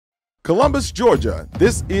Columbus, Georgia,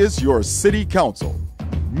 this is your City Council.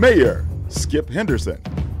 Mayor, Skip Henderson.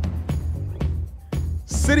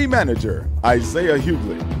 City Manager, Isaiah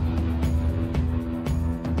Hughley.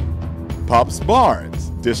 Pops Barnes,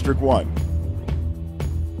 District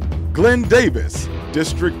 1. Glenn Davis,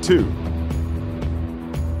 District 2.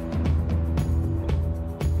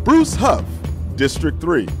 Bruce Huff, District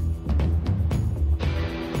 3.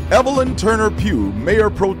 Evelyn Turner Pugh, Mayor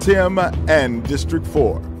Pro Tem and District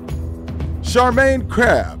 4. Charmaine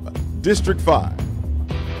Crabb, District 5.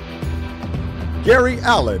 Gary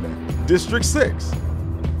Allen, District 6.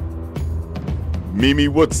 Mimi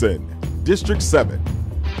Woodson, District 7.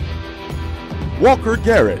 Walker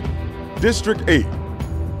Garrett, District 8.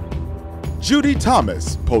 Judy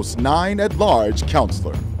Thomas, Post 9 at-large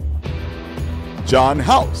Counselor. John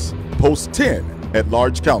House, Post 10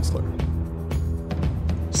 at-large Counselor.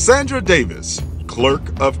 Sandra Davis,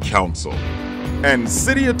 Clerk of Council. And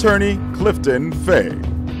City Attorney Clifton Fay.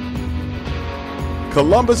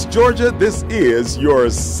 Columbus, Georgia, this is your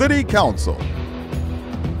City Council.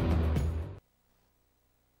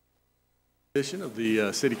 Of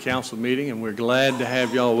the City Council meeting, and we're glad to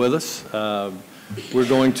have y'all with us. We're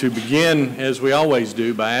going to begin, as we always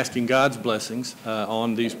do, by asking God's blessings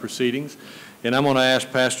on these proceedings. And I'm going to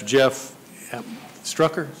ask Pastor Jeff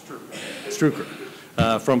Strucker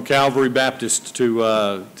from Calvary Baptist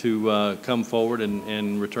to come forward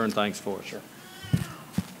and return thanks for us. Sure.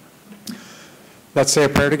 Let's say a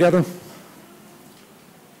prayer together.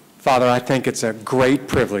 Father, I think it's a great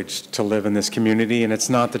privilege to live in this community, and it's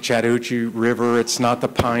not the Chattahoochee River, it's not the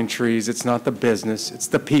pine trees, it's not the business, it's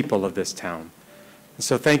the people of this town. And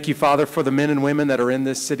so thank you, Father, for the men and women that are in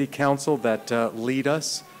this city council that lead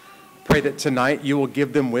us. Pray that tonight you will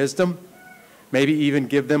give them wisdom, maybe even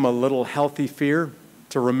give them a little healthy fear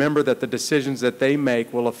to remember that the decisions that they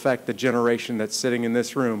make will affect the generation that's sitting in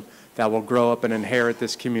this room that will grow up and inherit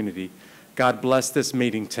this community. God bless this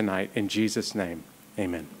meeting tonight in Jesus' name.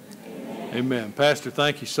 Amen. Amen. Pastor,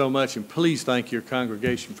 thank you so much, and please thank your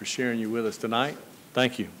congregation for sharing you with us tonight.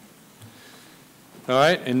 Thank you. All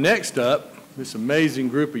right, and next up, this amazing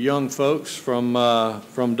group of young folks from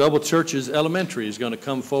Double Churches Elementary is going to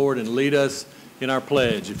come forward and lead us in our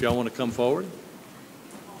pledge. If y'all want to come forward.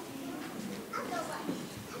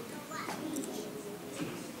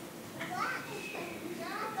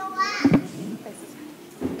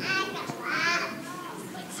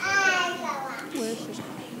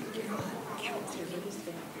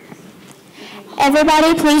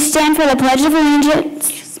 Everybody, please stand for the Pledge of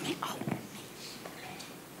Allegiance.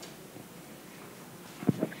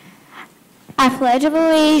 I pledge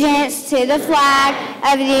allegiance to the flag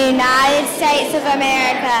of the United States of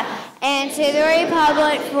America and to the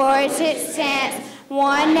republic for which it stands,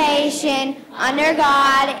 one nation, under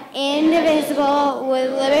God, indivisible,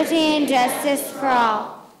 with liberty and justice for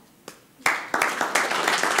all.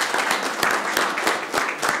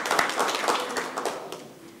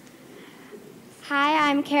 Hi,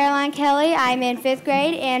 I'm Caroline Kelly. I'm in 5th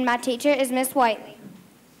grade, and my teacher is Miss Whiteley.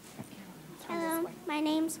 Hello, my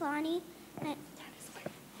name's Lonnie.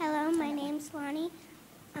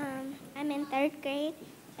 I'm in 3rd grade,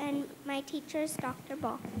 and my teacher is Dr.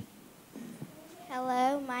 Ball.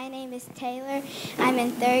 Hello, my name is Taylor. I'm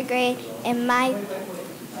in 3rd grade, and my...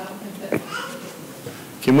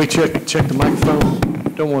 Can we check the microphone?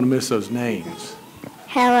 Don't want to miss those names.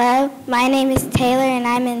 Hello, my name is Taylor, and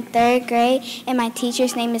I'm in 3rd grade, and my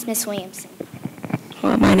teacher's name is Miss Williamson.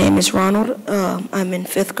 Well, my name is Ronald. I'm in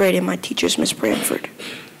 5th grade, and my teacher's Miss Branford.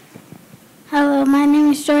 Hello, my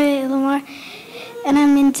name is Joy Lamar, and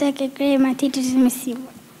I'm in 2nd grade, and my teacher's Miss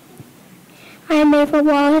Seymour. I'm Ava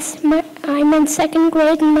Wallace. I'm in 2nd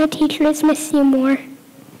grade, and my teacher is Miss Seymour.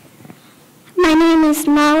 My name is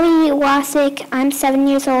Molly Wasick. I'm 7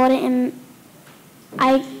 years old, and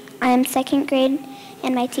I am 2nd grade.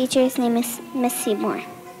 And my teacher's name is Miss Seymour.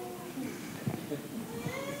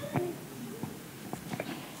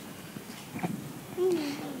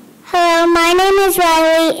 Hello, my name is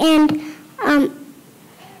Riley, and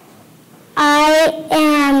I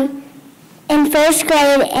am in 1st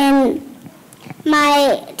grade, and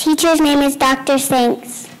my teacher's name is Dr.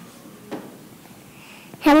 Sanks.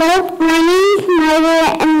 Hello, my name is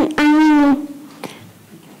Margaret, and I'm in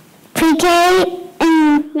pre-K.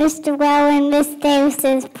 And Mr. Well and Miss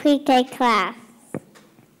Davis's pre-K class.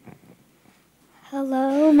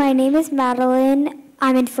 Hello, my name is Madeline.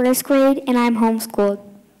 I'm in 1st grade and I'm homeschooled.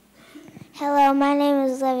 Hello, my name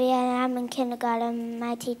is Olivia and I'm in kindergarten.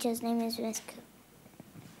 My teacher's name is Miss Coop.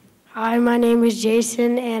 Hi, my name is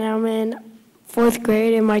Jason and I'm in 4th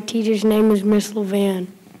grade and my teacher's name is Miss Levan.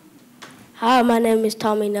 Hi, my name is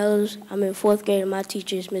Tommy Nose. I'm in 4th grade, and my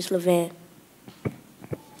teacher is Miss Levan.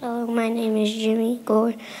 Hello, my name is Jimmy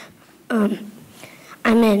Gore. I'm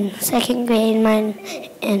in 2nd grade,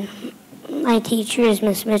 and my teacher is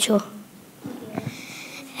Miss Mitchell.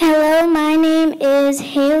 Hello, my name is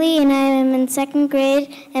Haley, and I am in 2nd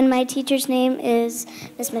grade, and my teacher's name is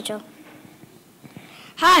Miss Mitchell.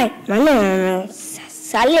 Hi, my name is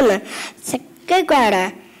Salima, 2nd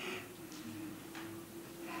grader.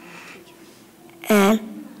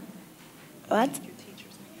 And what?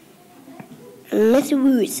 Miss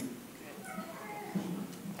Woods.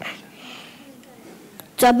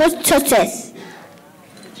 Double success.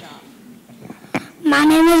 My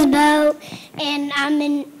name is Bo, and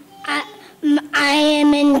I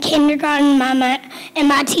am in kindergarten. And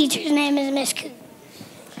my teacher's name is Miss Cooper.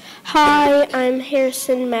 Hi, I'm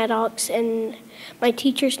Harrison Maddox, and my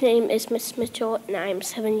teacher's name is Miss Mitchell, and I'm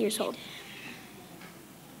 7 years old.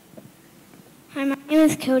 Hi, my name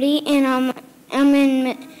is Cody, and I'm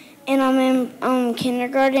in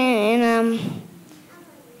kindergarten,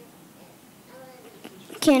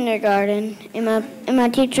 and my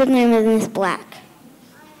teacher's name is Miss Black.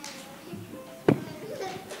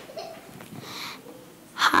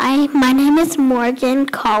 Hi, my name is Morgan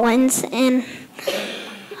Collins, and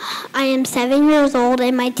I am 7 years old,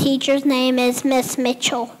 and my teacher's name is Miss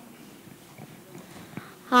Mitchell.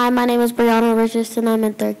 Hi, my name is Brianna Richardson. I'm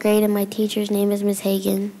in 3rd grade, and my teacher's name is Miss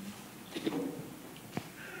Hagan.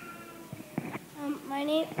 My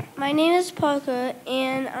name is Parker,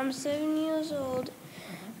 and I'm 7 years old.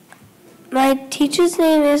 My teacher's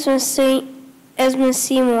name is Miss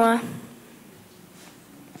Seymour.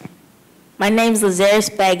 My name is Lazarus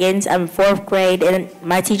Baggins. I'm in 4th grade, and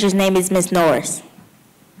my teacher's name is Miss Norris.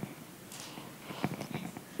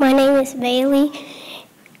 My name is Bailey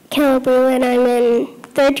Calaboo, and I'm in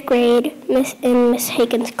 3rd grade in Miss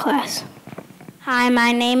Hagan's class. Hi,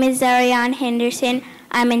 my name is Zarian Henderson.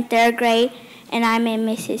 I'm in 3rd grade, and I'm in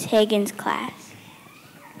Mrs. Hagan's class.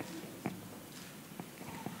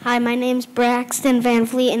 Hi, my name's Braxton Van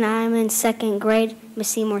Fleet, and I'm in 2nd grade, Miss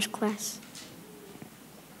Seymour's class.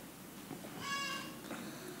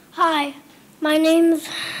 Hi, my name's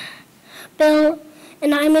Bill,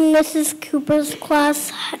 and I'm in Mrs. Cooper's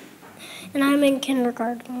class, and I'm in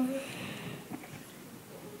kindergarten.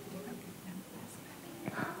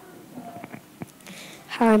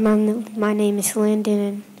 Hi, my name is Lyndon,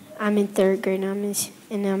 and I'm in 3rd grade, and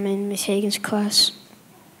I'm in Miss Hagan's class.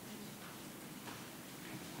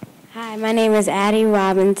 Hi, my name is Addie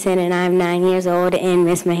Robinson, and I'm 9 years old in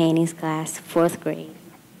Miss Mahaney's class, 4th grade.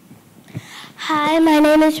 Hi, my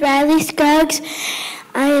name is Riley Scruggs.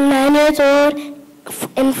 I am 9 years old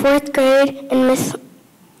in 4th grade in Miss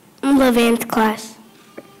Levan's class.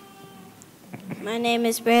 My name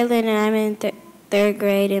is Braylon, and I'm in 3rd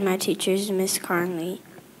grade, and my teacher is Miss Carnley.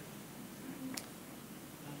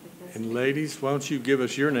 And ladies, why don't you give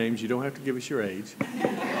us your names? You don't have to give us your age.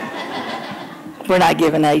 We're not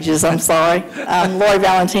giving ages, I'm sorry. I'm Lori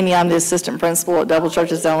Valentini. I'm the assistant principal at Double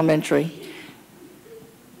Churches Elementary.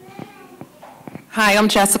 Hi, I'm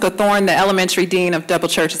Jessica Thorne, the elementary dean of Double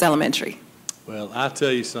Churches Elementary. Well, I'll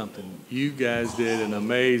tell you something. You guys did an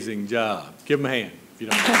amazing job. Give them a hand, if you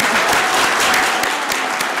don't mind.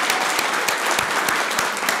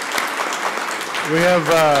 We have,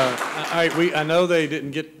 I know they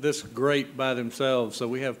didn't get this great by themselves, so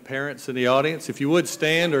we have parents in the audience. If you would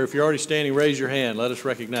stand, or if you're already standing, raise your hand. Let us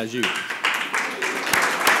recognize you.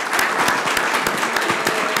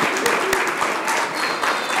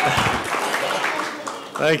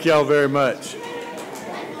 Thank y'all very much.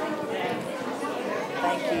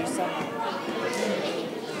 Thank you so much.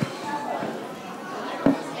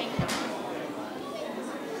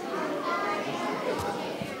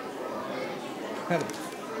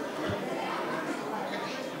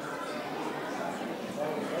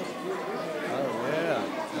 Oh, yeah,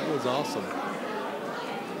 that was awesome.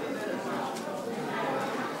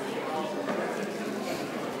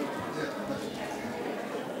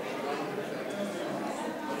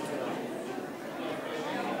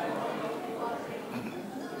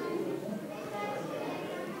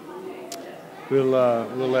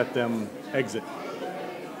 We'll let them exit.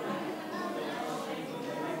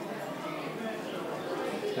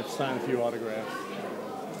 Have to sign a few autographs.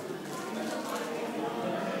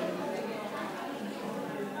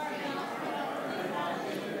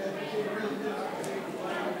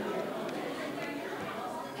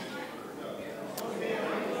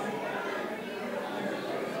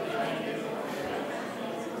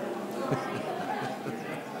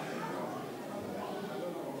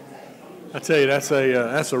 I tell you,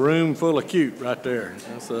 that's a room full of cute right there.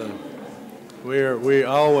 We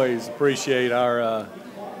always appreciate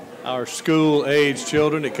our school-age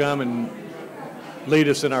children that come and lead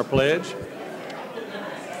us in our pledge.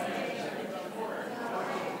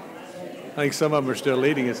 I think some of them are still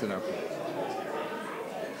leading us in our pledge.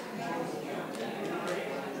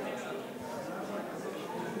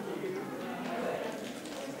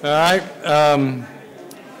 All right.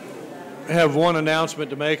 I have one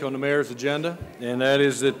announcement to make on the mayor's agenda, and that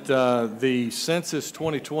is that the Census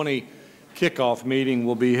 2020 kickoff meeting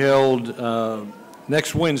will be held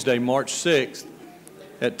next Wednesday, March 6th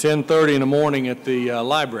at 10:30 in the morning at the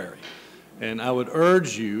library. And I would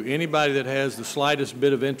urge you, anybody that has the slightest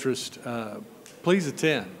bit of interest, please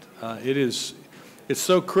attend. It's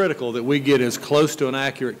so critical that we get as close to an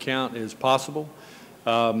accurate count as possible.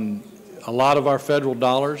 A lot of our federal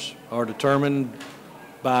dollars are determined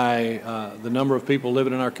by the number of people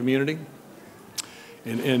living in our community.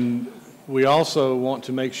 And we also want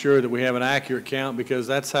to make sure that we have an accurate count, because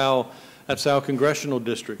that's how congressional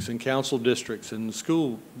districts and council districts and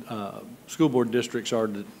school board districts are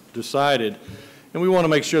decided. And we want to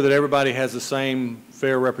make sure that everybody has the same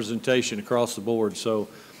fair representation across the board. So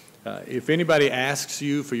if anybody asks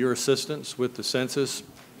you for your assistance with the census,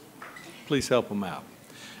 please help them out.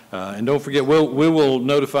 And don't forget, we will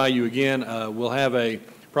notify you again. We'll have a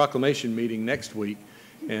proclamation meeting next week,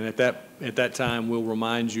 and at that time we'll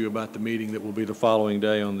remind you about the meeting that will be the following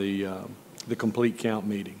day on the complete count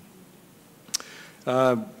meeting.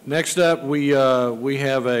 Next up, we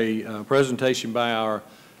have a presentation by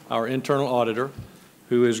our internal auditor,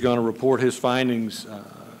 who is going to report his findings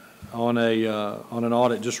on an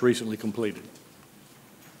audit just recently completed.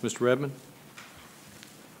 Mr. Redmond.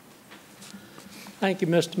 Thank you,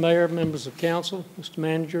 Mr. Mayor, members of council, Mr.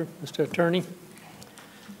 Manager, Mr. Attorney.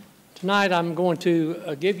 Tonight I'm going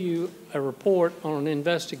to give you a report on an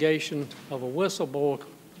investigation of a whistleblower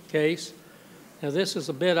case. Now, this is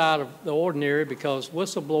a bit out of the ordinary because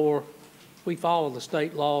whistleblower, we follow the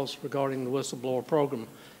state laws regarding the whistleblower program,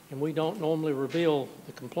 and we don't normally reveal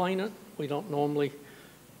the complainant. We don't normally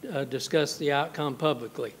discuss the outcome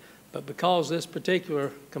publicly. But because this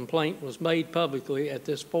particular complaint was made publicly at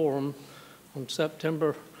this forum on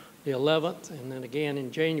September the 11th, and then again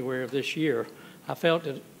in January of this year, I felt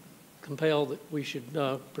it compelled that we should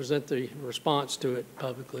present the response to it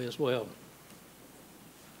publicly as well.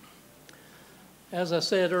 As I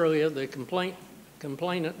said earlier, the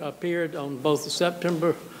complainant appeared on both the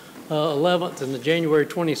September 11th and the January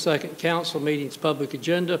 22nd council meetings public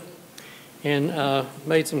agenda, and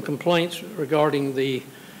made some complaints regarding the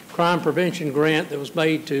crime prevention grant that was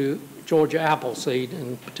made to Georgia Appleseed,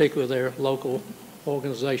 in particular their local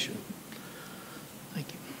organization. Thank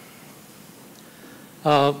you.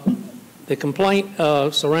 The complaint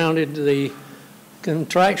surrounded the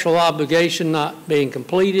contractual obligation not being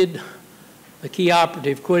completed, the key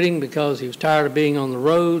operative quitting because he was tired of being on the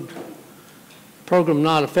road, program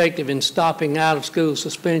not effective in stopping out-of-school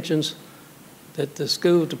suspensions, that the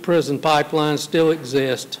school-to-prison pipeline still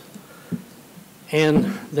exists, and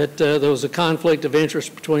that there was a conflict of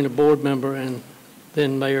interest between a board member and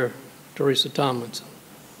then Mayor Teresa Tomlinson.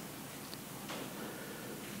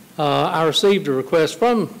 I received a request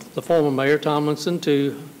from the former Mayor Tomlinson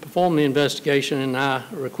to perform the investigation, and I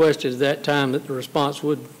requested at that time that the response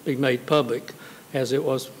would be made public, as it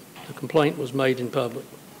was, the complaint was made in public.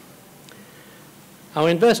 Our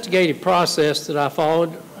investigative process that I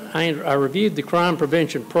followed, I reviewed the crime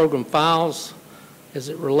prevention program files as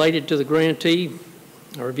it related to the grantee.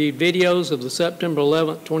 I reviewed videos of the September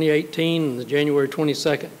 11th, 2018 and the January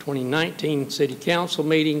 22nd, 2019 City Council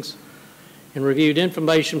meetings, and reviewed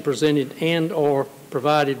information presented and/or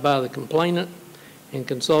provided by the complainant, and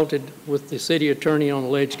consulted with the city attorney on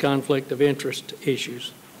alleged conflict of interest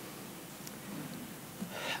issues.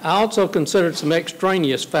 I also considered some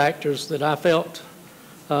extraneous factors that I felt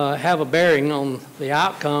have a bearing on the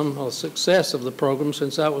outcome or success of the program,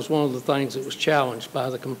 since that was one of the things that was challenged by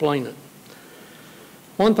the complainant.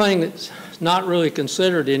 One thing that's not really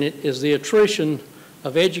considered in it is the attrition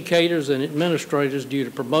of educators and administrators due to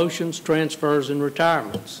promotions, transfers, and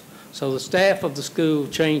retirements. So the staff of the school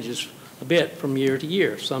changes a bit from year to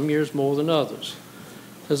year, some years more than others.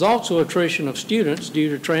 There's also attrition of students due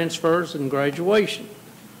to transfers and graduation.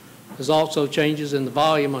 There's also changes in the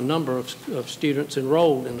volume or number of students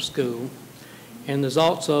enrolled in the school. And there's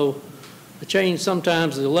also a change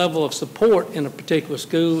sometimes the level of support in a particular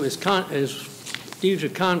school is due to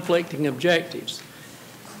conflicting objectives.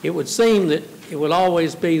 It would seem that it would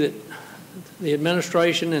always be that the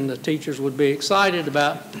administration and the teachers would be excited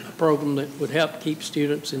about a program that would help keep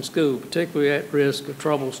students in school, particularly at risk of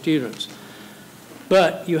troubled students.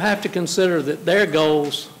 But you have to consider that their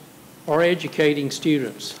goals or educating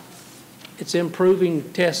students. It's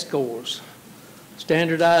improving test scores,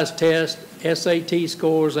 standardized tests, SAT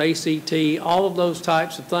scores, ACT, all of those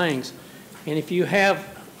types of things. And if you have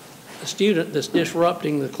a student that's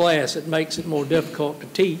disrupting the class, it makes it more difficult to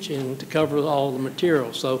teach and to cover all the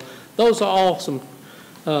material. So those are all some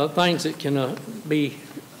things that can be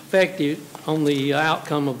effective on the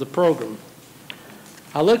outcome of the program.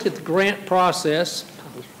 I looked at the grant process,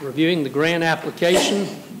 reviewing the grant application,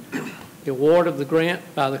 the award of the grant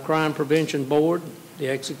by the Crime Prevention Board, the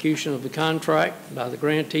execution of the contract by the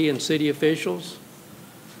grantee and city officials,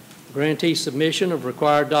 the grantee submission of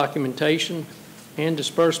required documentation, and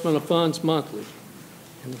disbursement of funds monthly,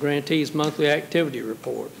 and the grantee's monthly activity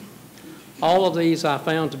report. All of these I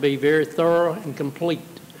found to be very thorough and complete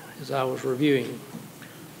as I was reviewing.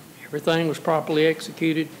 Everything was properly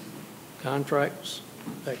executed, contracts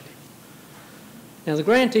effective. Now the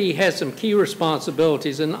grantee has some key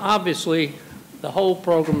responsibilities, and obviously the whole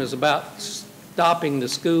program is about stopping the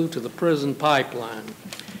school to the prison pipeline.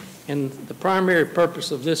 And the primary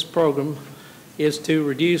purpose of this program is to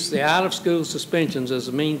reduce the out-of-school suspensions as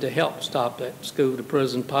a means to help stop that school to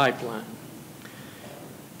prison pipeline.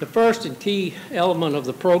 The first and key element of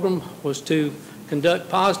the program was to conduct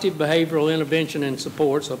positive behavioral intervention and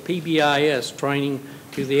support, so PBIS training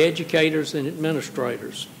to the educators and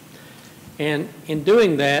administrators. And in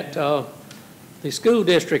doing that, the school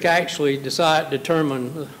district actually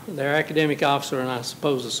determined, their academic officer and I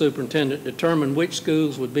suppose the superintendent determined which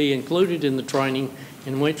schools would be included in the training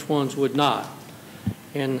and which ones would not.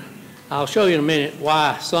 And I'll show you in a minute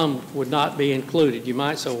why some would not be included. You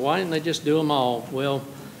might say, well, why didn't they just do them all? Well,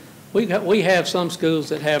 we have some schools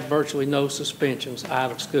that have virtually no suspensions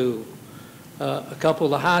out of school. A couple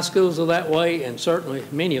of the high schools are that way, and certainly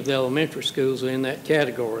many of the elementary schools are in that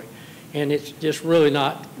category. And it's just really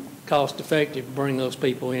not cost effective to bring those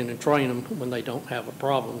people in and train them when they don't have a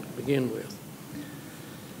problem to begin with.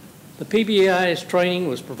 The PBIS training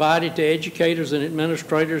was provided to educators and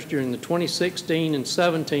administrators during the 2016 and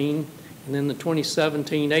 17 and then the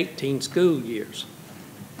 2017-18 school years.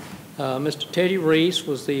 Mr. Teddy Reese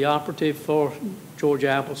was the operative for Georgia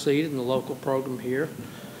Appleseed in the local program here.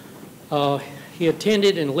 He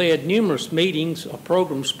attended and led numerous meetings or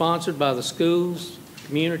programs sponsored by the schools,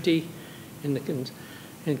 community,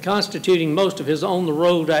 and constituting most of his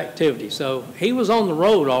on-the-road activity. So he was on the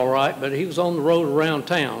road all right, but he was on the road around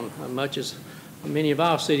town, much as many of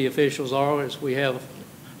our city officials are, as we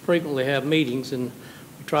frequently have meetings, and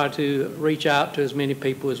we try to reach out to as many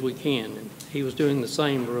people as we can. And he was doing the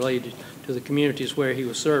same related to the communities where he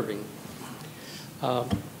was serving.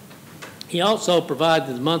 He also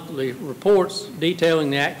provided the monthly reports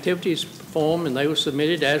detailing the activities performed, and they were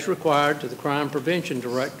submitted as required to the Crime Prevention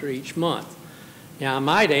Director each month. Now, I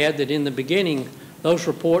might add that in the beginning, those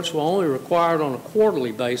reports were only required on a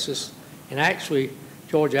quarterly basis, and actually,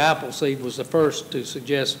 Georgia Appleseed was the first to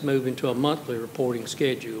suggest moving to a monthly reporting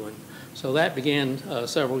schedule, and so that began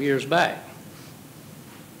several years back.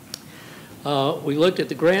 We looked at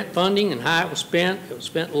the grant funding and how it was spent. It was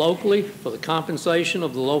spent locally for the compensation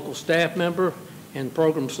of the local staff member and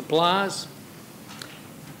program supplies.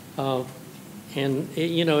 It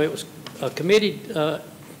was a committed,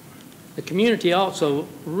 the community also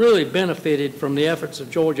really benefited from the efforts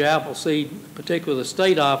of Georgia Appleseed, particularly the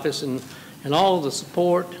state office, and all of the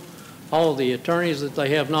support, all of the attorneys that they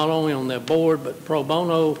have not only on their board, but pro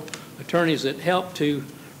bono attorneys that help to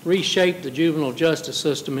reshape the juvenile justice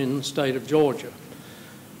system in the state of Georgia.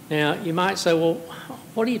 Now, you might say, well,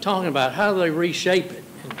 what are you talking about? How do they reshape it?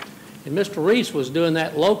 And Mr. Reese was doing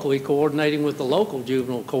that locally, coordinating with the local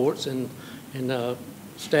juvenile courts and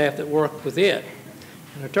staff that work with it,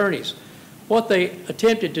 and attorneys. What they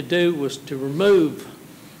attempted to do was to remove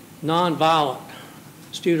nonviolent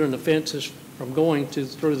student offenses from going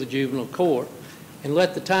through the juvenile court and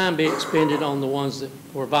let the time be expended on the ones that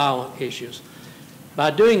were violent issues.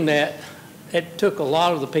 By doing that, it took a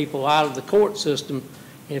lot of the people out of the court system,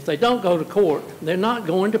 and if they don't go to court, they're not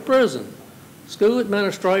going to prison. School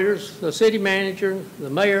administrators, the city manager, the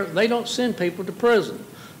mayor, they don't send people to prison.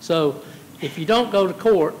 So if you don't go to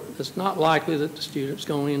court, it's not likely that the student's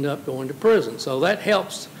going to end up going to prison. So that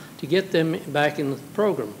helps to get them back in the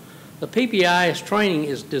program. The PBIS training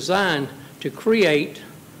is designed to create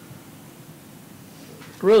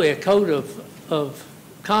really a code of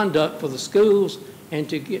conduct for the schools and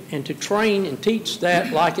to train and teach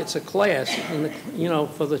that like it's a class,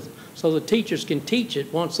 so the teachers can teach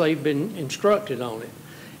it once they've been instructed on it.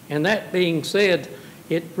 And that being said,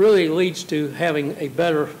 it really leads to having a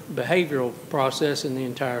better behavioral process in the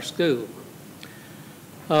entire school.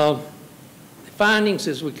 findings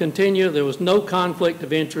as we continue, there was no conflict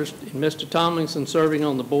of interest in Mr. Tomlinson serving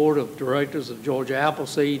on the board of directors of Georgia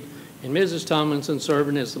Appleseed and Mrs. Tomlinson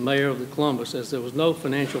serving as the mayor of the Columbus, as there was no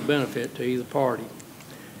financial benefit to either party.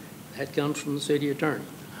 That comes from the city attorney.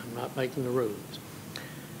 I'm not making the rules.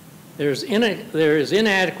 There is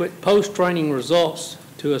inadequate post-training results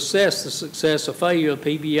to assess the success or failure of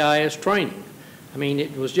PBIS training. I mean,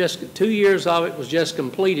 it was just 2 years of it was just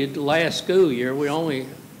completed last school year. We're only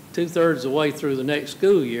 2/3 of the way through the next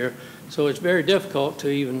school year, so it's very difficult to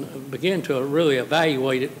even begin to really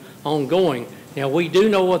evaluate it ongoing. Now, we do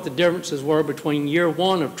know what the differences were between year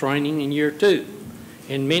 1 of training and year 2.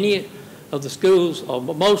 And many of the schools, or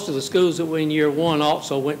most of the schools that were in year 1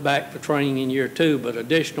 also went back for training in year 2, but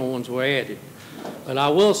additional ones were added. But I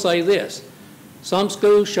will say this, some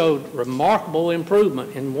schools showed remarkable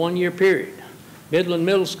improvement in 1 year period. Midland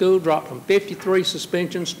Middle School dropped from 53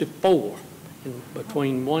 suspensions to 4 in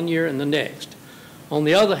between 1 year and the next. On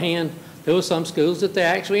the other hand, there were some schools that they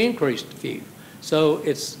actually increased a few. So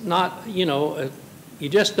it's not, you know, you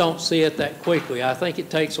just don't see it that quickly. I think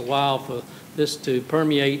it takes a while for this to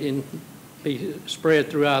permeate and be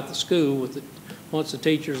spread throughout the school once the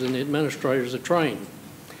teachers and the administrators are trained.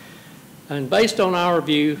 And based on our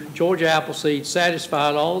review, Georgia Appleseed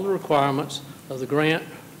satisfied all the requirements of the grant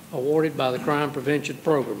awarded by the Crime Prevention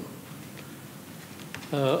Program.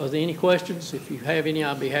 Are there any questions? If you have any,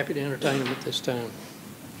 I'll be happy to entertain them at this time.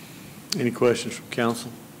 Any questions from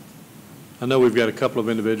council? I know we've got a couple of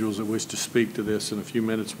individuals that wish to speak to this in a few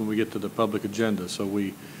minutes when we get to the public agenda, so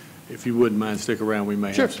if you wouldn't mind, stick around. We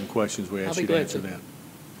may have some questions we ask you to answer that.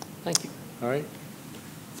 Thank you. All right.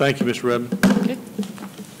 Thank you, Mr. Redmond. Okay.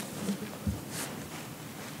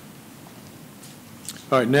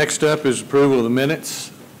 All right, next up is approval of the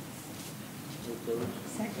minutes.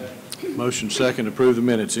 Motion second, approve the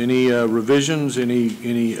minutes. Any revisions,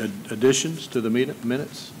 any additions to the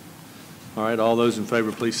minutes? All right, all those in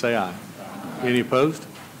favor, please say aye. Any opposed?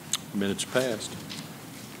 Minutes passed.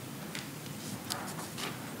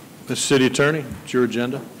 Mr. City Attorney, it's your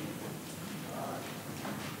agenda.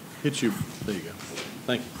 There you go.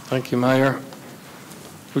 Thank you. Thank you, Mayor.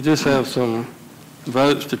 We just have some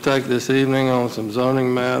votes to take this evening on some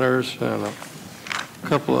zoning matters and a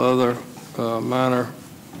couple of other minor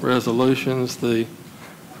resolutions. The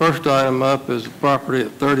first item up is property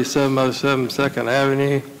at 3707 2nd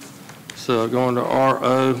Avenue. So going to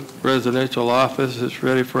RO Residential Office. It's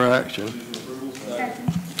ready for action.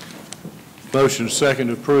 Motion second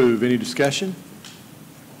to approve. Any discussion?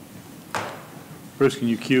 Bruce, can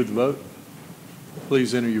you cue the vote?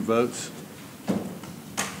 Please enter your votes.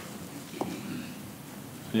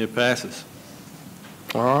 And it passes.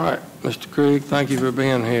 All right, Mr. Krieg, thank you for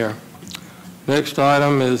being here. Next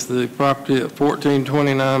item is the property at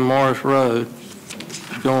 1429 Morris Road.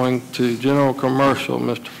 Going to general commercial.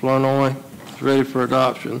 Mr. Flournoy is ready for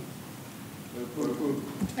adoption.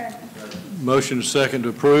 Motion second to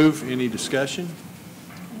approve. Any discussion?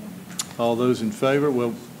 All those in favor,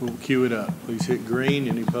 we'll cue it up. Please hit green.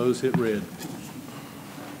 Any opposed, hit red.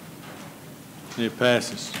 And it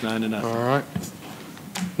passes 9-0. All right.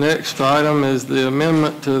 Next item is the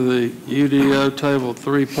amendment to the UDO Table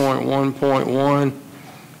 3.1.1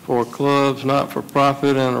 for clubs not for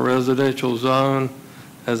profit in a residential zone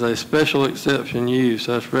as a special exception use.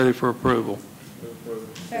 That's ready for approval.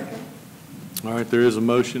 Second. All right, there is a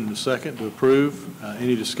motion and a second to approve.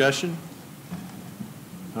 Any discussion?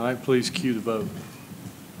 All right, please cue the vote.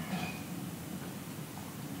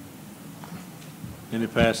 And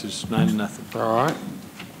it passes 9-0. All right.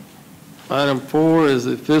 Item 4 is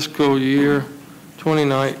the fiscal year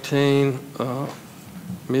 2019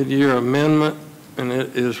 mid-year amendment, and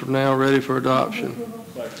it is now ready for adoption.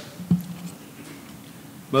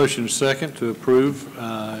 Motion second to approve.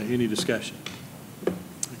 Any discussion?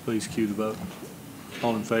 Please cue the vote.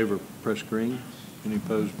 All in favor, press green. Any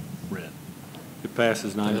opposed, red. It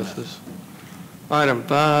passes 9-0. Item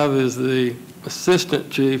 5 is the Assistant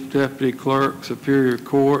Chief Deputy Clerk, Superior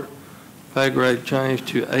Court, pay grade change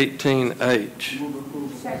to 18H.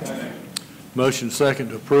 Second. Motion second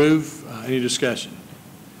to approve. Any discussion?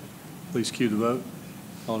 Please cue the vote.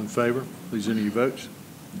 All in favor, please enter your votes.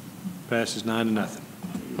 Passes 9-0.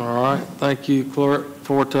 All right. Thank you, Clerk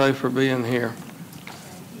Forte, for being here.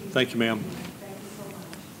 Thank you, ma'am.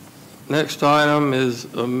 Next item is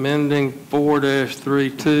amending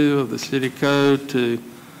 4-32 of the City Code to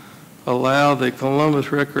allow the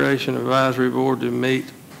Columbus Recreation Advisory Board to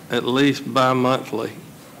meet at least bi-monthly.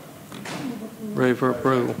 Ready for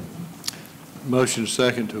approval. Motion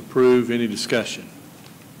second to approve. Any discussion?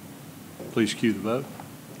 Please cue the vote.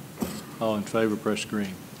 All in favor, press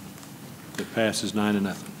green. It passes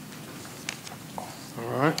 9-0.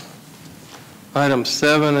 All right. Item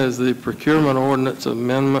 7 is the procurement ordinance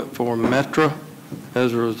amendment for Metra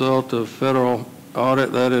as a result of federal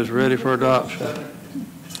audit. That is ready for adoption.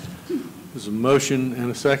 There's a motion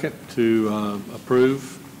and a second to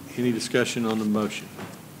approve. Any discussion on the motion?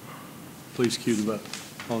 Please cue the vote.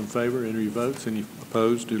 All in favor, enter your votes. Any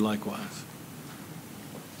opposed, do likewise.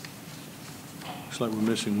 Looks like we're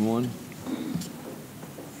missing one.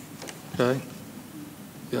 Okay.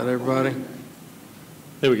 Got everybody?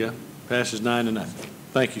 There we go. Passes 9-0.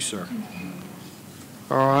 Thank you, sir.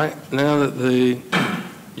 All right. Now that the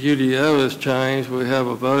UDO has changed, we have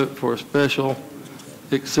a vote for special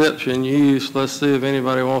exception use. Let's see if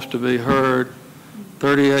anybody wants to be heard.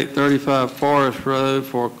 3835 Forest Road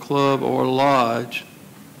for club or lodge.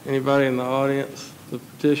 Anybody in the audience? The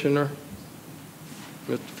petitioner?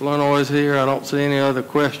 Mr. Flournoy is here. I don't see any other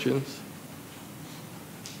questions.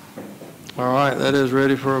 All right, that is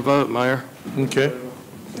ready for a vote, Mayor. Okay.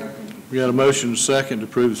 We got a motion and a second to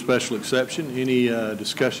approve the special exception. Any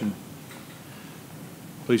discussion?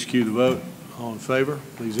 Please cue the vote. All in favor,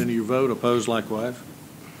 please enter your vote. Opposed, likewise.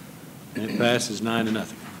 And it passes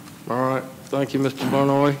 9-0. All right. Thank you, Mr.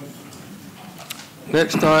 Flournoy.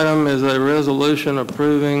 Next item is a resolution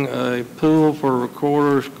approving a pool for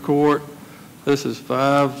Recorder's Court. This is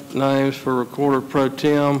 5 names for Recorder Pro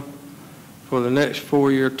Tem. For the next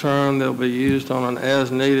 4-year term, they'll be used on an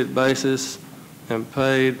as-needed basis and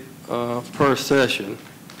paid per session.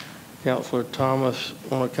 Councilor Thomas,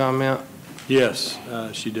 want to comment? Yes,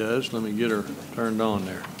 she does. Let me get her turned on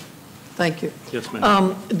there. Thank you. Yes,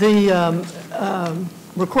 ma'am. The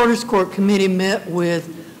Recorder's Court Committee met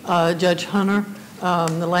with Judge Hunter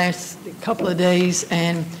the last couple of days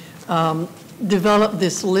and developed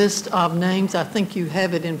this list of names. I think you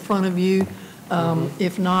have it in front of you.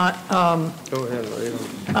 If not, go ahead and read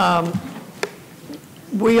them.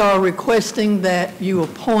 We are requesting that you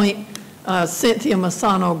appoint Cynthia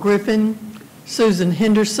Masano Griffin, Susan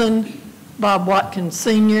Henderson, Bob Watkins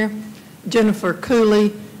Sr., Jennifer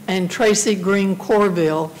Cooley, and Tracy Green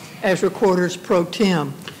Corville as Recorders Pro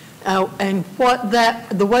Tem. And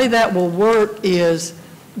the way that will work is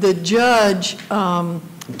the judge,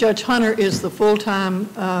 Judge Hunter is the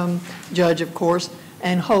full-time judge, of course,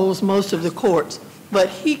 and holds most of the courts. But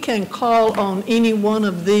he can call on any one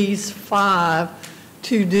of these 5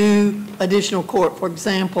 to do additional court, for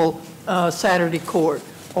example, Saturday court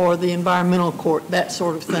or the environmental court, that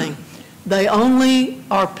sort of thing. They only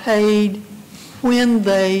are paid when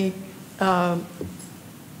they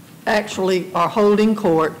actually are holding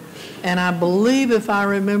court, and I believe, if I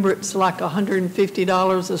remember, it's like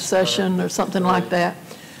 $150 a session or something like that.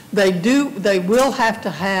 They will have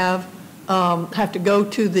to go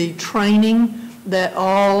to the training that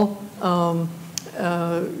all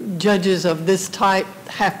judges of this type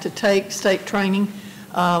have to take, state training.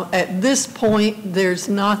 At this point, there's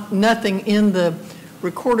nothing in the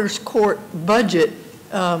Recorder's Court budget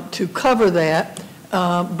to cover that,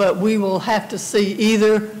 but we will have to see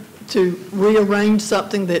either to rearrange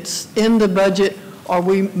something that's in the budget, or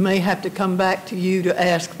we may have to come back to you to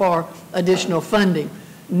ask for additional funding.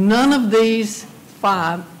 None of these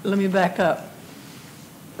 5, let me back up.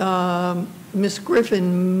 Ms.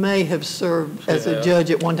 Griffin may have served as a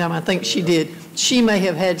judge at one time. I think she did. She may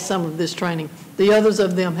have had some of this training. The others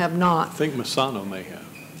of them have not. I think Masano may have.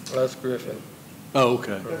 That's Griffin. Oh,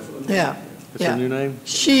 okay. Yeah. That's her new name?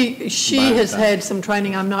 She has had some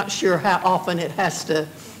training. I'm not sure how often it has to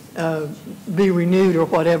be renewed or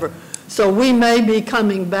whatever. So we may be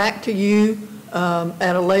coming back to you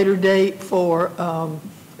at a later date for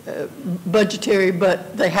budgetary,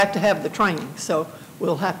 but they have to have the training. So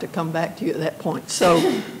we'll have to come back to you at that point. So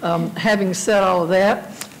having said all of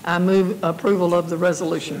that, I move approval of the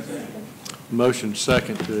resolution. Motion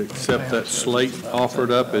second to accept that slate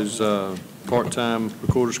offered up as part-time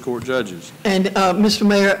Recorder's Court judges. And Mr.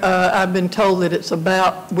 Mayor, I've been told that it's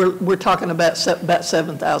about, we're talking about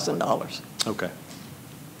 $7,000. Okay.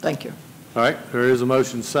 Thank you. All right, there is a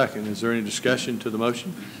motion second. Is there any discussion to the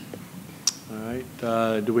motion? All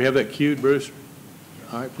right, do we have that queued, Bruce?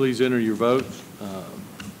 All right, please enter your vote.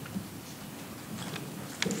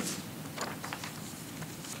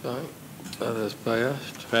 Okay, that is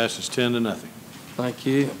passed. Passes 10-0. Thank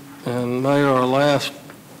you. And Mayor, our last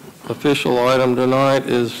official item tonight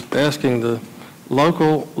is asking the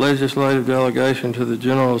local legislative delegation to the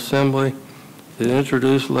General Assembly to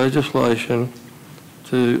introduce legislation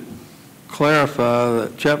to clarify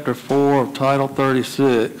that Chapter 4 of Title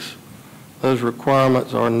 36, those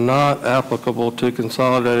requirements are not applicable to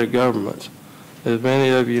consolidated governments. As many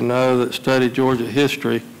of you know that study Georgia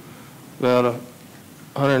history, about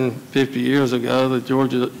 150 years ago, the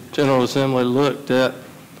Georgia General Assembly looked at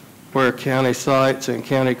where county sites and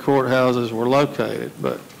county courthouses were located,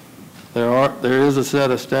 but there is a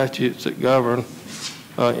set of statutes that govern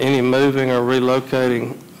any moving or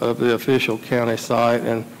relocating of the official county site,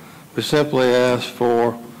 and we simply ask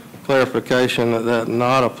for clarification that that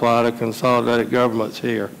not apply to consolidated governments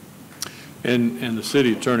here. And the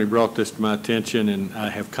city attorney brought this to my attention, and I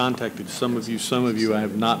have contacted some of you I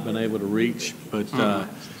have not been able to reach, but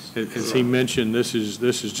as he mentioned, this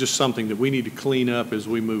is just something that we need to clean up as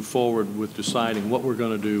we move forward with deciding what we're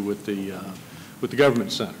going to do with the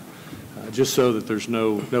government center, just so that there's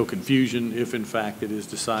no confusion if in fact it is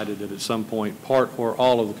decided that at some point part or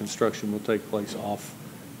all of the construction will take place off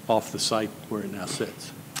the site where it now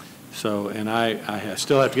sits. So, and I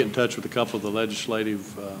still have to get in touch with a couple of the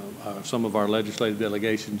legislative, some of our legislative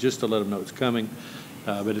delegations, just to let them know it's coming.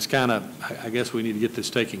 But it's kind of, I guess we need to get this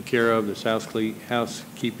taken care of, this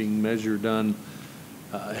housekeeping measure done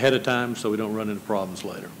ahead of time so we don't run into problems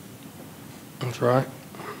later. That's right.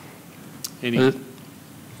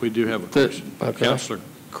 We do have a question. Okay. Councilor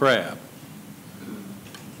Crabb.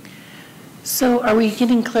 So are we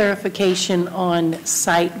getting clarification on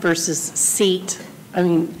site versus seat? I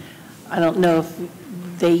mean, I don't know if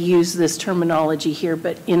they use this terminology here,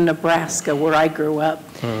 but in Nebraska, where I grew up,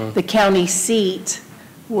 the county seat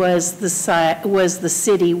was the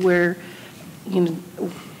city where,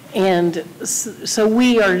 and so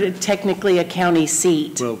we are technically a county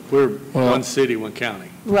seat. Well, we're one city, one county.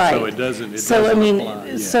 Right. So it doesn't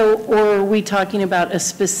apply. So, or are we talking about a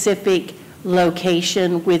specific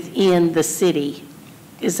location within the city?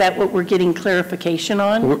 Is that what we're getting clarification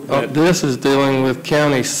on? This is dealing with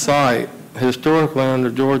county site. Historically,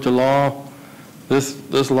 under Georgia law,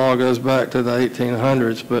 this law goes back to the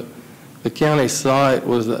 1800s, but the county site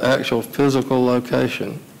was the actual physical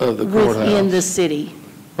location of the courthouse. Within the city.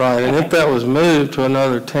 Right, and if that was moved to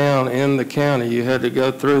another town in the county, you had to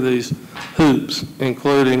go through these hoops,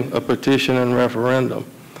 including a petition and referendum.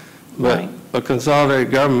 But a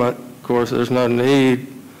consolidated government, of course, there's no need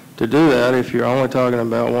to do that if you're only talking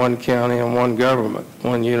about one county and one government,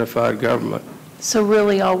 one unified government. So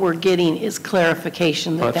really all we're getting is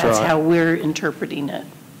clarification that that's right. how we're interpreting it.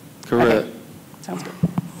 Correct. Okay. Sounds good.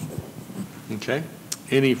 Okay.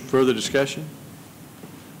 Any further discussion?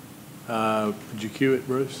 Would you cue it,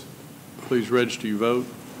 Bruce? Please register your vote.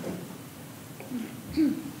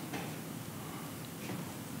 And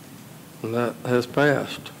that has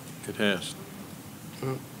passed. It has.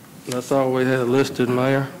 That's all we had listed,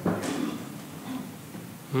 Mayor.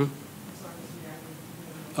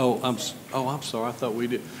 Oh, I'm sorry. I thought we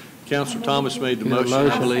did. Councilor Thomas made the motion,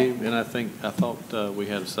 I believe, and I thought we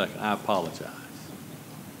had a second. I apologize.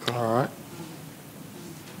 All right.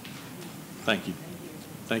 Thank you.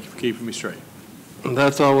 Thank you for keeping me straight. And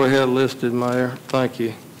that's all we had listed, Mayor. Thank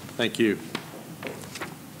you. Thank you.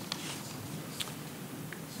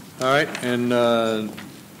 All right, and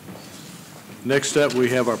next up we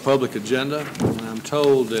have our public agenda, and I'm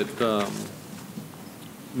told that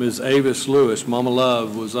Ms. Avis Lewis, Mama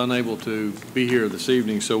Love, was unable to be here this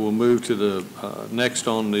evening, so we'll move to the next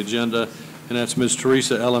on the agenda, and that's Ms.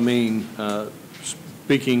 Teresa Elamine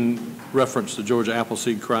speaking reference to Georgia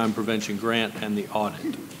Appleseed Crime Prevention Grant and the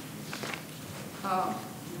audit.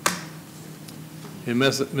 And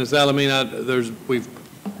Ms. Elamine, we've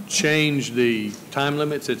changed the time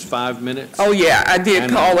limits. It's 5 minutes. Oh, yeah, I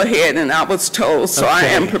did call ahead, and I was told, so I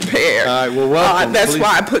am prepared. All right, well, welcome. That's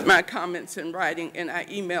why I put my comments in writing, and I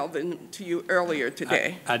emailed them to you earlier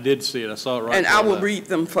today. I did see it. I saw it right and there. I will read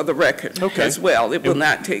them for the record as well. It will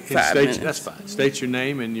not take 5 minutes. That's fine. State your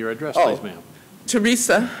name and your address, please, ma'am.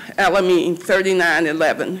 Teresa Elamine,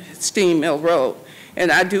 3911 Steam Mill Road.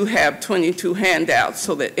 And I do have 22 handouts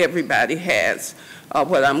so that everybody has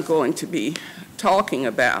what I'm going to be talking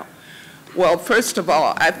about. Well, first of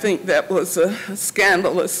all, I think that was a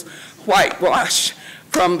scandalous whitewash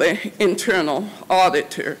from the internal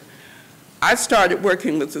auditor. I started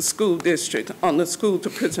working with the school district on the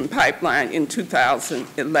school-to-prison pipeline in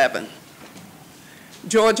 2011.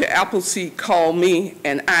 Georgia Appleseed called me,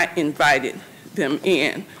 and I invited them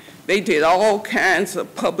in. They did all kinds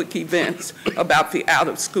of public events about the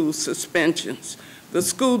out-of-school suspensions. The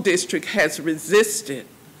school district has resisted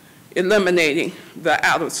eliminating the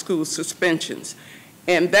out-of-school suspensions.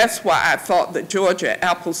 And that's why I thought that Georgia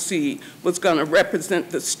Appleseed was going to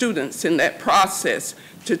represent the students in that process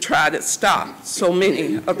to try to stop so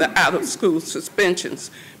many of the out-of-school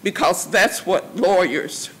suspensions, because that's what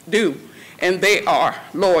lawyers do, and they are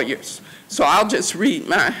lawyers. So I'll just read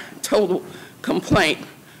my total complaint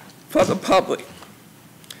for the public.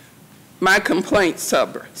 My complaint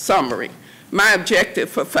summary. My objective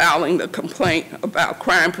for filing the complaint about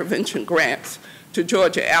crime prevention grants to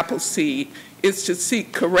Georgia Appleseed is to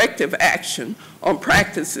seek corrective action on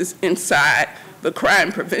practices inside the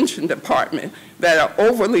Crime Prevention Department that are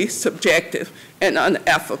overly subjective and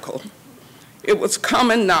unethical. It was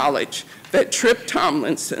common knowledge that Tripp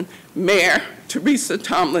Tomlinson, Mayor Teresa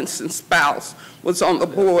Tomlinson's spouse, was on the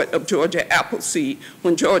board of Georgia Appleseed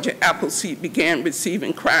when Georgia Appleseed began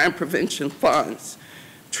receiving crime prevention funds.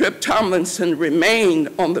 Tripp Tomlinson remained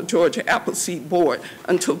on the Georgia Appleseed board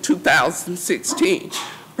until 2016.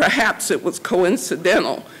 Perhaps it was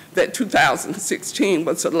coincidental that 2016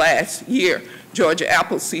 was the last year Georgia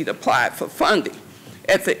Appleseed applied for funding.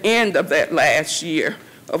 At the end of that last year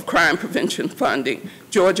of crime prevention funding,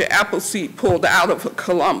 Georgia Appleseed pulled out of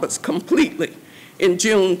Columbus completely in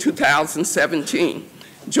June 2017.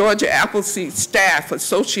 Georgia Appleseed staff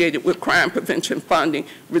associated with crime prevention funding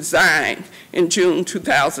resigned in June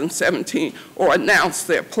 2017 or announced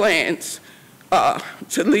their plans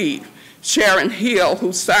to leave. Sharon Hill,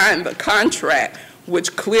 who signed the contract,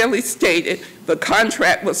 which clearly stated the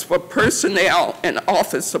contract was for personnel and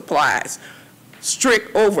office supplies,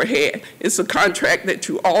 strict overhead, is a contract that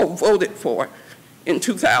you all voted for in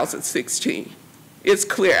 2016. It's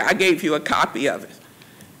clear. I gave you a copy of it.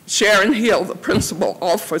 Sharon Hill, the principal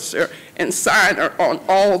officer and signer on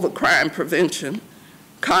all the crime prevention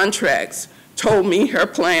contracts, told me her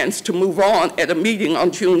plans to move on at a meeting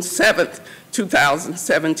on June 7th,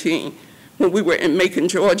 2017, when we were in Macon,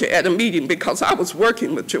 Georgia, at a meeting because I was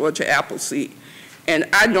working with Georgia Appleseed. And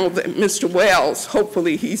I know that Mr. Wells,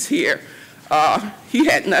 hopefully he's here, he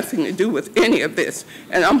had nothing to do with any of this.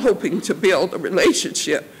 And I'm hoping to build a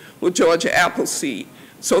relationship with Georgia Appleseed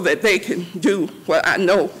so that they can do what I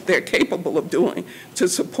know they're capable of doing to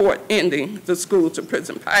support ending the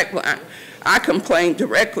school-to-prison pipeline. I complained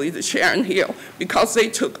directly to Sharon Hill because they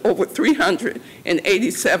took over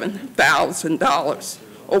 $387,000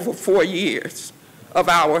 over 4 years of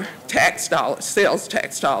our tax dollars, sales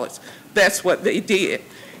tax dollars. That's what they did.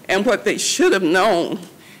 And what they should have known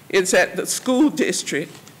is that the school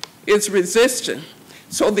district is resistant.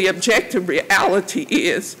 So the objective reality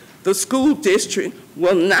is the school district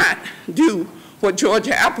will not do what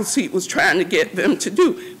Georgia Appleseed was trying to get them to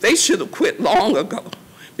do. They should have quit long ago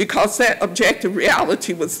because that objective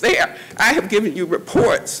reality was there. I have given you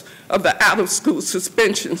reports of the out-of-school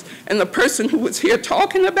suspensions, and the person who was here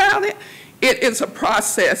talking about it, it is a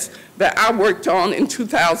process that I worked on in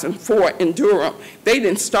 2004 in Durham. They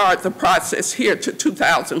didn't start the process here to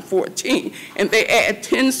 2014, and they add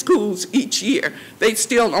 10 schools each year. They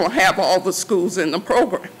still don't have all the schools in the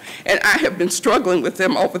program, and I have been struggling with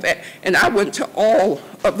them over that, and I went to all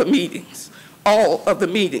of the meetings,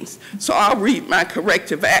 So I'll read my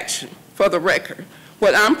corrective action for the record.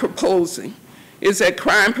 What I'm proposing is that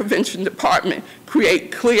Crime Prevention Department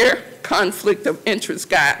create clear conflict of interest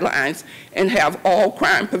guidelines and have all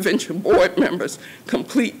crime prevention board members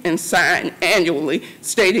complete and sign annually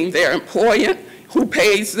stating their employer, who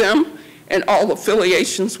pays them, and all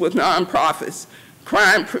affiliations with nonprofits.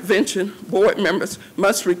 Crime prevention board members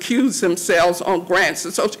must recuse themselves on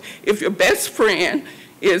grants. So if your best friend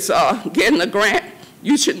is getting a grant,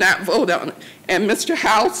 you should not vote on it. And Mr.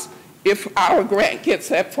 House, if our grant gets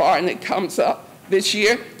that far and it comes up this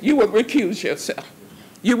year, you would recuse yourself.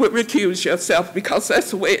 You would recuse yourself because that's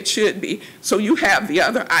the way it should be. So you have the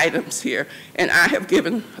other items here, and I have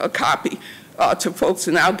given a copy to folks,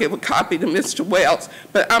 and I'll give a copy to Mr. Wells.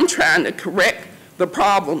 But I'm trying to correct the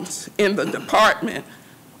problems in the department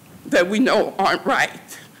that we know aren't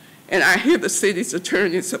right. And I hear the city's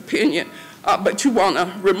attorney's opinion, but you want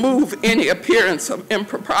to remove any appearance of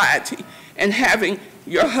impropriety, and having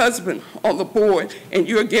your husband on the board and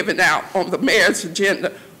you're giving out on the mayor's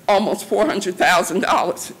agenda almost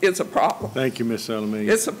 $400,000 is a problem. Thank you, Ms. Salamini.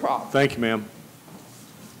 It's a problem. Thank you, ma'am.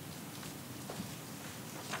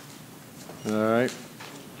 All right.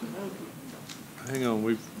 Hang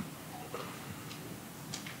on.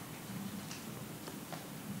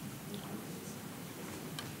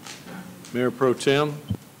 Mayor Pro Tem.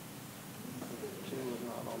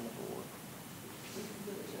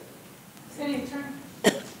 City Attorney.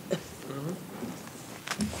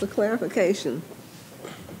 For clarification,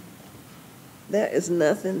 there is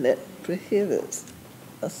nothing that prohibits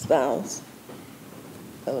a spouse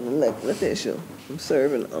of an elected official from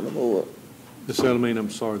serving on the board. Ms. Salamini, I'm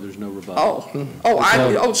sorry, there's no rebuttal.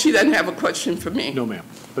 She doesn't have a question for me. No, ma'am.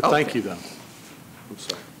 But thank you, though. I'm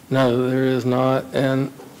sorry. No, there is not.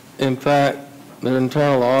 And in fact, the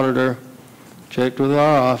internal auditor checked with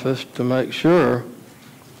our office to make sure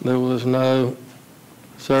there was no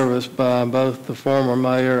service by both the former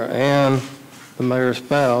mayor and the mayor's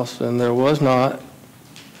spouse, and there was not.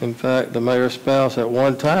 In fact, the mayor's spouse at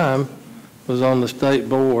one time was on the state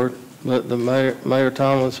board, but the Mayor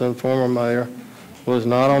Tomlinson, former mayor, was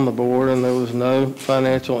not on the board, and there was no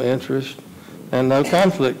financial interest and no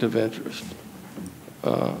conflict of interest.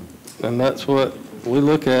 And that's what we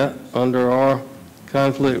look at under our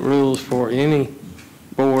conflict rules for any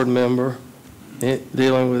board member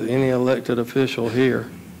dealing with any elected official here.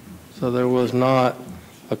 So there was not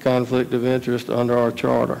a conflict of interest under our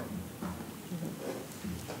charter.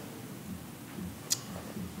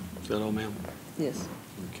 Is that all, ma'am? Yes.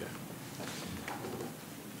 Okay.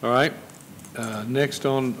 All right. Next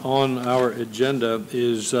on our agenda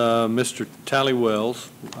is Mr. Tally Wells,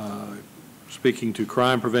 speaking to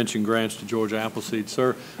crime prevention grants to Georgia Appleseed.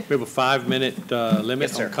 Sir, we have a 5-minute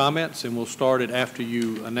limit on comments, and we'll start it after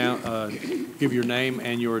you give your name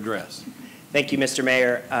and your address. Thank you, Mr.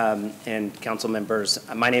 Mayor and council members.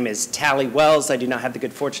 My name is Tally Wells. I do not have the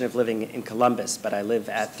good fortune of living in Columbus, but I live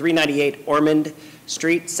at 398 Ormond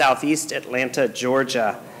Street, Southeast Atlanta,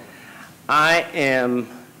 Georgia. I've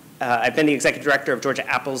been the executive director of Georgia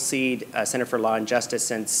Appleseed Center for Law and Justice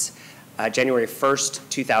since January 1st,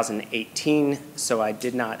 2018, so I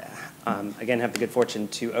did not, again, have the good fortune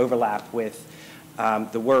to overlap with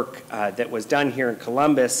the work that was done here in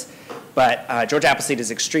Columbus, but Georgia Appleseed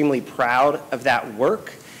is extremely proud of that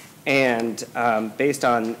work, and based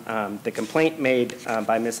on the complaint made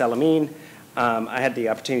by Ms. Elamine, I had the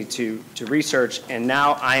opportunity to research, and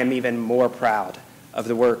now I am even more proud of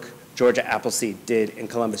the work Georgia Appleseed did in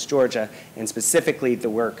Columbus, Georgia, and specifically the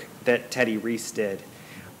work that Teddy Reese did.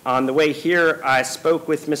 On the way here, I spoke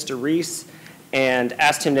with Mr. Reese and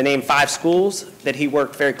asked him to name 5 schools that he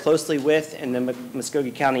worked very closely with in the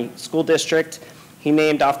Muskogee County School District. He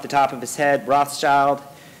named off the top of his head Rothschild,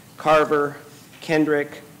 Carver,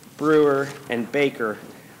 Kendrick, Brewer, and Baker.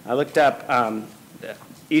 I looked up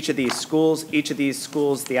each of these schools. Each of these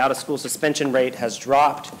schools, the out-of-school suspension rate has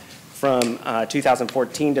dropped from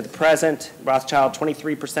 2014 to the present. Rothschild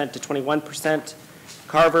 23% to 21%.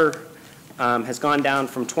 Carver has gone down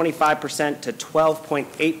from 25% to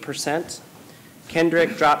 12.8%.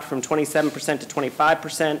 Kendrick dropped from 27% to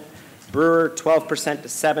 25%. Brewer 12% to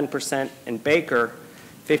 7%, and Baker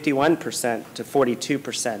 51% to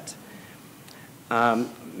 42%.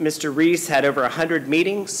 Mr. Reese had over 100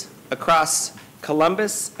 meetings across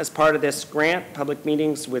Columbus as part of this grant, public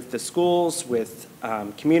meetings with the schools, with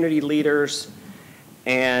community leaders,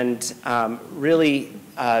 and really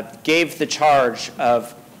gave the charge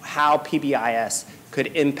of how PBIS could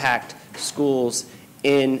impact schools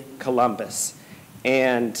in Columbus.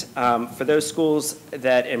 And for those schools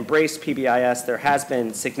that embrace PBIS, there has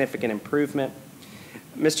been significant improvement.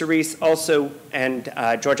 Mr. Reese also and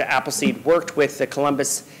Georgia Appleseed worked with the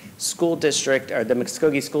Columbus School District, or the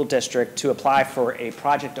Muskogee School District, to apply for a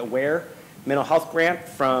Project Aware mental health grant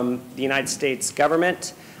from the United States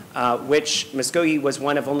government, which Muskogee was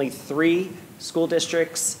one of only 3 school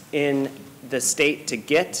districts in the state to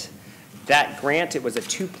get that grant. It was a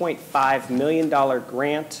 $2.5 million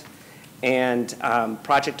grant, and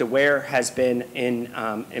Project Aware has been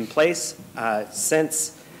in place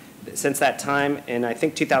since that time, in I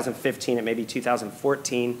think 2015, it may be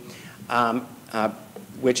 2014,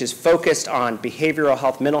 which is focused on behavioral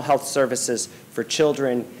health, mental health services for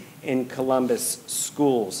children in Columbus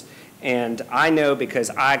schools. And I know,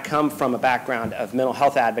 because I come from a background of mental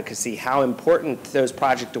health advocacy, how important those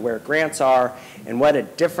Project Aware grants are and what a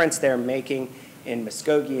difference they're making in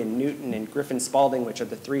Muskogee and Newton and Griffin-Spalding, which are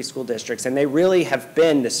the 3 school districts. And they really have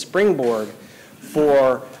been the springboard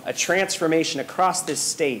for a transformation across this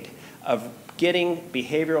state of getting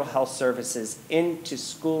behavioral health services into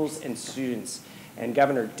schools and students. And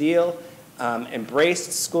Governor Deal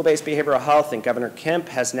embraced school-based behavioral health, and Governor Kemp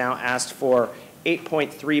has now asked for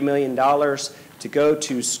 $8.3 million to go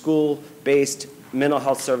to school-based mental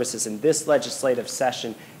health services in this legislative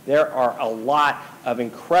session. There are a lot of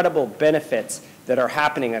incredible benefits that are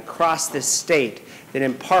happening across this state that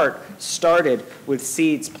in part started with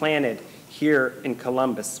seeds planted here in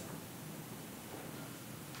Columbus.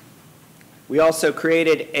 We also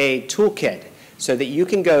created a toolkit so that you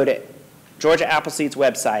can go to Georgia Appleseed's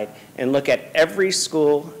website and look at every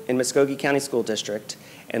school in Muskogee County School District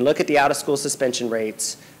and look at the out-of-school suspension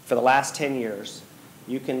rates for the last 10 years.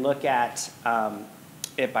 You can look at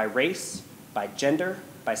it by race, by gender,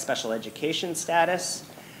 by special education status,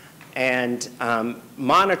 and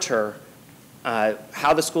monitor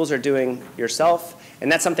how the schools are doing yourself.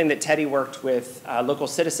 And that's something that Teddy worked with local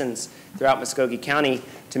citizens throughout Muskogee County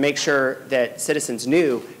to make sure that citizens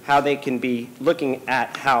knew how they can be looking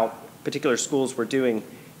at how particular schools were doing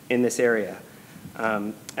in this area.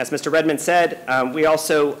 As Mr. Redmond said, we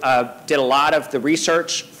also did a lot of the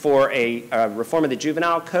research for a reform of the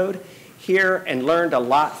juvenile code here and learned a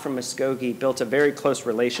lot from Muskogee, built a very close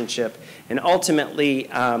relationship, and ultimately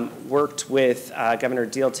worked with Governor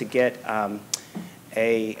Deal to get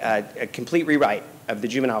a complete rewrite of the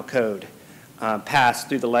juvenile code passed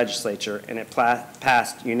through the legislature, and it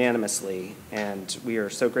passed unanimously. And we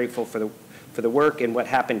are so grateful for the work and what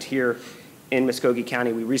happened here in Muskogee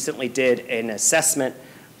County. We recently did an assessment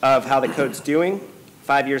of how the code's doing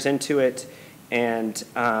 5 years into it, and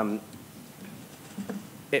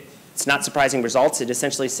it's not surprising results. It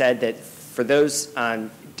essentially said that for those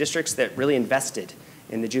districts that really invested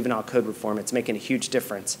in the juvenile code reform, it's making a huge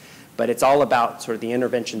difference. But it's all about sort of the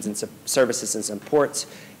interventions and services and supports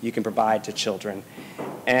you can provide to children.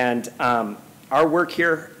 And our work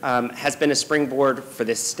here has been a springboard for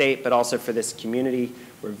this state, but also for this community.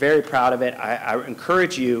 We're very proud of it. I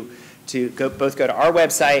encourage you to both go to our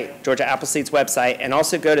website, Georgia Appleseed's website, and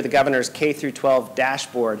also go to the governor's K-12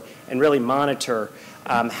 dashboard and really monitor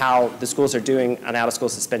how the schools are doing on out-of-school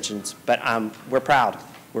suspensions. But we're proud.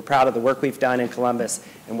 We're proud of the work we've done in Columbus,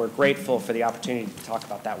 and we're grateful for the opportunity to talk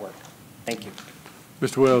about that work. Thank you.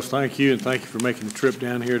 Mr. Wells, thank you, and thank you for making the trip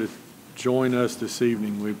down here to join us this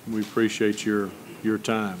evening. We appreciate your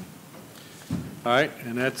time. All right,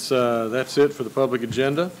 and that's it for the public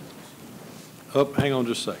agenda. Hang on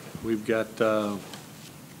just a second. We've got,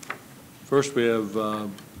 first we have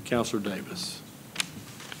Councilor Davis.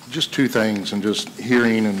 Just two things, and just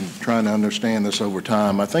hearing and trying to understand this over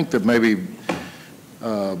time. I think that maybe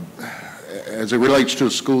as it relates to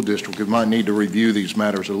a school district, it might need to review these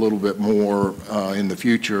matters a little bit more in the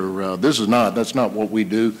future. That's not what we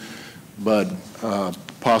do, but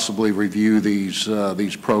possibly review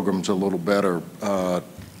these programs a little better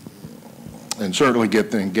and certainly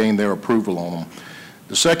gain their approval on them.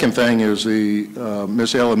 The second thing is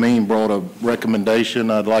Ms. El-Amin brought a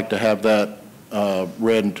recommendation. I'd like to have that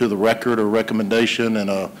read into the record, a recommendation, and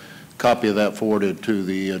a copy of that forwarded to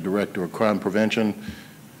the Director of Crime Prevention,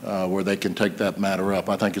 where they can take that matter up.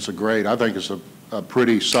 I think it's a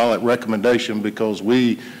pretty solid recommendation, because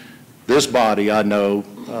this body, I know,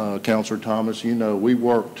 Councilor Thomas, you know, we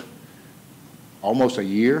worked almost a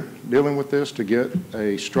year dealing with this to get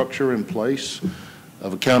a structure in place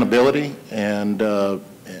of accountability, and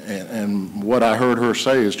what I heard her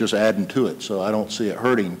say is just adding to it, so I don't see it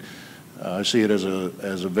hurting. I see it as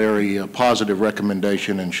a very positive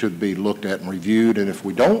recommendation and should be looked at and reviewed, and if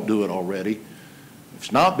we don't do it already, if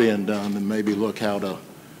it's not being done, then maybe look how to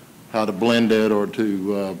blend it or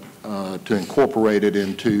to incorporate it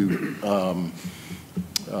into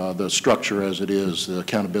the structure as it is, the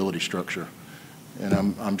accountability structure. And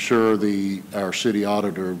I'm sure our city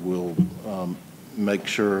auditor will make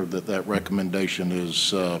sure that recommendation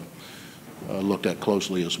is looked at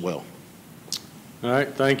closely as well. All right,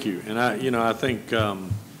 thank you. And I think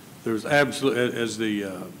there's absolutely,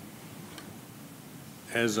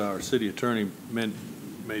 as our city attorney made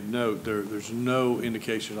note, there's no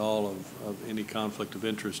indication at all of any conflict of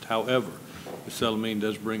interest. However, Ms. El-Amin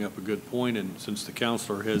does bring up a good point, and since the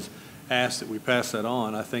counselor has asked that we pass that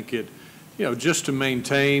on, I think just to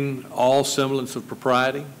maintain all semblance of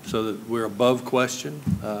propriety so that we're above question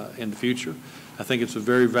in the future, I think it's a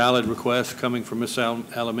very valid request coming from Ms.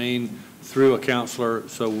 El-Amin through a counselor.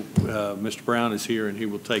 So Mr. Brown is here, and he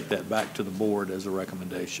will take that back to the board as a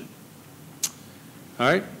recommendation. All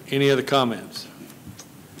right, any other comments?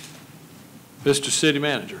 Mr. City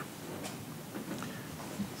Manager.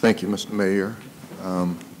 Thank you, Mr. Mayor.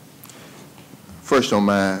 First on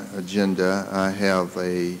my agenda, I have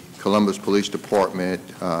a Columbus Police Department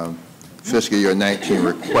fiscal year 19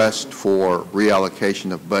 request for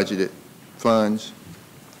reallocation of budgeted funds.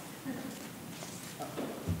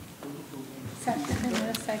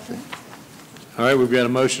 All right, we've got a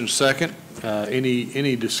motion second.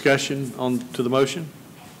 Any discussion to the motion?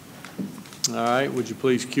 All right, would you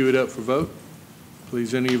please queue it up for vote?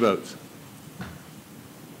 Please enter your votes.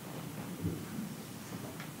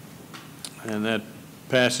 And that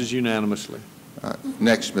passes unanimously.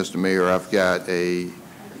 Next, Mr. Mayor, I've got a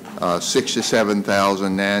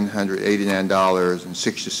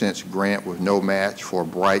 $67,989.60 grant with no match for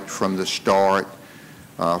Bright from the Start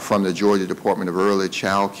from the Georgia Department of Early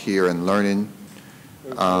Child Care and Learning.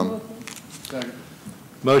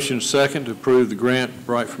 Motion second to approve the grant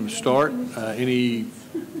Bright from the Start. Any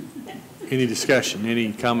discussion?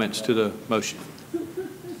 Any comments to the motion?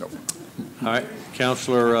 No. All right,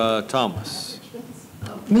 Councilor Thomas.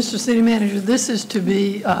 Mr. City Manager, this is to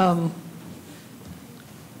be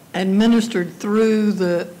administered through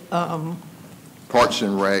the Parks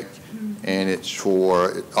and Rec, and it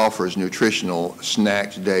offers nutritional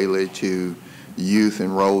snacks daily to youth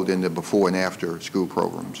enrolled in the before and after school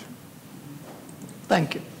programs.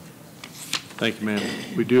 Thank you. Thank you, ma'am.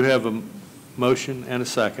 We do have a motion and a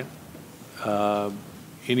second.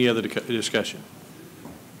 Any other discussion?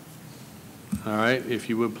 All right, if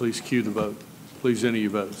you would, please cue the vote. Please enter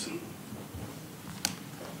your votes.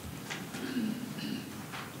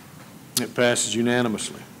 It passes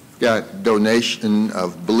unanimously. Got donation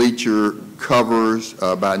of bleacher covers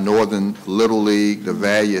by Northern Little League. The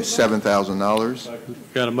value is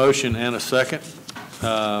 $7,000. Got a motion and a second.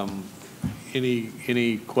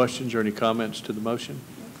 Any questions or any comments to the motion?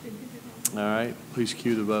 All right, please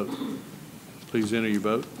cue the vote. Please enter your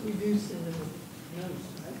vote. We do send them notes,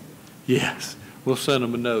 right? Yes, we'll send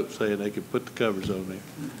them a note saying they can put the covers on there.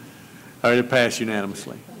 All right, it passed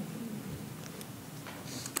unanimously.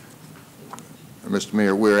 Mr.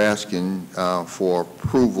 Mayor, we're asking for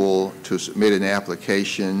approval to submit an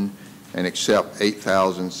application and accept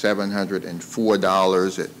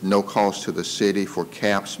 $8,704 at no cost to the city for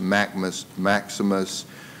CAPS Maximus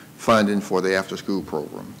funding for the after-school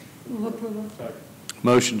program.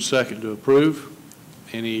 Motion second to approve.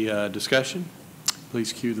 Any discussion?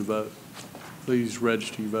 Please cue the vote. Please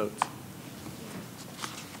register your votes.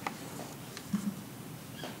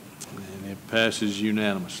 And it passes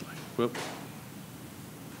unanimously. Whoop.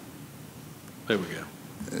 There we go.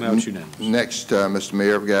 Now it's unanimous. Next, Mr.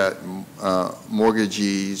 Mayor, I've got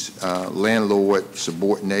mortgagees, landlord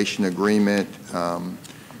subordination agreement.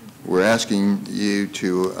 We're asking you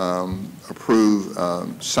to approve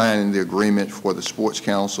signing the agreement for the Sports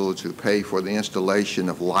Council to pay for the installation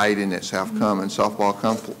of lighting at South Commons Softball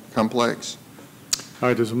Complex. All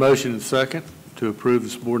right, there's a motion and second to approve the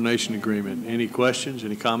subordination agreement. Any questions,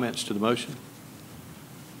 any comments to the motion?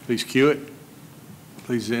 Please cue it.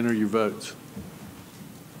 Please enter your votes.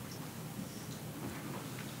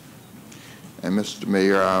 And Mr.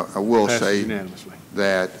 Mayor, I will say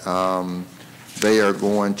that they are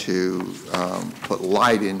going to put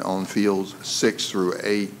lighting on fields 6 through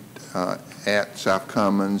 8 at South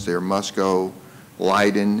Commons. They're Musco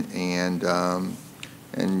lighting, and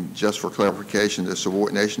just for clarification, the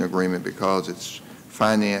subordination agreement, because it's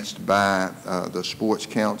financed by the Sports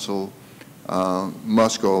Council,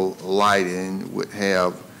 Musco lighting would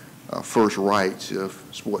have first rights if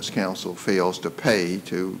Sports Council fails to pay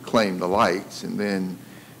to claim the lights, and then,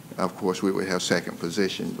 of course, we would have second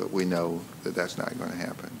position, but we know that that's not going to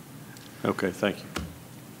happen. Okay, thank you.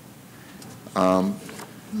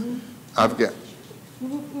 I've got.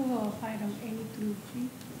 Move approval of item A through G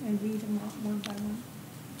and read them out one by one.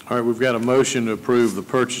 All right, we've got a motion to approve the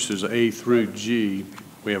purchases A through G.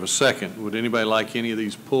 We have a second. Would anybody like any of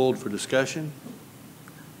these pulled for discussion?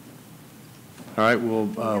 All right,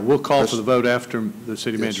 we'll call for the vote after the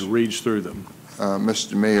city manager reads through them.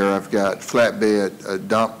 Mr. Mayor, I've got flatbed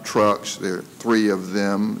dump trucks. There are 3 of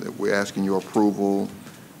them that we're asking your approval.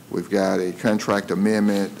 We've got a contract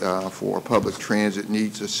amendment for a public transit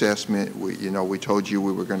needs assessment. We told you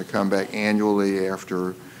we were going to come back annually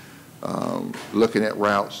after looking at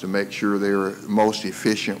routes to make sure they were most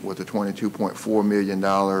efficient with the $22.4 million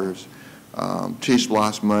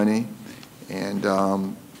T-SPLOST money. And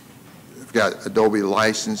we've got Adobe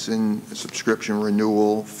licensing, subscription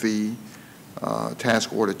renewal fee,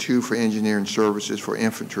 task order 2 for engineering services for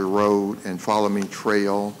Infantry Road and Follow Me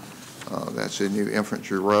Trail. That's a new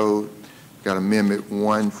Infantry Road. We've got Amendment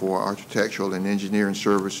 1 for architectural and engineering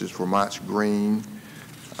services for Mott's Green.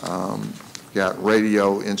 Got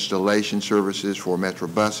radio installation services for Metro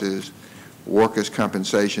buses, workers'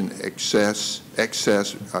 compensation excess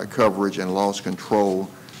coverage and loss control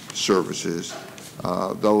services.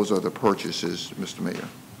 Those are the purchases, Mr. Mayor.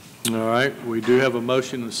 All right, we do have a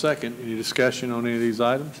motion and a second. Any discussion on any of these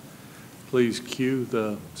items? Please cue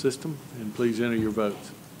the system and please enter your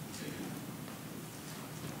votes.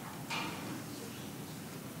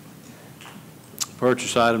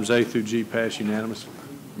 Purchase items A through G pass unanimously.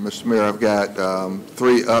 Mr. Mayor, I've got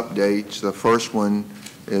 3 updates. The first one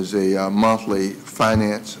is a monthly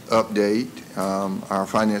finance update. Our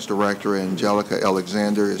finance director, Angelica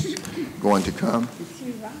Alexander, is going to come.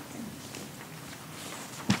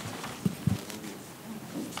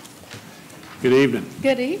 Good evening.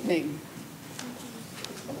 Good evening.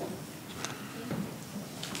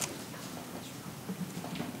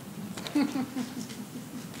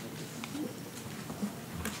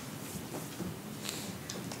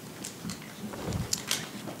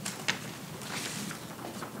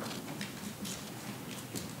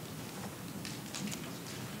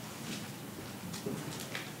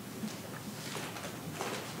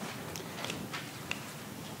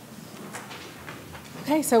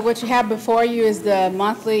 Okay, so what you have before you is the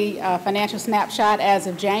monthly financial snapshot as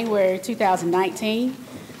of January 2019.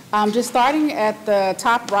 Just starting at the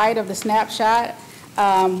top right of the snapshot,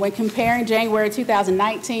 when comparing January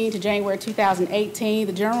 2019 to January 2018,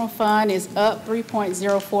 the general fund is up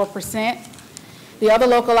 3.04%. The other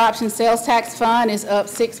local option sales tax fund is up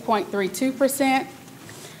 6.32%.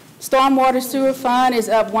 Stormwater sewer fund is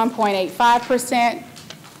up 1.85%.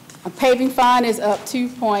 A paving fund is up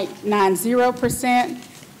 2.90%.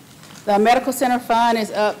 The medical center fund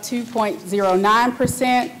is up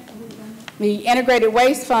 2.09%. The integrated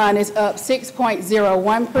waste fund is up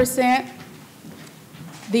 6.01%.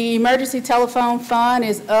 The emergency telephone fund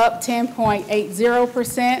is up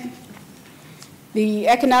 10.80%. The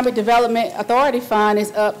economic development authority fund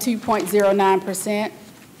is up 2.09%.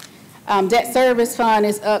 Debt service fund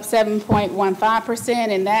is up 7.15%,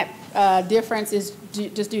 and that difference is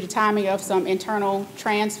just due to timing of some internal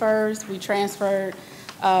transfers. We transferred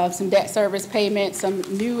some debt service payments, some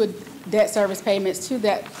new debt service payments to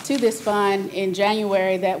this fund in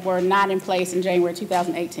January that were not in place in January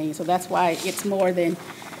 2018. So that's why it's more than,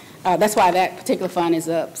 that's why that particular fund is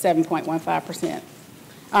up 7.15%.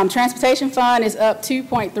 Transportation fund is up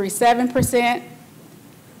 2.37%.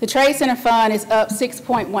 The Trade Center fund is up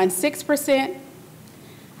 6.16%.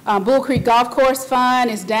 Bull Creek Golf Course Fund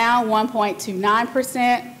is down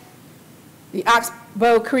 1.29%. The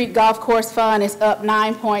Oxbow Creek Golf Course Fund is up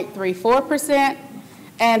 9.34%.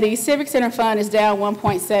 And the Civic Center Fund is down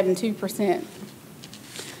 1.72%.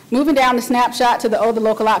 Moving down the snapshot to the other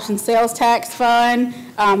local option sales tax fund,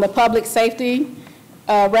 the public safety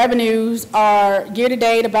revenues are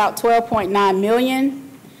year-to-date about $12.9 million.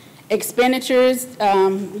 Expenditures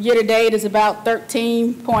year-to-date is about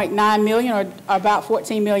 $13.9 million, or about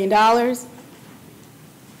 $14 million.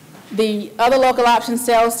 The other local option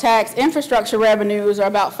sales tax infrastructure revenues are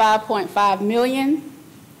about $5.5 million.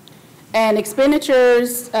 And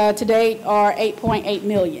expenditures to date are $8.8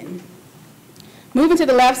 million. Moving to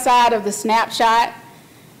the left side of the snapshot,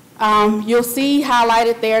 you'll see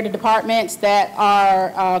highlighted there the departments that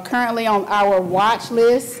are currently on our watch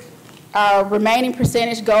list. Our remaining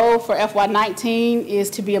percentage goal for FY19 is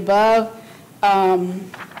to be above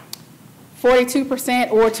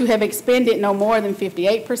 42% or to have expended no more than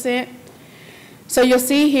 58%. So you'll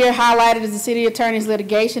see here highlighted is the city attorney's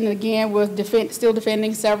litigation, and again, we're still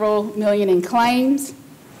defending several million in claims.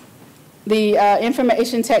 The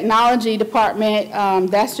information technology department,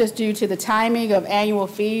 that's just due to the timing of annual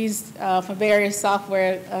fees for various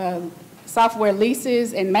software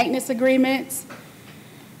leases and maintenance agreements.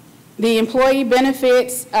 The employee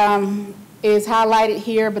benefits is highlighted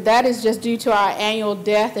here, but that is just due to our annual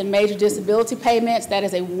death and major disability payments. That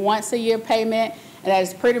is a once-a-year payment, and that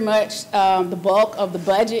is pretty much the bulk of the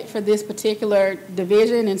budget for this particular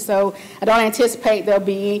division, and so I don't anticipate there'll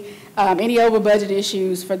be any over-budget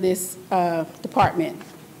issues for this department.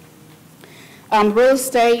 Real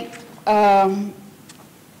estate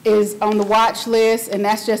is on the watch list, and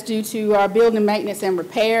that's just due to our building maintenance and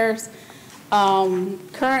repairs.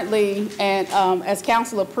 Currently, and as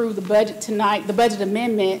council approved the budget tonight, the budget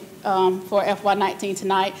amendment for FY19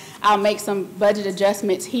 tonight, I'll make some budget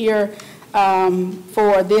adjustments here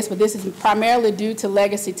for this, but this is primarily due to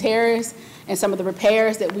Legacy Terrace and some of the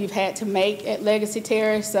repairs that we've had to make at Legacy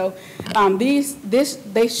Terrace. So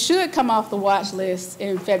they should come off the watch list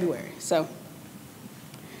in February. So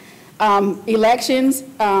elections,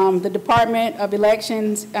 the Department of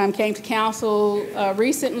Elections came to council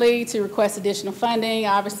recently to request additional funding.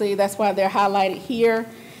 Obviously, that's why they're highlighted here,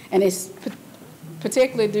 and it's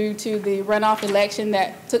particularly due to the runoff election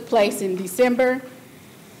that took place in December.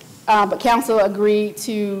 But council agreed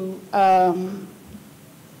to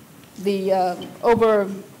the over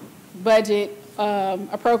budget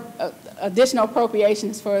additional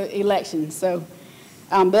appropriations for elections. So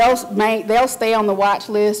they'll stay on the watch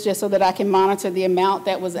list just so that I can monitor the amount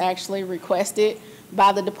that was actually requested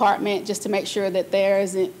by the department, just to make sure that there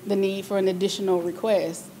isn't the need for an additional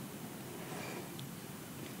request.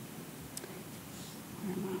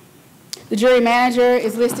 The jury manager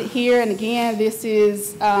is listed here, and again, this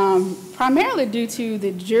is primarily due to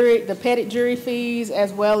the pettit jury fees,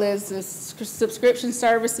 as well as the subscription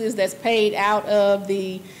services that's paid out of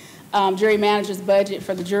the jury manager's budget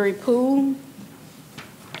for the jury pool.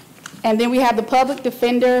 And then we have the public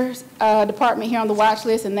defender's department here on the watch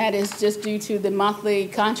list, and that is just due to the monthly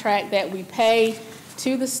contract that we pay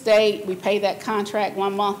to the state. We pay that contract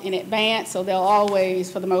 1 month in advance, so they'll always,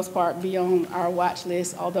 for the most part, be on our watch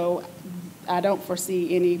list, although I don't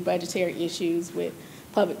foresee any budgetary issues with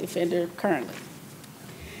public defender currently.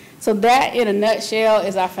 So that, in a nutshell,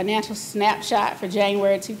 is our financial snapshot for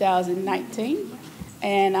January 2019.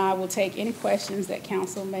 and I will take any questions that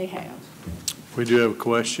council may have. We do have a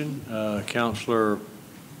question. Councilor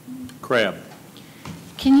Crabb.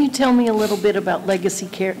 Can you tell me a little bit about Legacy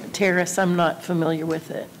Terrace? I'm not familiar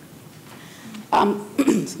with it.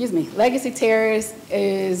 Excuse me. Legacy Terrace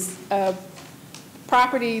is a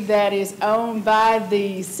property that is owned by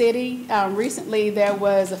the city. Recently, there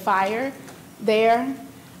was a fire there,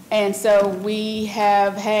 and so we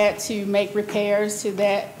have had to make repairs to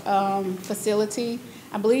that facility.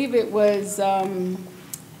 I believe it was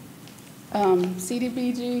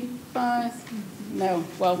CDBG funds. No,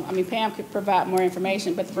 well, I mean, Pam could provide more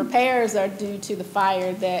information, but the repairs are due to the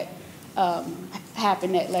fire that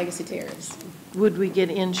happened at Legacy Terrace. Would we get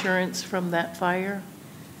insurance from that fire?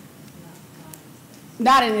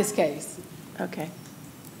 Not in this case. Okay.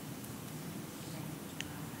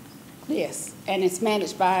 Yes, and it's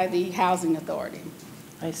managed by the Housing Authority.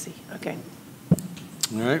 I see, okay.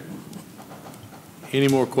 All right. Any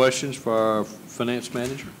more questions for our finance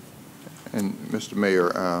manager? And Mr.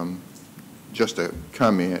 Mayor, just a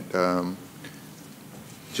comment,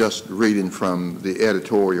 just reading from the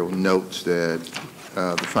editorial notes that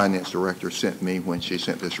the finance director sent me when she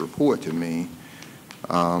sent this report to me.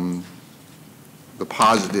 The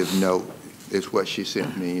positive note is what she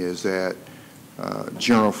sent me is that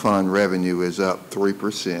general fund revenue is up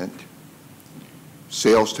 3%.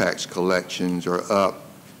 Sales tax collections are up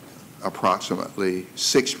approximately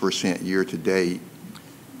 6% year to date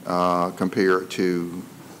compared to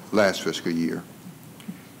last fiscal year.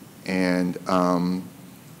 And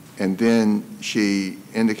then she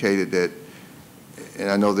indicated that, and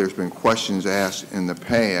I know there's been questions asked in the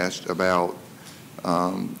past about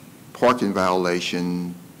parking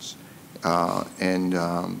violations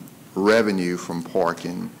and revenue from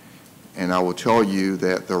parking, and I will tell you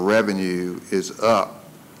that the revenue is up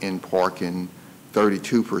in parking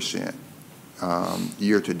 32%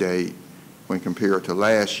 year to date when compared to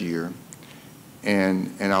last year,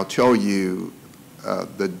 and I'll tell you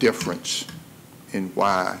the difference in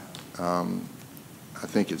why I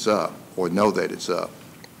think it's up or know that it's up.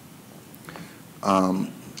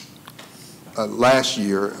 Last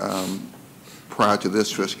year, prior to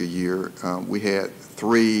this fiscal year, we had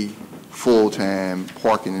 3 full-time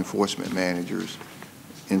parking enforcement managers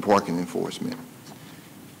in parking enforcement.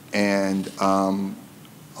 And on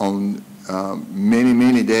many,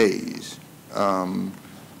 many days,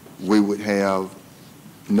 we would have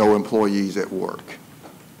no employees at work.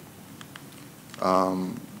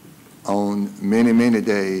 On many, many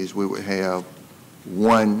days, we would have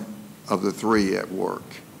 1 of the 3 at work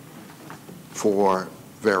for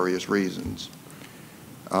various reasons.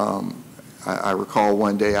 I recall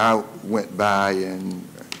one day I went by and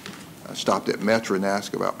stopped at Metro and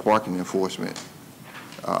asked about parking enforcement.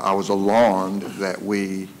 I was alarmed that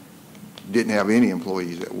we didn't have any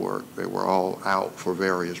employees at work. They were all out for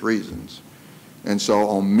various reasons. And so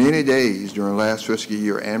on many days during last fiscal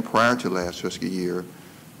year and prior to last fiscal year,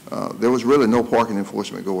 there was really no parking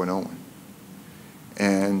enforcement going on.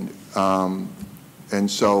 And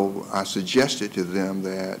so I suggested to them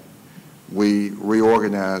that we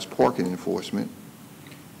reorganize parking enforcement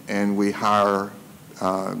and we hire,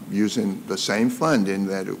 using the same funding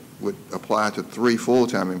that it would apply to 3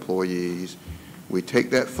 full-time employees, we take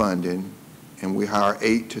that funding and we hire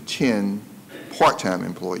 8 to 10 part-time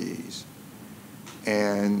employees.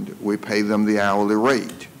 And we pay them the hourly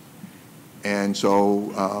rate. And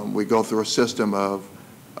so we go through a system of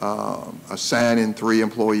assigning 3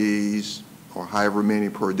 employees or however many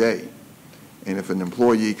per day. And if an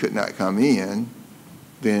employee could not come in,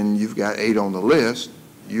 then you've got 8 on the list.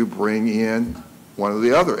 You bring in one of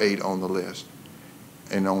the other 8 on the list.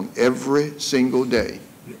 And on every single day,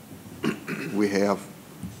 we have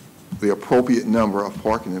the appropriate number of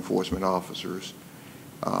parking enforcement officers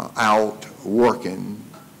out working,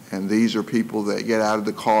 and these are people that get out of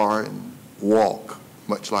the car and walk,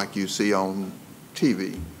 much like you see on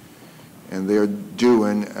TV. And they're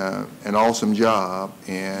doing an awesome job,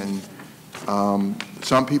 and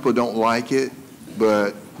some people don't like it,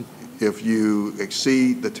 but if you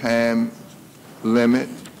exceed the time limit,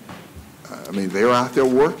 I mean, they're out there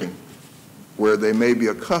working, where they may be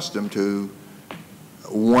accustomed to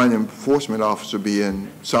one enforcement officer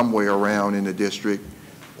being somewhere around in the district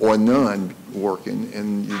or none working,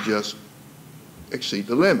 and you just exceed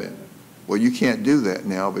the limit. Well, you can't do that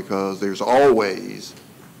now because there's always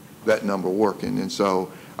that number working. And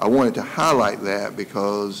so I wanted to highlight that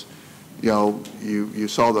because, you know, you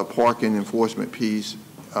saw the parking enforcement piece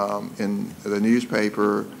in the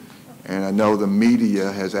newspaper, and I know the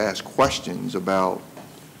media has asked questions about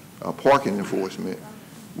parking enforcement.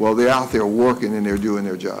 Well, they're out there working and they're doing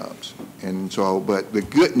their jobs. And so, but the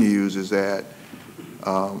good news is that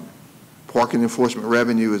parking enforcement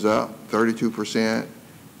revenue is up 32%,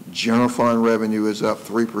 general fund revenue is up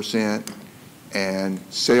 3%, and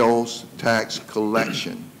sales tax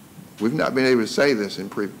collection. We've not been able to say this in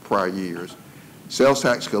prior years. Sales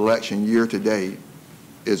tax collection year to date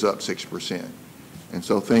is up 6%. And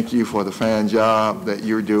so thank you for the fine job that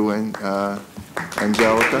you're doing,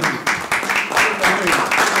 Angelica.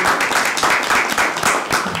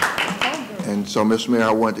 And so, Mr. Mayor,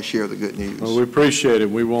 I wanted to share the good news. Well, we appreciate it.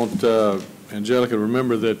 We want Angelica to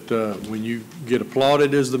remember that when you get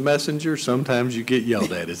applauded as the messenger, sometimes you get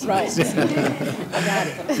yelled at as the messenger. I got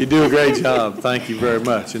it. You do a great job. Thank you very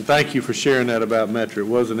much. And thank you for sharing that about Metro. It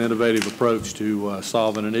was an innovative approach to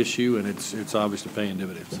solving an issue, and it's obviously paying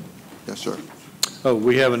dividends. Yes, sir. Oh,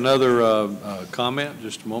 we have another comment.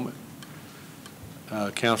 Just a moment.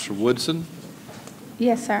 Councilor Woodson.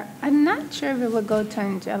 Yes, sir. I'm not sure if it would go to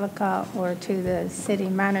Angelica or to the city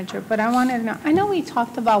manager, but I wanted to know, I know we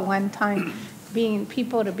talked about one time being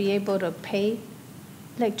people to be able to pay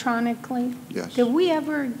electronically. Yes. Did we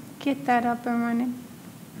ever get that up and running?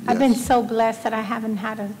 Yes. I've been so blessed that I haven't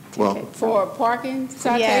had a ticket. Well, For parking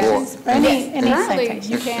citations? Yes. Any Currently,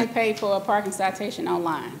 citation. you can pay for a parking citation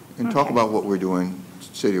online. and talk about what we're doing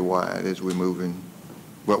citywide as we're moving,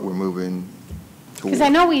 what we're moving towards. Because I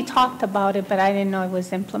know we talked about it, but I didn't know it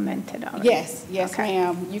was implemented already. Yes,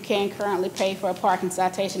 ma'am. You can currently pay for a parking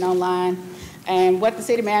citation online. And what the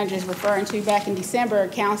city manager is referring to, back in December,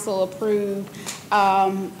 council approved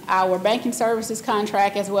our banking services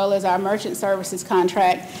contract as well as our merchant services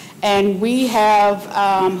contract. And we have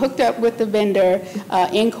hooked up with the vendor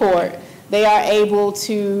in court. They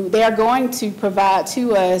are going to provide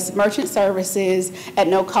to us merchant services at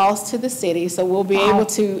no cost to the city. So we'll be able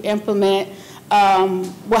to implement,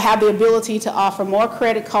 we'll have the ability to offer more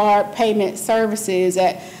credit card payment services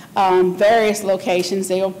at various locations.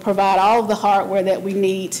 They'll provide all of the hardware that we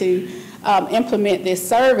need to implement this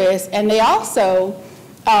service. And they also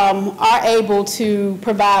are able to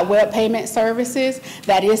provide web payment services.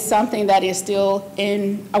 That is something that is still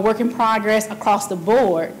in a work in progress across the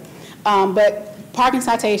board. But parking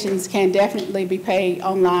citations can definitely be paid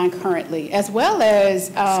online currily, as well as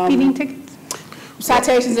speeding tickets,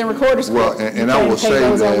 citations and recorders. Well, and I will say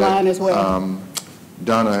those that online as well.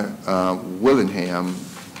 Donna Willingham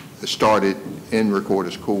started in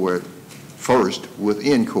Recorder's Court first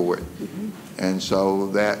within court. And so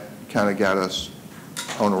that kind of got us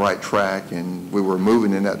on the right track, and we were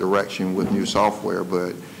moving in that direction with new software,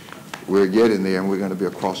 but we're getting there and we're going to be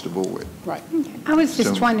across the board. Right. Okay. I was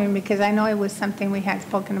just wondering because I know it was something we had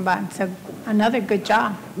spoken about, and so another good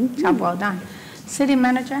job. Job well done. City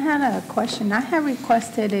manager, I had a question. I had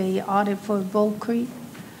requested a audit for Bull Creek.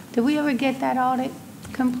 Did we ever get that audit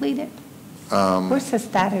completed? What's the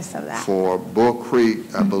status of that? For Bull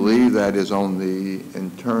Creek, I believe that is on the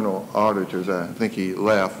internal auditors. I think he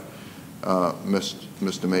left,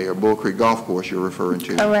 Mr. Mayor. Bull Creek Golf Course you're referring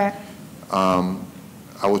to. Correct.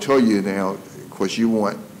 I will tell you now, of course, you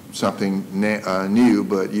want something new,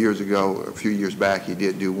 but years ago, a few years back, he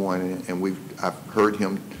did do one, and I've heard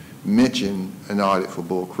him mention an audit for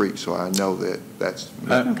Bull Creek, so I know that's.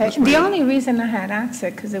 Okay. The only reason I had asked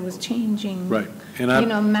it because it was changing, right?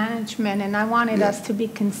 And management, and I wanted us to be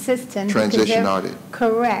consistent. Transition audit.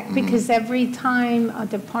 Correct, because every time a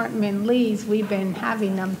department leaves, we've been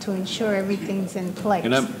having them to ensure everything's in place.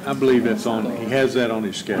 And I believe that's on. He has that on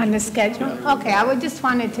his schedule. On the schedule. Okay. I just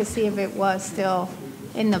wanted to see if it was still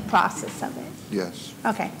in the process of it. Yes.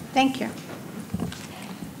 Okay. Thank you.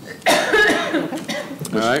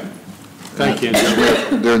 All right. Thank you.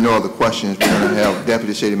 There are no other questions. We're going to have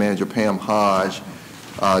Deputy City Manager Pam Hodge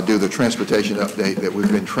do the transportation update that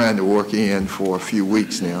we've been trying to work in for a few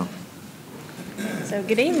weeks now. So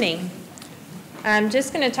good evening. I'm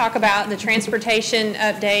just going to talk about the transportation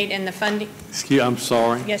update and the funding. Excuse, I'm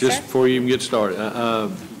sorry. Yes, just sir? before you even get started,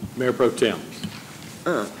 Mayor Pro Tem.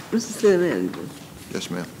 Mr. City Manager. Yes,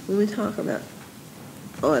 ma'am. When we talk about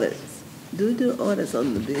audits, do we do audits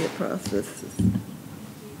on the bid processes?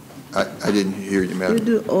 I didn't hear you, Madam.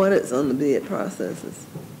 Do we do audits on the bid processes?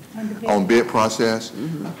 On bid process?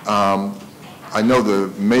 I know the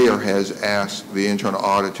mayor has asked the internal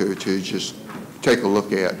auditor to just take a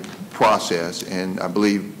look at process, and I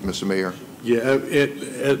believe, Mr. Mayor. Yeah,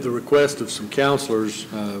 at the request of some counselors,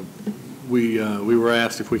 we were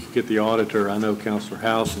asked if we could get the auditor. I know Councilor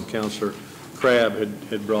House and Councilor Crabb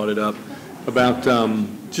had brought it up about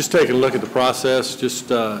just taking a look at the process, just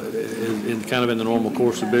in kind of in the normal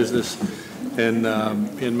course of business. and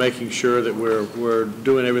in making sure that we're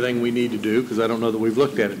doing everything we need to do, because I don't know that we've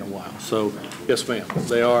looked at it in a while. So, yes, ma'am,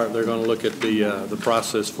 they're going to look at the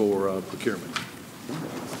process for procurement.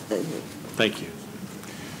 Thank you.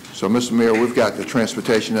 So, Mr. Mayor, we've got the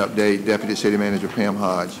transportation update. Deputy City Manager Pam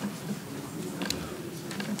Hodge.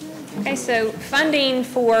 Okay, so funding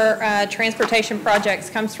for transportation projects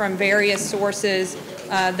comes from various sources,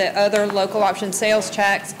 the other local option sales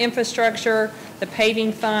tax, infrastructure, the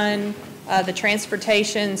paving fund, the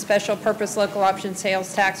transportation special purpose local option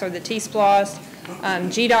sales tax, or the T-SPLOST,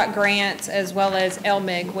 GDOT grants, as well as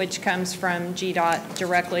LMIG, which comes from GDOT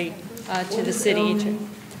directly to the city.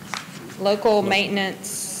 Local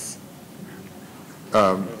maintenance.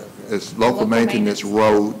 It's local maintenance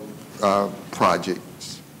road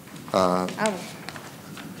projects. LMIG.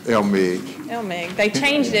 LMIG. They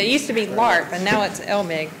changed it. It used to be LARP, and now it's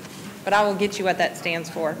LMIG. But I will get you what that stands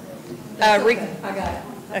for. I got it.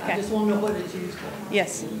 Okay. I just want to know what it's used for.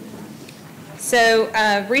 Yes. So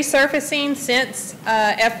resurfacing since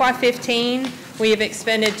FY15, we have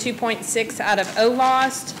expended 2.6 out of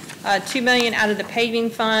OLOST, $2 million out of the paving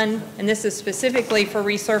fund, and this is specifically for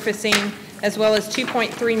resurfacing, as well as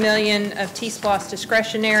 $2.3 million of T-SPLOST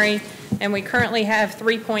discretionary, and we currently have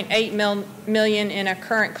 $3.8 million in a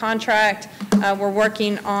current contract. We're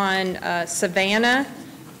working on Savannah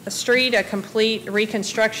Street, a complete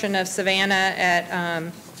reconstruction of Savannah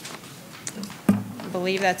at, I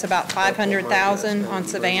believe that's about 500,000 on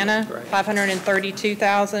Savannah,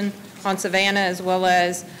 532,000 on Savannah, as well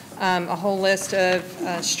as a whole list of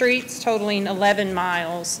streets totaling 11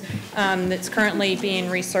 miles that's currently being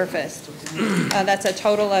resurfaced. That's a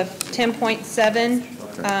total of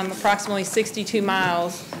 10.7, approximately 62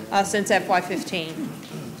 miles since FY15.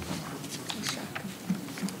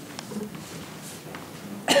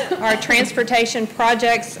 Our transportation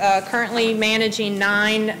projects, currently managing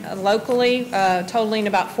 9 locally, totaling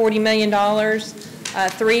about $40 million.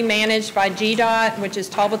 3 managed by GDOT, which is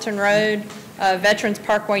Talbotton Road, Veterans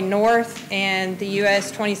Parkway North, and the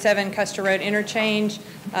US 27 Custer Road Interchange.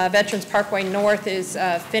 Veterans Parkway North is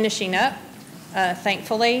finishing up,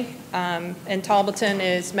 thankfully, and Talbotton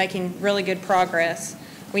is making really good progress.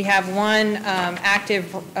 We have 1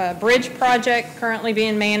 active bridge project currently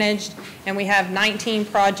being managed, and we have 19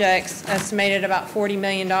 projects estimated about $40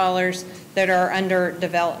 million that are under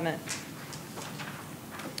development.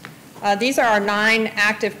 These are our 9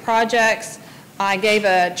 active projects. I gave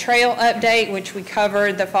a trail update, which we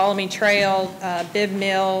covered the Follow Me Trail, Bibb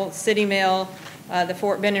Mill, City Mill, the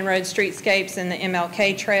Fort Benning Road Streetscapes, and the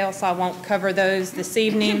MLK Trail, so I won't cover those this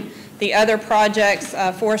evening. The other projects,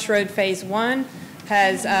 Forest Road Phase 1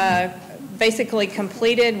 has basically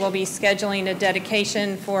completed. We'll be scheduling a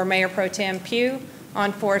dedication for Mayor Pro Tem Pugh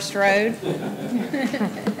on Forest Road.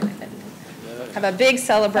 Have a big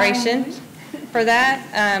celebration for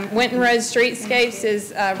that. Winton Road Streetscapes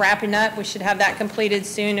is wrapping up. We should have that completed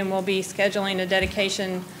soon, and we'll be scheduling a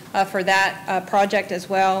dedication for that project as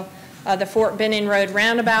well. The Fort Benning Road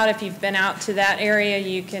Roundabout, if you've been out to that area,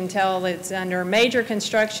 you can tell it's under major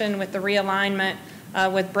construction with the realignment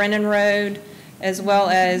with Brennan Road, as well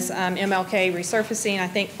as MLK resurfacing. I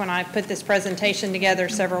think when I put this presentation together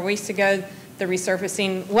several weeks ago, the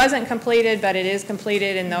resurfacing wasn't completed, but it is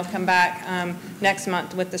completed, and they'll come back next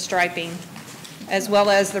month with the striping. As well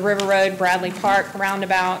as the River Road Bradley Park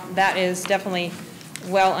roundabout, that is definitely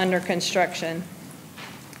well under construction.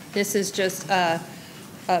 This is just a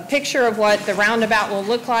picture of what the roundabout will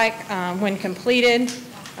look like when completed.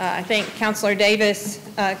 I think Councilor Davis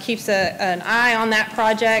keeps an eye on that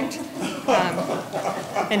project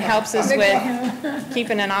and helps us with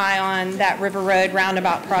keeping an eye on that River Road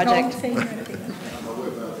roundabout project.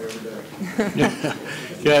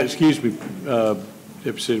 Yeah, excuse me,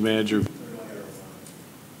 Deputy City Manager.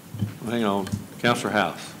 Hang on, Councilor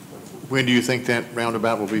House. When do you think that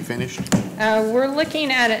roundabout will be finished? We're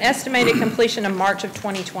looking at an estimated completion of March of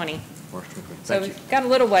 2020. So we've got a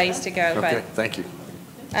little ways to go. Okay, but thank you.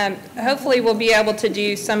 Hopefully we'll be able to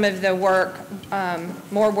do some of the work,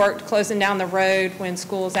 more work closing down the road when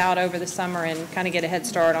school's out over the summer and kind of get a head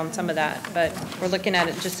start on some of that. But we're looking at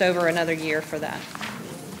it just over another year for that.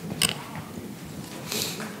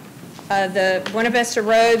 The Buena Vista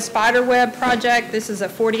Road Spiderweb project, this is a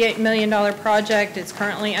 $48 million project. It's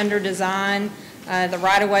currently under design. The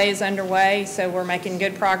right-of-way is underway, so we're making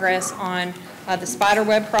good progress on the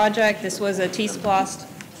Spiderweb project. This was a T-SPLOST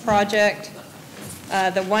project.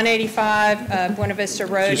 The 185 Buena Vista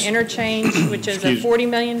Road interchange, which is a $40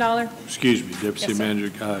 million. Excuse me, Deputy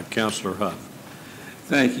Manager, Councilor Huff.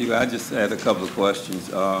 Thank you. I just had a couple of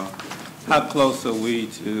questions. How close are we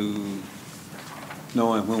to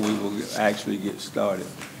knowing when we will actually get started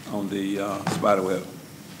on the spider web?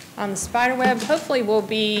 On the spider web, hopefully we'll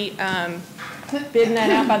be bidding that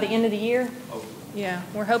out by the end of the year. Yeah,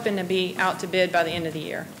 we're hoping to be out to bid by the end of the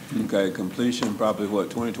year. Okay, completion probably what,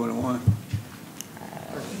 2021?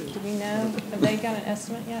 Do we know? Have they got an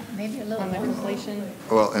estimate yet? Maybe a little on the completion.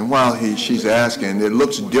 Well, and while she's asking, it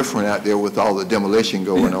looks different out there with all the demolition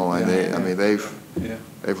going on. I mean,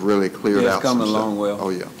 they've really cleared out some stuff. It's coming along well. Oh,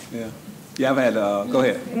 yeah. Yeah, I've had, go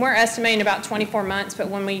ahead. And we're estimating about 24 months, but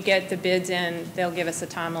when we get the bids in, they'll give us a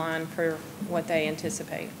timeline for what they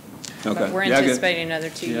anticipate. Okay. But we're anticipating another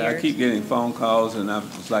 2 years. Yeah, I keep getting phone calls, and I'm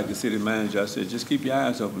just like the city manager. I said, just keep your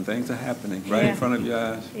eyes open. Things are happening right in front of your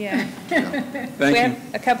eyes. Yeah. Thank we you.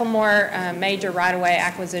 have a couple more major right-of-way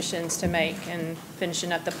acquisitions to make and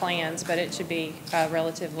finishing up the plans, but it should be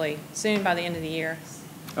relatively soon by the end of the year.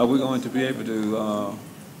 Are we going to be able to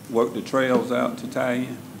work the trails out to tie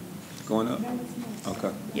in, going up?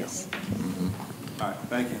 Okay. Yes. All right,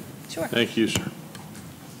 thank you. Sure. Thank you, sir.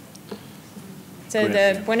 So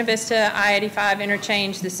the Buena Vista I-85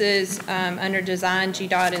 interchange, this is under design.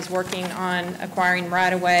 GDOT is working on acquiring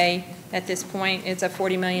right-of-way at this point. It's a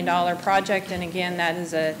 $40 million project, and again, that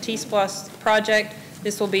is a T-Splosh project.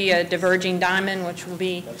 This will be a diverging diamond, which will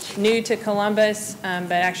be new to Columbus,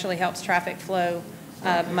 but actually helps traffic flow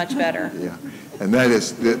much better. Yeah, and that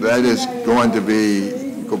is going to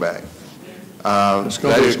be, go back. That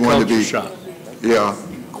is going to be, yeah,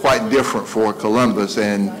 quite different for Columbus,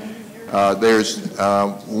 and there's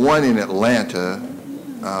one in Atlanta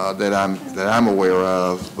that I'm aware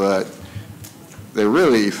of, but they're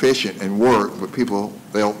really efficient and work, but people,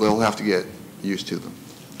 they'll have to get used to them.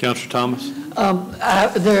 Councilor Thomas?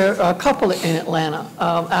 There are a couple in Atlanta.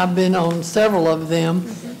 I've been on several of them,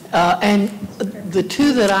 and the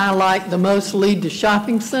two that I like the most lead to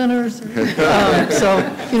shopping centers. So,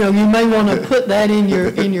 you know, you may want to put that in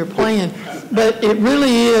your plan. But it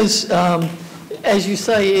really is, as you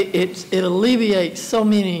say, it alleviates so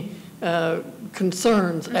many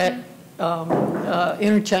concerns at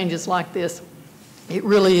interchanges like this. It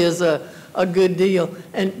really is a good deal.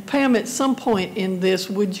 And Pam, at some point in this,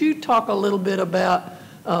 would you talk a little bit about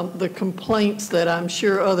the complaints that I'm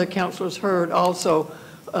sure other councilors heard also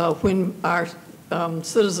when our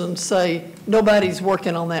citizens say nobody's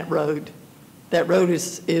working on that road? That road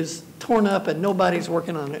is torn up and nobody's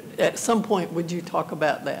working on it. At some point, would you talk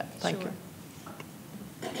about that? Thank you.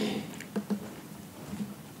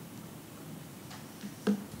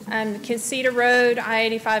 Casita Road,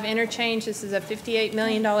 I-85 interchange, this is a $58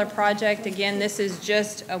 million project. Again, this is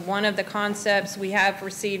just one of the concepts. We have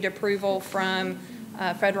received approval from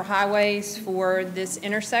Federal Highways for this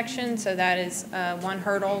intersection, so that is one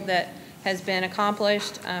hurdle that has been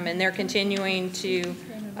accomplished, and they're continuing to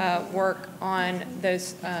work on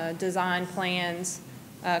those design plans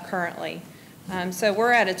currently. So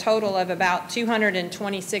we're at a total of about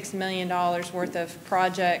 $226 million worth of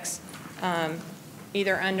projects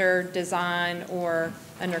either under design or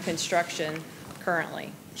under construction currently.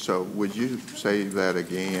 So would you say that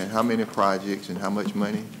again? How many projects and how much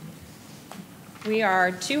money? We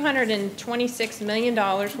are $226 million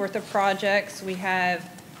worth of projects. We have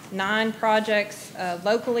 9 projects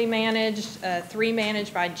locally managed, 3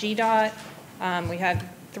 managed by GDOT. We have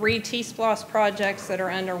 3 T-Splosh projects that are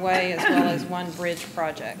underway, as well as 1 bridge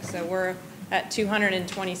project. So we're at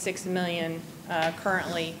 $226 million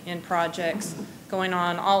currently in projects going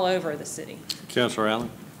on all over the city. Councilor Allen?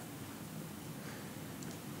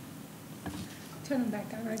 Turn them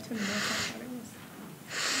back. I already turned them back. I thought it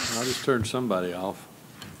was. I just turned somebody off.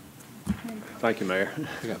 Thank you, Mayor.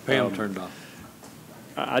 I got Pam turned off.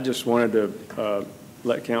 I just wanted to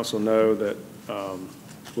let council know that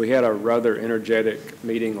we had a rather energetic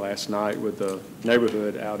meeting last night with the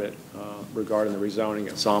neighborhood out at regarding the rezoning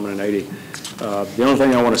at Solomon and 80. The only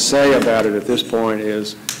thing I want to say about it at this point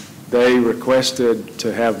is they requested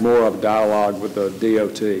to have more of a dialogue with the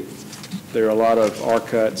DOT. There are a lot of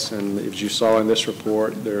R-cuts, and as you saw in this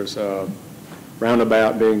report, there's a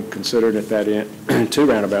roundabout being considered at that end, 2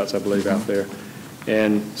 roundabouts, I believe, out there.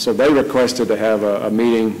 And so they requested to have a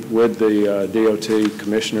meeting with the DOT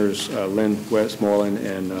commissioners, Lynn Westmoreland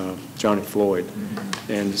and Johnny Floyd.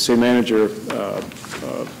 And city manager,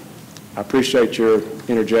 I appreciate your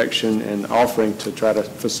interjection and offering to try to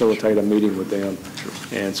facilitate a meeting with them.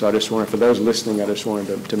 And so I just wanted, for those listening, I just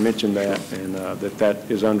wanted to mention that, and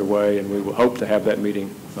that is underway, and we will hope to have that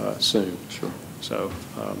meeting soon. Sure. So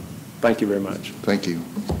thank you very much. Thank you.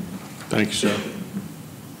 Thank you, sir.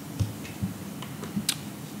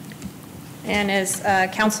 And as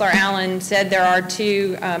Councilor Allen said, there are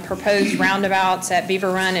two proposed roundabouts at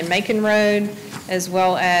Beaver Run and Macon Road, as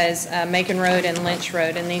well as Macon Road and Lynch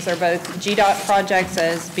Road. And these are both GDOT projects,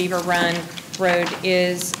 as Beaver Run Road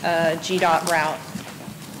is a GDOT route.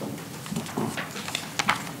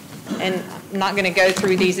 And I'm not going to go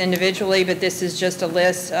through these individually, but this is just a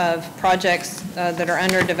list of projects that are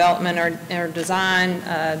under development or design.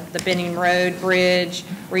 The Benning Road Bridge,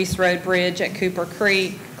 Reese Road Bridge at Cooper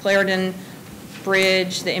Creek, Clarendon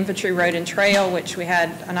Bridge, the Infantry Road and Trail, which we had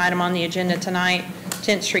an item on the agenda tonight,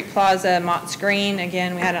 10th Street Plaza, Mott's Green.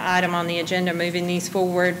 Again, we had an item on the agenda moving these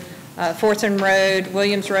forward. Fortson Road,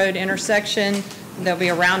 Williams Road intersection. There'll be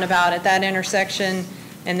a roundabout at that intersection.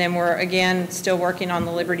 And then we're, again, still working on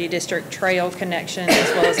the Liberty District Trail connection as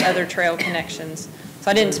well as other trail connections. So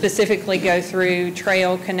I didn't specifically go through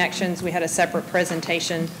trail connections. We had a separate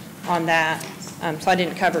presentation on that. So I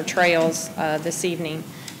didn't cover trails this evening.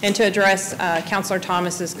 And to address Councilor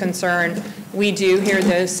Thomas's concern, we do hear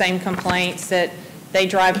those same complaints that they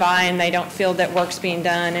drive by and they don't feel that work's being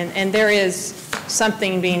done. And there is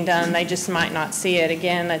something being done, they just might not see it.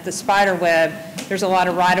 Again, at the spider web, there's a lot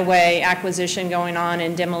of right-of-way acquisition going on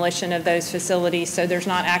and demolition of those facilities, so there's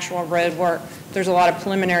not actual road work. There's a lot of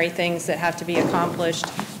preliminary things that have to be accomplished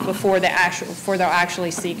before they'll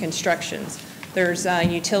actually see constructions. There's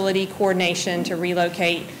utility coordination to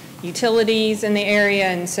relocate utilities in the area,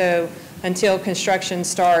 and so until construction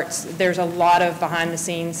starts, there's a lot of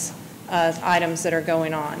behind-the-scenes items that are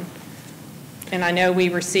going on. And I know we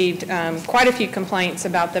received quite a few complaints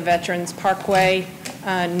about the Veterans Parkway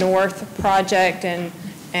North project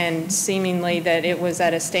and seemingly that it was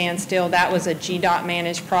at a standstill. That was a GDOT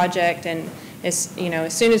managed project, and as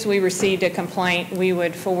soon as we received a complaint, we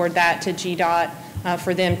would forward that to GDOT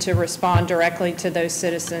for them to respond directly to those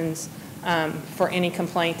citizens for any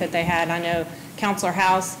complaint that they had. I know Councilor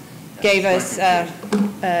House gave us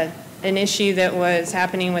an issue that was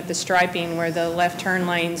happening with the striping where the left turn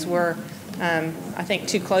lanes were I think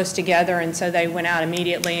too close together, and so they went out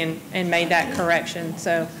immediately and made that correction.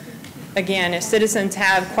 So again, if citizens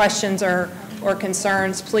have questions or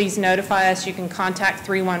concerns, please notify us. You can contact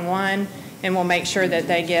 311 and we'll make sure that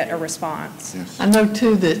they get a response. Yes. I know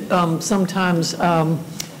too that sometimes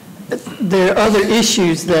there are other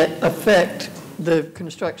issues that affect the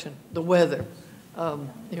construction, the weather,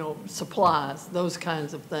 supplies, those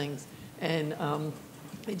kinds of things. And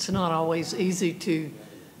it's not always easy to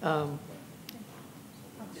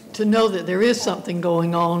know that there is something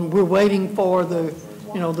going on. We're waiting for the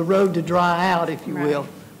road to dry out, if you will,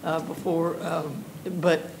 before.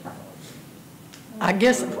 But I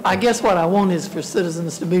guess what I want is for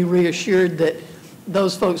citizens to be reassured that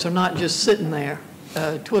those folks are not just sitting there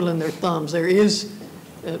twiddling their thumbs. There is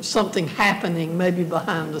something happening, maybe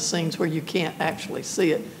behind the scenes where you can't actually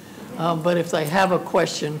see it. But if they have a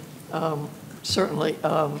question, certainly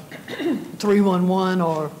 311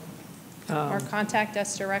 or contact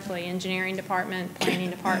us directly, engineering department, planning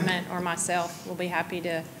department, or myself. We'll be happy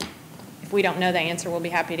to, if we don't know the answer, we'll be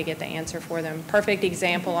happy to get the answer for them. Perfect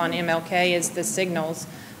example on MLK is the signals.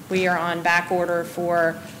 We are on back order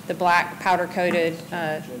for the black powder-coated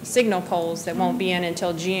signal poles that won't be in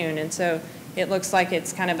until June, and so it looks like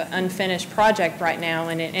it's kind of an unfinished project right now,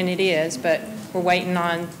 and it is, but we're waiting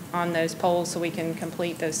on those poles so we can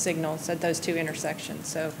complete those signals at those two intersections.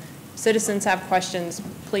 So citizens have questions,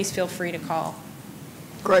 please feel free to call.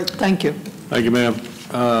 Great, thank you. Thank you, ma'am.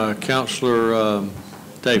 Councilor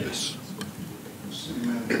Davis.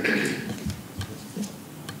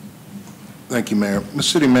 Thank you, Mayor. Ms.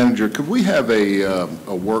 City Manager, could we have a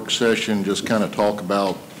work session, just kind of talk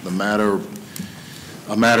about a matter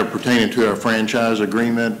pertaining to our franchise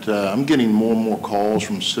agreement? I'm getting more and more calls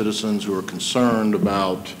from citizens who are concerned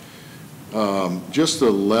about just the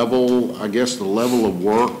level, I guess, the level of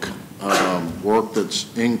work, work that's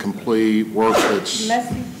incomplete, work that's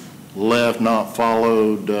left, not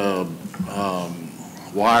followed,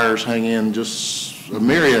 wires hanging, just a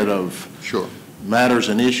myriad of matters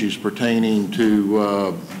and issues pertaining to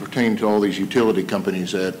all these utility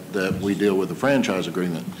companies that we deal with the franchise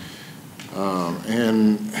agreement.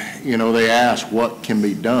 And, they ask what can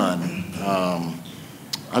be done.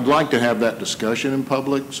 I'd like to have that discussion in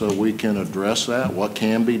public so we can address that, what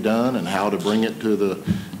can be done and how to bring it to the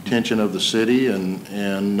attention of the city,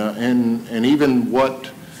 and even what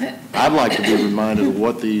I'd like to be reminded of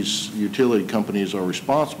what these utility companies are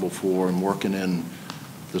responsible for in working in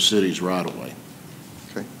the city's right-of-way.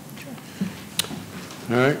 Okay.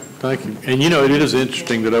 All right, thank you. And it is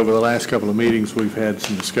interesting that over the last couple of meetings we've had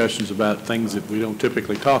some discussions about things that we don't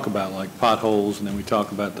typically talk about, like potholes, and then we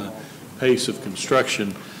talk about the pace of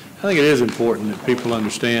construction. I think it is important that people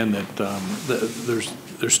understand that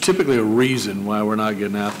there's typically a reason why we're not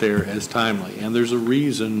getting out there as timely, and there's a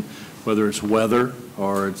reason, whether it's weather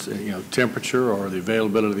or it's temperature or the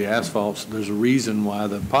availability of the asphalt. There's a reason why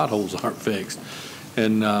the potholes aren't fixed,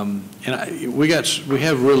 and we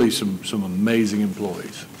have really some amazing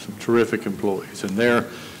employees, some terrific employees, and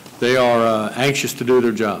they are anxious to do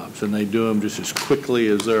their jobs, and they do them just as quickly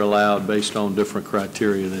as they're allowed based on different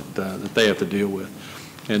criteria that they have to deal with.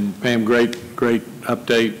 And Pam, great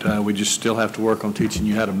update. We just still have to work on teaching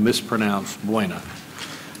you how to mispronounce Buena.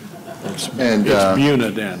 It's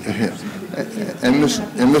Buna down here. And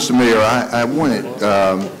Mr. Mayor, I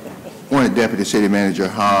wanted Deputy City Manager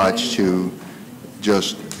Hodge to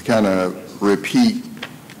just kind of repeat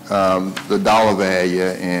the dollar value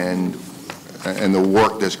and the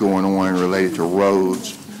work that's going on related to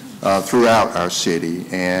roads throughout our city.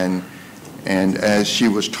 And as she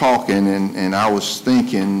was talking, and I was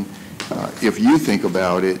thinking, if you think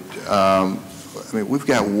about it, I mean, we've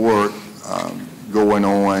got work going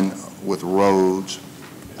on with roads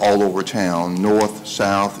all over town, north,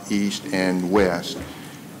 south, east, and west.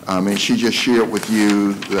 I mean, she just shared with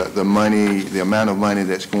you the money, the amount of money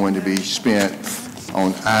that's going to be spent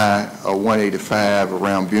on I-185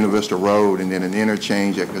 around Buena Vista Road, and then an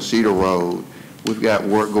interchange at Casita Road. We've got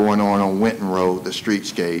work going on Winton Road, the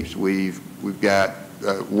streetscapes. We've got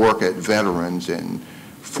work at Veterans and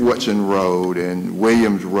Fortson Road and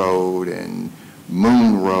Williams Road and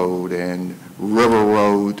Moon Road and River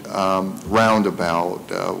Road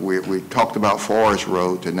roundabout. We talked about Forest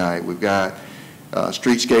Road tonight. We've got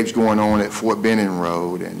streetscapes going on at Fort Benning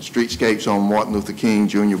Road and streetscapes on Martin Luther King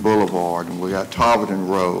Jr. Boulevard, and we got Tarverton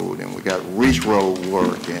Road, and we got Reach Road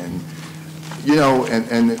work, and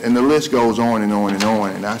and the list goes on and on and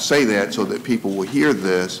on. And I say that so that people will hear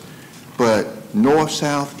this, but north,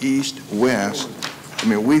 south, east, west, I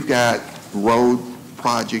mean, we've got road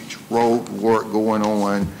projects, road work going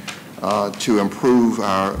on to improve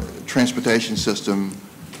our transportation system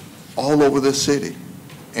all over the city.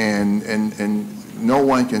 And no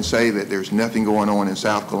one can say that there's nothing going on in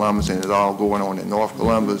South Columbus and it's all going on in North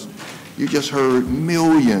Columbus. You just heard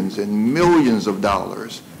millions and millions of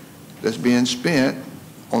dollars that's being spent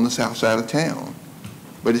on the south side of town.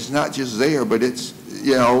 But it's not just there, but it's,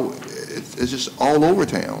 it's just all over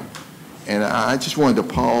town. And I just wanted to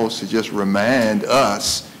pause to just remind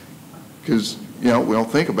us, because, we don't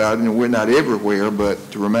think about it and we're not everywhere, but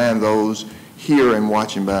to remind those here and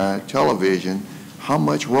watching by television how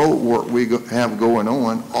much road work we have going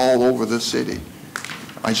on all over the city.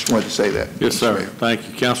 I just wanted to say that. Yes, sir. Thank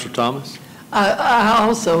you. Councilor Thomas? I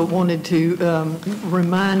also wanted to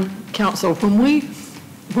remind council,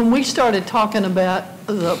 when we started talking about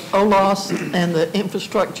the OLOS and the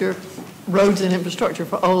infrastructure, roads and infrastructure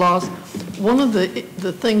for OLOS, one of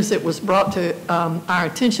the things that was brought to our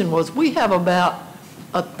attention was we have about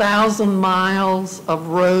 1,000 miles of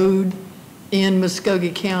road in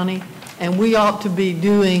Muskogee County, and we ought to be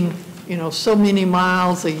doing, so many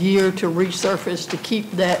miles a year to resurface to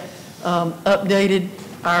keep that updated.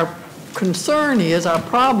 Our concern is, our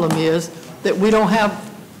problem is that we don't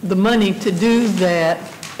have the money to do that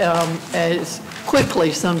as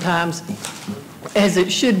quickly sometimes as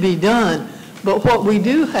it should be done. But what we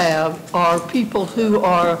do have are people who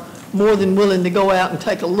are more than willing to go out and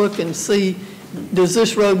take a look and see, does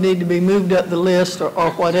this road need to be moved up the list or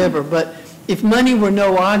whatever. But if money were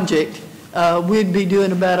no object, we'd be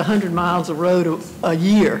doing about 100 miles of road a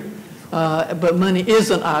year. But money is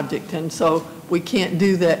an object, and so we can't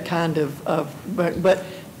do that kind of, but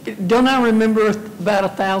don't I remember about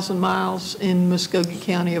 1,000 miles in Muskogee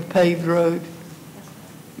County of paved road?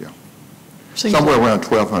 Yeah. Somewhere around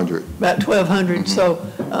 1,200. About 1,200. Mm-hmm. So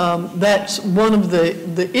that's one of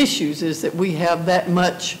the issues, is that we have that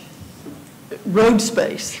much road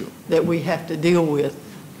space that we have to deal with.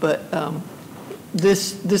 But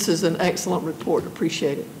this is an excellent report.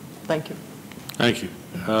 Appreciate it. Thank you. Thank you.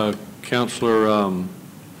 Councilor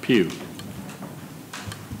Pugh.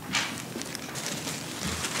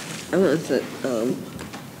 I want to say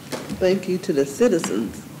thank you to the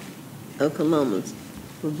citizens of Columbus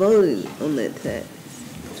for voting on that tax,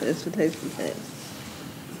 transportation tax.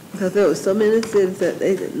 Because there were so many cities that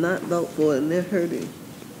they did not vote for, and they're hurting.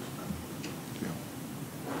 Yeah.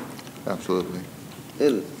 Absolutely.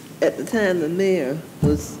 And at the time, the mayor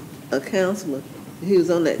was a councilor. He was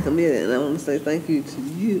on that committee, and I want to say thank you to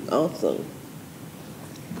you also.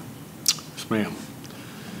 Yes, ma'am.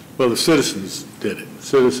 Well, the citizens did it.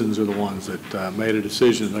 Citizens are the ones that made a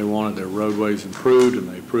decision. They wanted their roadways improved, and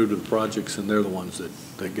they approved of the projects, and they're the ones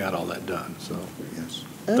that got all that done. So, yes,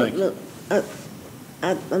 thank you.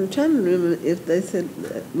 I'm trying to remember if they said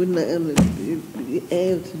that we're not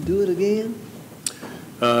able to do it again?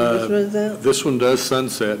 This runs out? This one does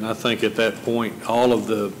sunset, and I think at that point, all of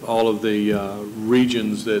the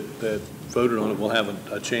regions that voted on it will have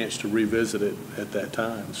a chance to revisit it at that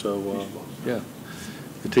time. So, yeah,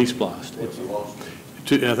 the T-Splost.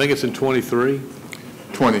 I think it's in 23?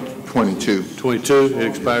 2022. 22, it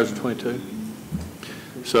expires in 22.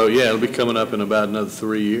 So, yeah, it'll be coming up in about another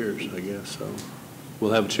 3 years, I guess, so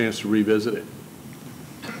we'll have a chance to revisit it.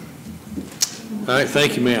 All right,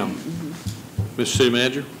 thank you, ma'am. Mr. City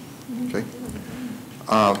Manager? Okay.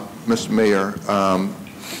 Mr. Mayor,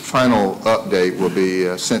 final update will be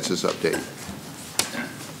a census update.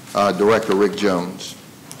 Director Rick Jones.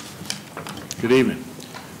 Good evening.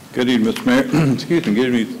 Good evening, Mr. Mayor. Excuse me.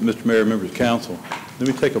 Good evening, Mr. Mayor, members of council. Let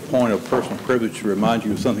me take a point of personal privilege to remind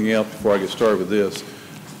you of something else before I get started with this.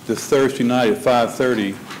 This Thursday night at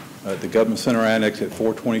 5:30 at the Government Center Annex at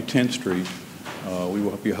 420 10th Street, we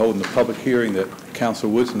will be holding a public hearing that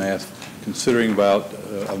Councilor Woodson asked, considering about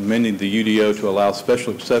amending the UDO to allow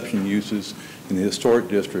special exception uses in the historic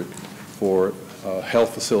district for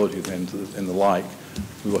health facilities and the like.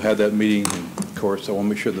 We will have that meeting, and of course, I want to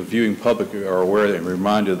make sure the viewing public are aware and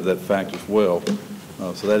reminded of that fact as well.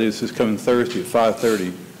 So that is this coming Thursday at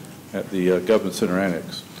 5:30 at the Government Center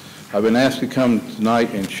Annex. I've been asked to come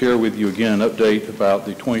tonight and share with you again an update about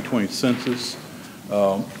the 2020 census.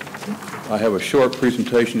 I have a short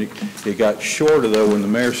presentation. It got shorter, though, when the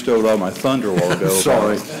mayor stole all my thunder a while ago.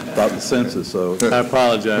 Sorry. About the census. So I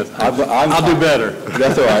apologize. I'll do better.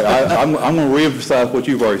 That's all right. I'm going to reemphasize what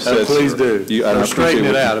you've already said. Please do. I'll straighten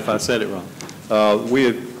it out if I said it wrong. We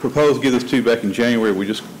had proposed to give this to you back in January. We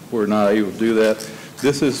just were not able to do that.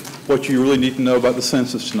 This is what you really need to know about the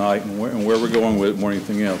census tonight and where we're going with it more than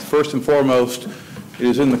anything else. First and foremost, it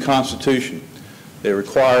is in the Constitution. It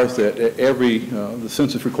requires that the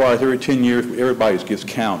census requires every 10 years everybody gets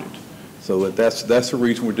counted. So that's the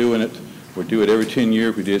reason we're doing it. We do it every 10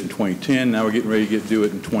 years. We did it in 2010. Now we're getting ready to do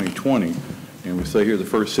it in 2020. And we say here the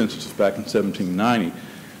first census was back in 1790.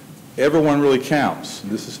 Everyone really counts.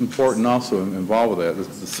 This is important also involved with that.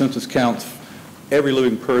 The census counts every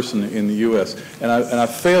living person in the U.S. And I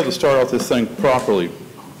failed to start off this thing properly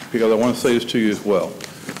because I want to say this to you as well.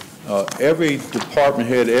 Every department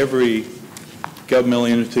head, every governmental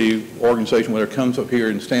entity, organization, whatever, comes up here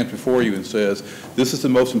and stands before you and says, this is the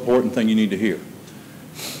most important thing you need to hear.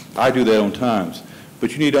 I do that on times.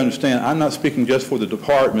 But you need to understand, I'm not speaking just for the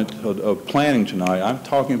Department of Planning tonight. I'm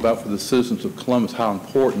talking about for the citizens of Columbus, how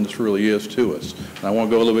important this really is to us. And I want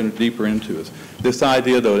to go a little bit deeper into it. This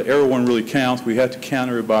idea, though, that everyone really counts, we have to count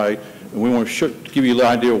everybody, and we want to give you an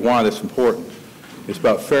idea of why that's important. It's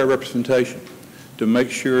about fair representation, to make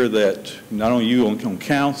sure that not only you on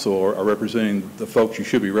council are representing the folks you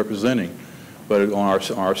should be representing, but on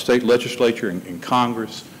our state legislature and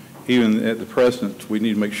Congress, even at the president, we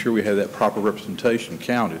need to make sure we have that proper representation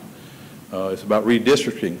counted. It's about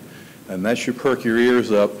redistricting, and that should perk your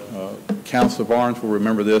ears up. Councilor Barnes will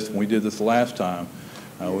remember this, and we did this the last time,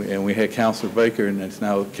 and we had Councilor Baker, and it's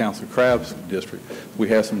now Councilor Crabb's district. We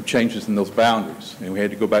had some changes in those boundaries, and we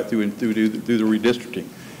had to go back through and do the redistricting.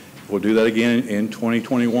 We'll do that again in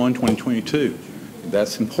 2021, 2022.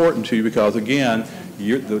 That's important to you because, again,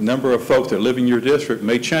 the number of folks that live in your district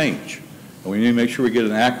may change. And we need to make sure we get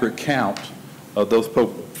an accurate count of those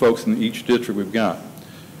folks in each district we've got.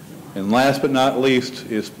 And last but not least,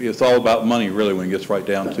 it's all about money, really, when it gets right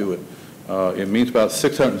down to it. It means about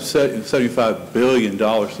 $675 billion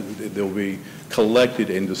that will be collected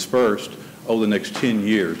and dispersed over the next 10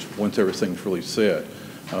 years once everything's really said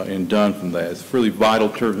and done from that. It's really vital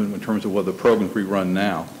in terms of what the programs we run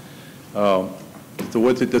now. So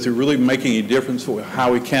does it really make any difference for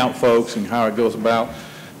how we count folks and how it goes about?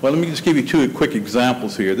 Well, let me just give you two quick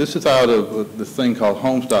examples here. This is out of this thing called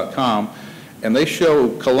homes.com, and they show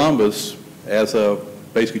Columbus as of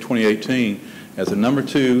basically 2018 as the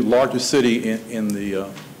 #2 largest city in the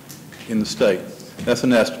state. That's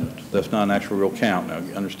an estimate. That's not an actual real count. Now,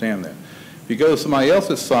 you understand that. If you go to somebody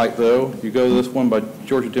else's site, though, you go to this one by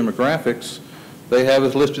Georgia Demographics, they have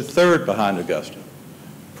us listed third behind Augusta.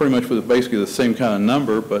 Pretty much with basically the same kind of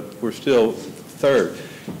number, but we're still third.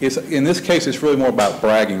 In this case, it's really more about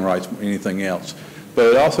bragging rights than anything else. But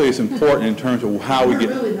it also is important in terms of how we get...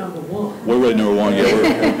 We're really number one. We're really number one, yeah.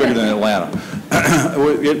 We're bigger than Atlanta.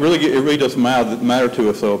 It really doesn't matter to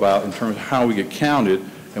us, though, about in terms of how we get counted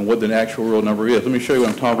and what the actual real number is. Let me show you what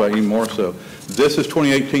I'm talking about even more so. This is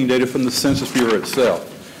 2018 data from the Census Bureau itself.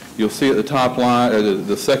 You'll see at the top line, or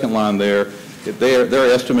the second line there,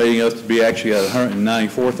 they're estimating us to be actually at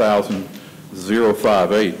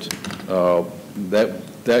 194,058.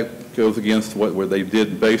 That goes against where they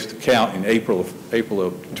did based count in April of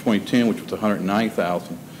 2010, which was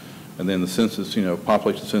 109,000, and then the census,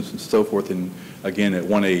 population census and so forth, and again at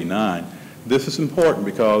 189. This is important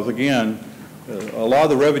because, again, a lot of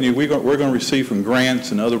the revenue we're going to receive from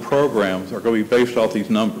grants and other programs are going to be based off these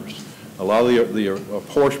numbers. A lot of the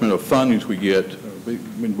apportionment of fundings we get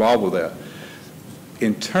involved with that.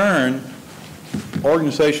 In turn,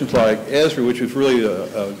 organizations like Esri, which is really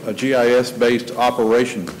a GIS-based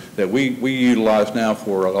operation that we utilize now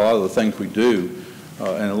for a lot of the things we do,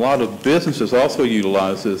 and a lot of businesses also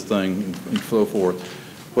utilize this thing and so forth.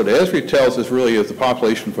 What Esri tells us really is the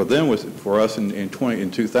population for them was, for us in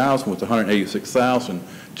 2000 was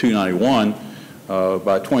 186,291.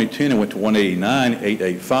 By 2010 it went to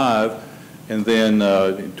 189,885. And then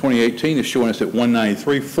in 2018 is showing us at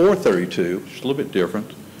 193,432, which is a little bit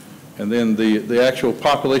different. And then the actual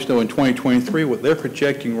population, though, in 2023, what they're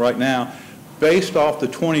projecting right now, based off the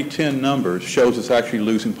 2010 numbers, shows us actually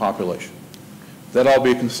losing population. That ought to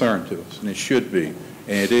be a concern to us, and it should be, and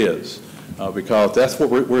it is, because that's what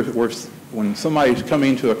when somebody's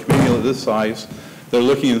coming into a community of this size, they're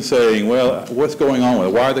looking and saying, well, what's going on with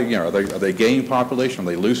it? Why are they, are they gaining population? Are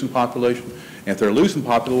they losing population? And if they're losing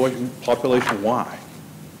population, why?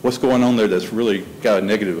 What's going on there that's really got a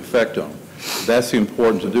negative effect on them? That's the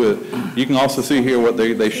importance to do it. You can also see here what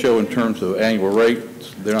they show in terms of annual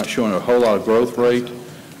rates. They're not showing a whole lot of growth rate.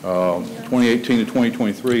 2018 to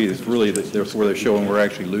 2023 is really that's where they're showing we're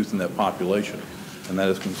actually losing that population, and that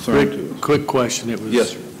is concerning to us. Quick question. It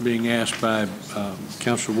was being asked by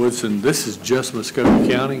Councilor Woodson. This is just Muskogee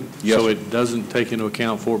County, so it doesn't take into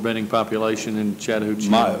account Fort Benning population in Chattahoochee?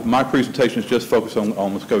 My presentation is just focused on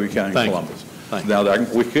Muskogee County and Columbus. Now,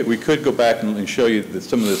 we could go back and show you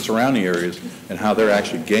some of the surrounding areas and how they're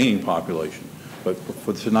actually gaining population. But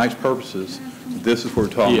for tonight's purposes, this is what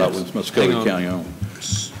we're talking about with Muskogee County only.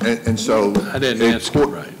 And so I didn't answer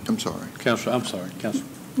right. I'm sorry. Councilor, I'm sorry. Councilor.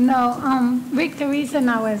 No, Rick, the reason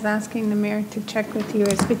I was asking the mayor to check with you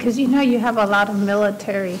is because you have a lot of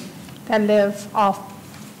military that live off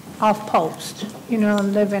post,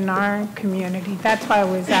 live in our community. That's why I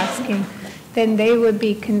was asking. Then they would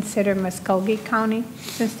be considered Muskogee County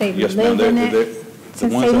since they live in it.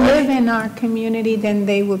 Since they live in our community, then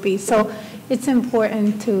they would be. So it's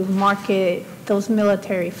important to market those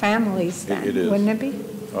military families then, wouldn't it be?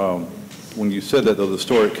 When you said that, though, the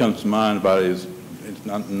story that comes to mind about it is it's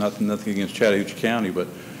nothing against Chattahoochee County, but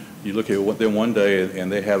you look at them one day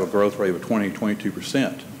and they have a growth rate of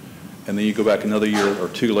 20-22%. And then you go back another year or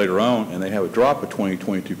two later on and they have a drop of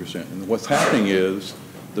 20-22%. And what's happening is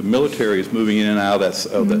the military is moving in and out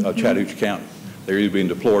of Chattahoochee County. They're either being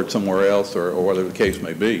deployed somewhere else or whatever the case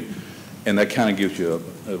may be. And that kind of gives you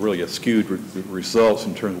really a skewed results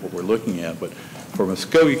in terms of what we're looking at. But for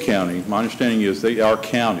Muskogee County, my understanding is they are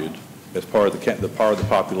counted as part of the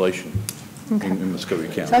population in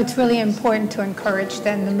Muskogee County. So it's really important to encourage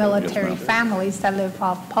then the military families that live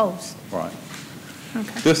off post. Right.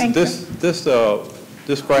 Okay.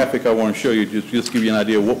 This graphic I want to show you just give you an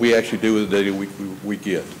idea of what we actually do with the data we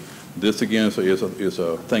get. This again is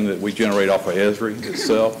a thing that we generate off of Esri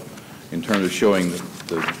itself in terms of showing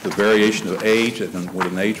the variation of age and with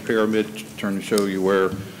an age pyramid, trying to show you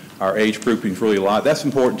where our age groupings really lie. That's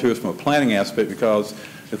important to us from a planning aspect because,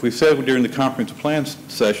 as we said during the comprehensive plan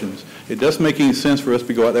sessions, it doesn't make any sense for us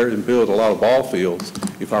to go out there and build a lot of ball fields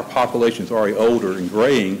if our population is already older and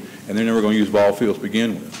graying and they're never going to use ball fields to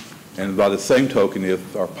begin with. And by the same token,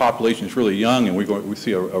 if our population is really young and we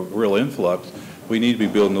see a real influx, we need to be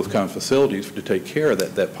building those kind of facilities to take care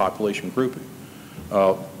of that population grouping.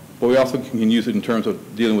 But we also can use it in terms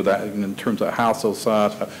of dealing with that, in terms of household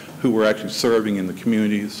size, who we're actually serving in the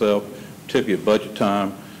community itself, typically at budget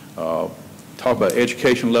time. Talk about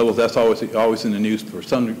education levels, that's always in the news for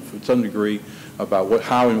some degree about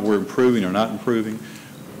how we're improving or not improving.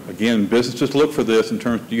 Again, businesses look for this in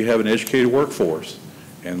terms of do you have an educated workforce?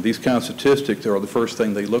 And these kind of statistics are the first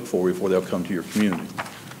thing they look for before they'll come to your community.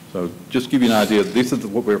 So just to give you an idea, these are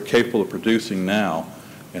what we're capable of producing now,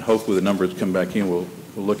 and hopefully the numbers come back in, we'll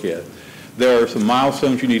look at it. There are some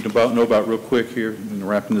milestones you need to know about real quick here, and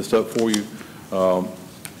wrapping this up for you.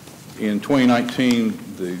 In 2019,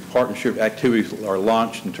 the partnership activities are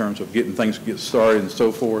launched in terms of getting things get started and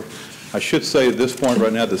so forth. I should say at this point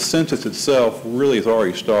right now, the census itself really has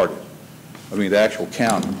already started. I mean, the actual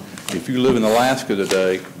counting. If you live in Alaska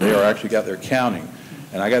today, they are actually got their counting.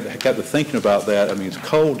 And I got to thinking about that. I mean, it's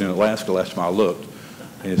cold in Alaska last time I looked,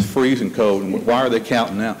 and it's freezing cold. And why are they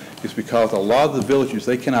counting now? It's because a lot of the villages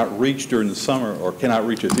they cannot reach during the summer or cannot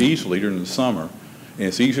reach as easily during the summer. And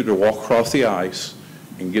it's easier to walk across the ice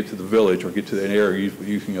and get to the village or get to an area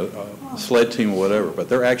using a sled team or whatever. But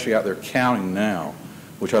they're actually out there counting now,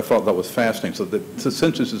 which I thought that was fascinating. So the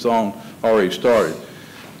census is already started.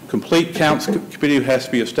 Complete counts committee has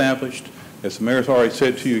to be established. As the mayor's already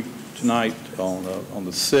said to you tonight, on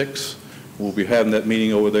the 6th, we'll be having that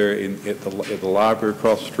meeting over there at the library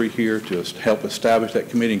across the street here to help establish that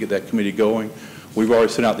committee and get that committee going. We've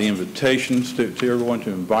already sent out the invitations to everyone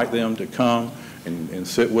to invite them to come and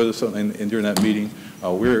sit with us during that meeting.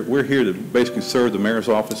 We're here to basically serve the mayor's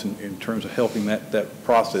office in terms of helping that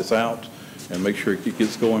process out and make sure it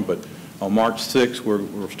gets going. But on March 6th,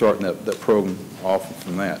 we're starting that program off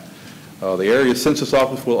from that. The area census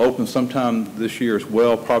office will open sometime this year as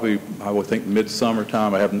well, probably I would think midsummer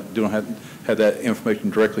time. I don't have that information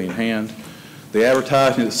directly in hand. The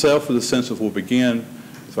advertising itself for the census will begin,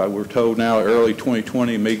 as we're told now, early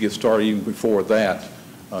 2020, may get started even before that,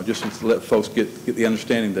 just to let folks get the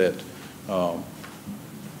understanding that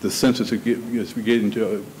the census is getting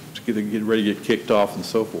get ready to get kicked off and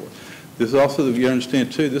so forth. This is also, you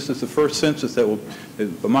understand too, this is the first census that will,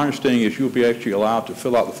 my understanding is you'll be actually allowed to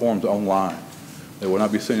fill out the forms online. They will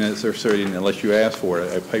not be sending it necessarily unless you ask for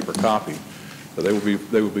it, a paper copy. But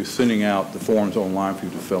they will be sending out the forms online for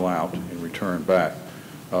you to fill out and return back.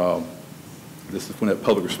 This is when that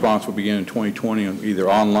public response will begin in 2020, either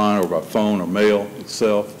online or by phone or mail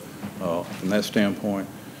itself, from that standpoint.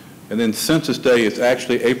 And then Census Day is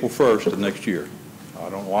actually April 1st of next year. I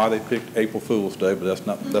don't know why they picked April Fool's Day, but that's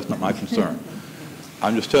not my concern.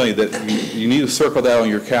 I'm just telling you that you need to circle that on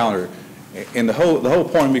your calendar. And the whole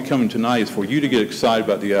point of me coming tonight is for you to get excited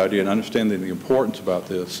about the idea and understand the importance about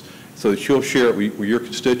this, so that you'll share it with your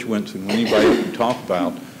constituents and anybody you talk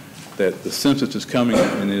about that the census is coming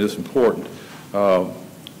and it is important. The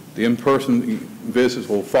in-person visits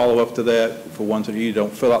will follow up to that for ones that either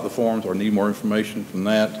don't fill out the forms or need more information from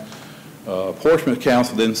that. Apportionment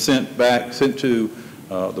Council then sent to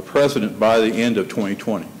the president by the end of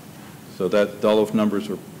 2020. So that all those numbers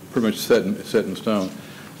are pretty much set in stone.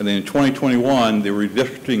 And then in 2021, the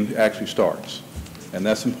redistricting actually starts. And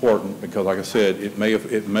that's important because, like I said, it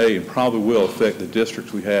may and probably will affect the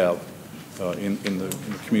districts we have in the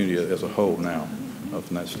community as a whole now,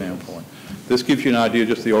 from that standpoint. This gives you an idea,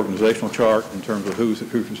 just the organizational chart in terms of who's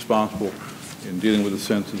responsible in dealing with the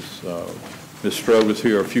census. Ms. Strode was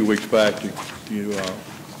here a few weeks back to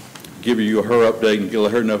give you her update and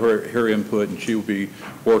let her know her input, and she will be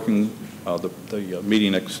working the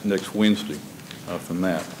meeting next Wednesday from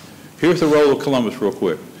that. Here's the role of Columbus real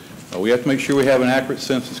quick. We have to make sure we have an accurate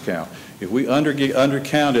census count. If we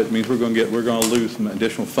undercount it, it means we're going to lose some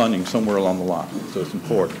additional funding somewhere along the line. So it's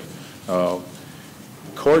important.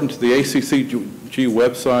 According to the ACCG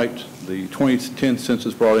website, the 2010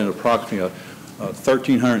 census brought in approximately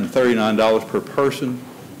 $1,339 per person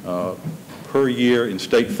per year in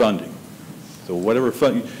state funding. So whatever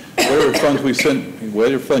funds we send,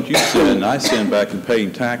 whatever funds you send and I send back in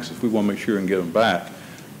paying taxes, we want to make sure and get them back.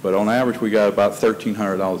 But on average, we got about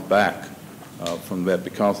 $1,300 back from that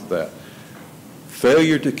because of that.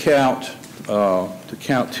 Failure to count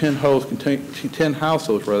 10 households containing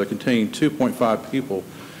 2.5 people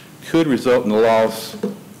could result in the loss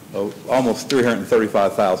of almost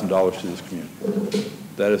 $335,000 to this community.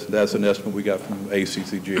 That's an estimate we got from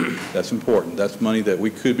ACCG. That's important. That's money that we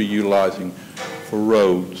could be utilizing for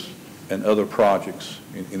roads and other projects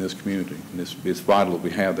in this community. And it's vital that we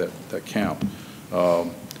have that count.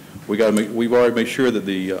 We've already made sure that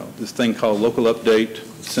this thing called Local Update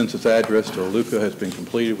Census Address, or LUCA, has been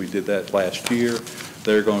completed. We did that last year.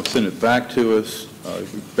 They're going to send it back to us.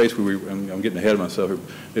 Basically, I'm getting ahead of myself.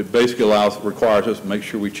 It basically requires us to make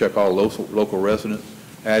sure we check all local resident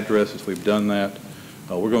addresses. We've done that.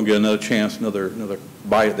 We're going to get another chance, another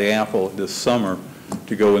bite at the apple this summer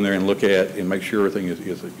to go in there and look at and make sure everything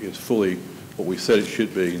is fully what we said it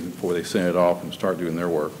should be before they send it off and start doing their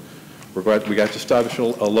work. We got to establish a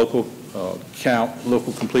local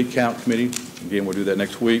complete count committee. Again, we'll do that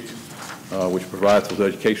next week, which provides those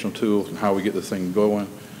educational tools and how we get this thing going.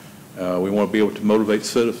 We want to be able to motivate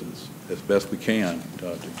citizens as best we can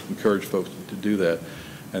to encourage folks to do that.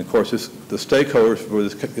 And of course, the stakeholders for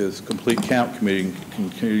this complete count committee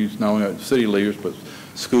includes not only city leaders, but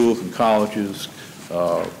schools and colleges,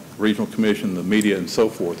 regional commission, the media, and so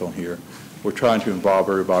forth on here. We're trying to involve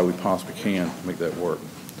everybody we possibly can to make that work.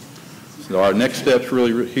 So our next steps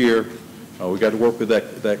really here, we got to work with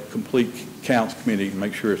that complete counts committee and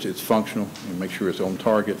make sure it's functional and make sure it's on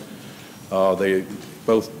target.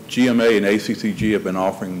 Both GMA and ACCG have been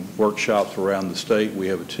offering workshops around the state. We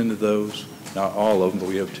have attended those, not all of them, but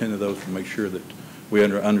we have attended those to make sure that we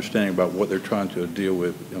have understanding about what they're trying to deal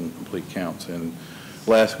with in complete counts. And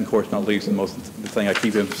last, and of course not least, the thing I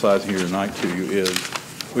keep emphasizing here tonight to you is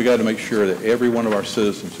we got to make sure that every one of our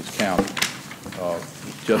citizens is counted.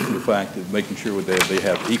 Just for the fact that making sure that they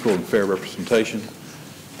have equal and fair representation,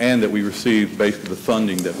 and that we receive basically the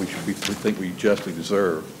funding that we think we justly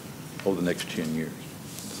deserve over the next 10 years.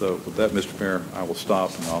 So with that, Mr. Mayor, I will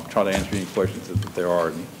stop, and I'll try to answer any questions if there are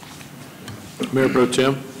any. Mayor Pro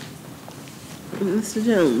Tem. Mr.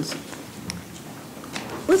 Jones,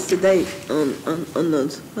 what's the date on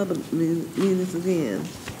those public meetings again?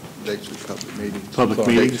 Dates of public meetings. Public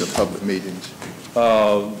meetings? Dates of public meetings.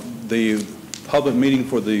 The public meeting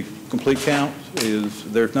for the complete count is,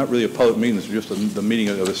 there's not really a public meeting, it's just the meeting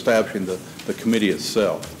of establishing the committee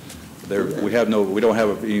itself. We don't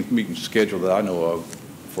have any meeting scheduled that I know of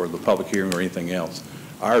for the public hearing or anything else.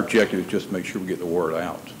 Our objective is just to make sure we get the word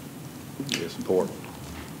out. It's important.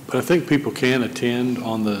 But I think people can attend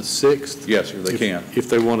on the 6th. Yes, sir, they can. If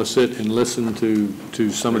they want to sit and listen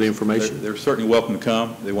to some of the information. They're certainly welcome to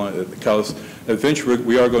come. They want to, because eventually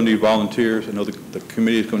we are going to need volunteers. I know the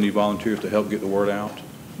committee is going to need volunteers to help get the word out.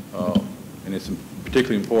 And it's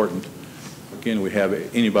particularly important, again, we have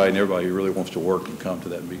anybody and everybody who really wants to work and come to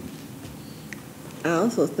that meeting. I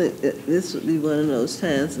also think that this would be one of those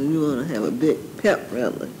times when you want to have a big pep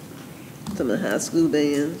rally. Some of the high school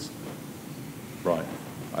bands. Right.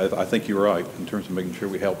 I think you're right in terms of making sure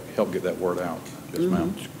we help get that word out. Yes,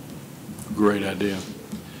 ma'am. Great idea.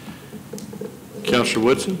 Councilor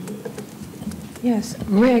Woodson? Yes,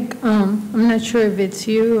 Rick, I'm not sure if it's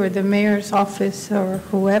you or the mayor's office or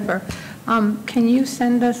whoever. Can you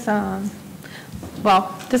send us,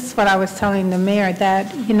 well, this is what I was telling the mayor,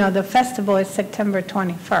 that, you know, the festival is September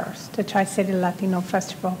 21st, the Tri-City Latino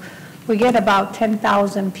Festival. We get about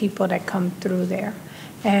 10,000 people that come through there.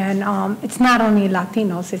 And it's not only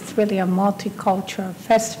Latinos, it's really a multicultural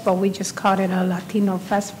festival. We just called it a Latino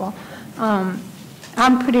festival.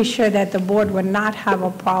 I'm pretty sure that the board would not have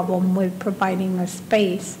a problem with providing a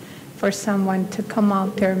space for someone to come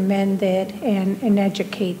out there, mend it, and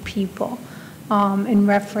educate people in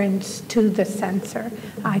reference to the censor.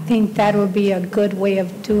 I think that would be a good way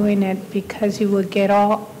of doing it, because you would get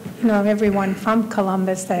all, you know, everyone from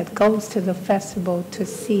Columbus that goes to the festival to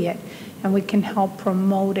see it. And we can help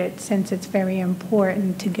promote it, since it's very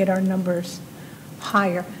important to get our numbers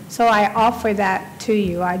higher. So I offer that to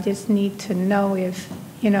you. I just need to know if,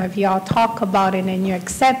 you know, if y'all talk about it and you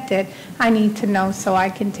accept it, I need to know so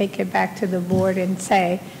I can take it back to the board and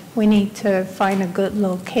say, we need to find a good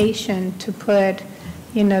location to put,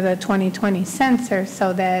 you know, the 2020 censor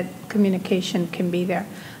so that communication can be there.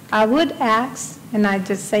 I would ask, and I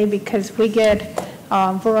just say, because we get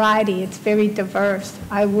variety, it's very diverse.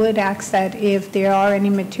 I would ask that if there are any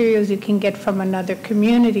materials you can get from another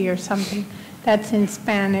community or something that's in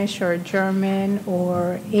Spanish or German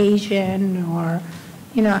or Asian or,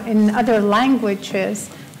 you know, in other languages,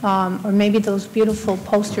 or maybe those beautiful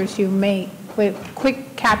posters you make with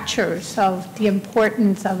quick captures of the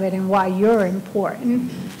importance of it and why you're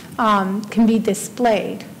important, can be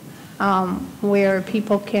displayed where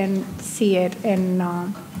people can see it.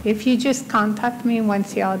 And if you just contact me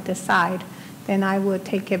once y'all decide, then I will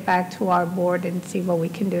take it back to our board and see what we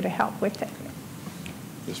can do to help with it.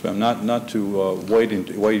 Yes, ma'am. Not to wade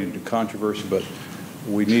into controversy, but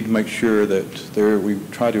we need to make sure that we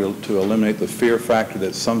try to eliminate the fear factor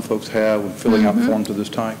that some folks have when filling out forms of this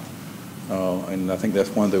type. And I think that's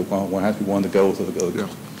has to be one of the goals of the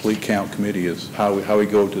complete count committee, is how we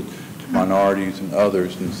go to minorities and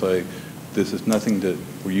others and say, this is nothing that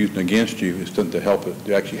we're using against you, it's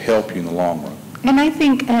to actually help you in the long run. And I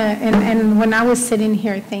think, and when I was sitting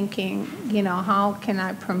here thinking, you know, how can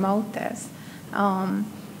I promote this?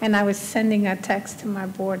 And I was sending a text to my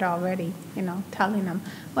board already, you know, telling them.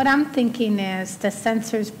 What I'm thinking is the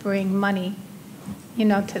censors bring money, you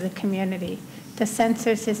know, to the community. The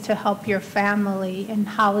censors is to help your family in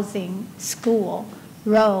housing, school,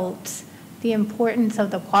 roads, the importance of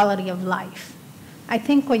the quality of life. I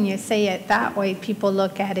think when you say it that way, people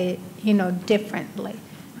look at it, you know, differently.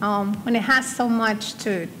 When it has so much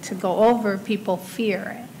to go over, people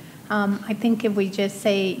fear it. I think if we just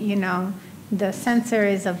say, you know, the censor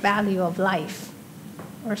is a value of life,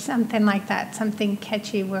 or something like that, something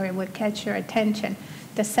catchy where it would catch your attention.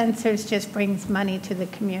 The censors just brings money to the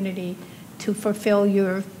community to fulfill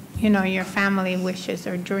your, you know, your family wishes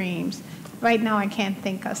or dreams. Right now, I can't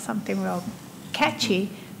think of something real catchy,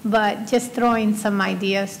 but just throwing some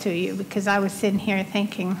ideas to you, because I was sitting here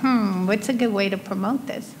thinking, what's a good way to promote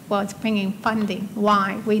this? Well, it's bringing funding.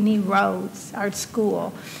 Why? We need roads, our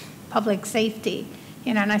school, public safety.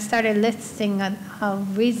 You know, and I started listing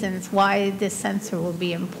reasons why this censor will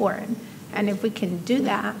be important. And if we can do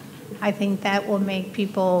that, I think that will make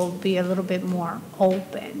people be a little bit more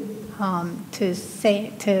open to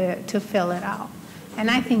fill it out. And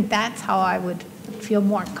I think that's how I would feel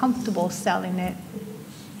more comfortable selling it,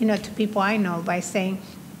 to people I know, by saying,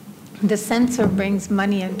 the censor brings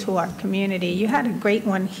money into our community. You had a great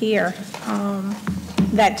one here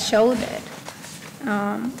that showed it.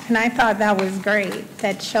 And I thought that was great,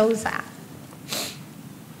 that shows that.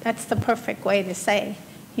 That's the perfect way to say,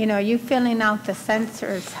 you filling out the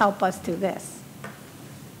censors help us do this.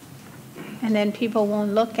 And then people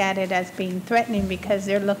won't look at it as being threatening because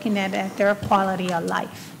they're looking at it as their quality of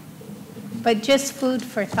life. But just food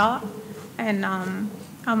for thought, and I'm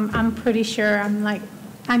pretty sure I'm like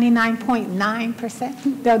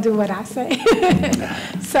 99.9% they'll do what I say.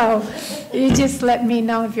 So you just let me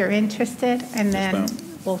know if you're interested, and then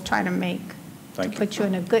we'll try to put you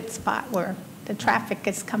in a good spot where the traffic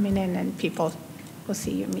is coming in and people will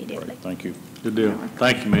see you immediately. Thank you. Good deal.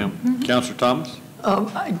 Thank you, ma'am. Councilor Thomas?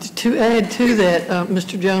 To add to that,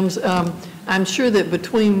 Mr. Jones, I'm sure that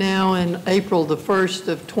between now and April the 1st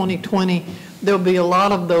of 2020, there'll be a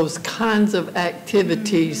lot of those kinds of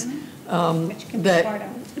activities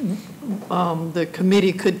that the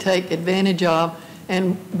committee could take advantage of.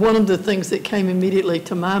 And one of the things that came immediately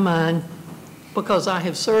to my mind, because I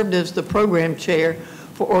have served as the program chair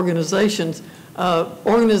for organizations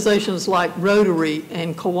like Rotary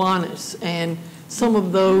and Kiwanis, and some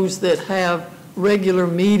of those that have regular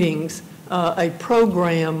meetings, a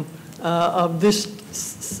program of this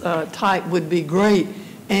type would be great.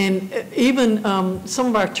 And even some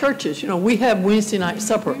of our churches, we have Wednesday night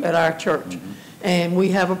supper at our church, and we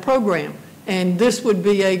have a program. And this would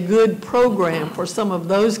be a good program for some of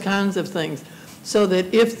those kinds of things, so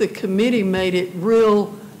that if the committee made it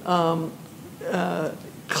real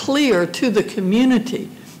clear to the community,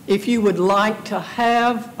 if you would like to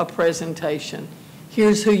have a presentation,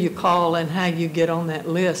 here's who you call and how you get on that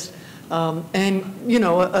list. And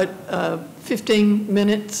 15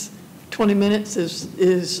 minutes, 20 minutes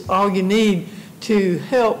is all you need to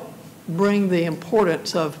help bring the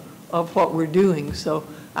importance of what we're doing. So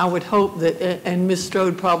I would hope that, and Ms.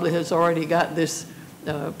 Strode probably has already got this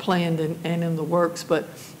planned and in the works, but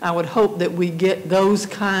I would hope that we get those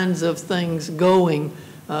kinds of things going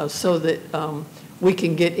so that we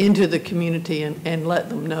can get into the community and let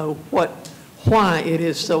them know why it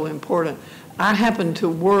is so important. I happened to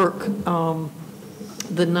work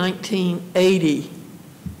the 1980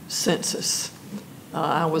 census.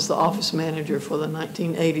 I was the office manager for the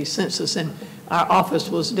 1980 census, and our office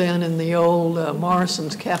was down in the old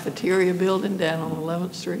Morrison's cafeteria building down on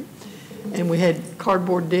 11th Street. And we had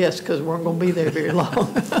cardboard desks because we weren't going to be there very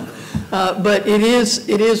long. But it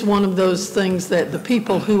is one of those things that the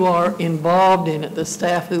people who are involved in it, the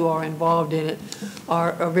staff who are involved in it,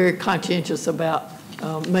 are very conscientious about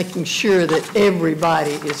making sure that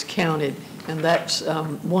everybody is counted. And that's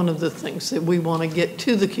one of the things that we want to get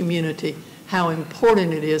to the community, how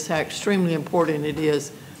important it is, how extremely important it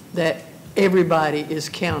is that everybody is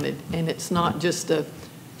counted. And it's not just a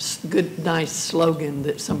good, nice slogan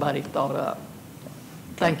that somebody thought up.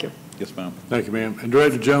 Thank you. Yes, ma'am. Thank you, ma'am. And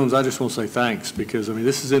Director Jones, I just want to say thanks, because,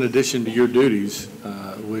 this is in addition to your duties,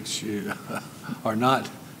 which are not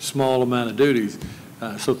small amount of duties.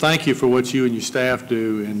 So thank you for what you and your staff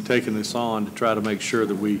do in taking this on to try to make sure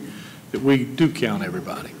that we do count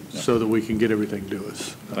everybody, so that we can get everything to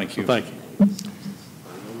us. Thank you. So thank you.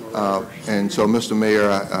 And so, Mr. Mayor,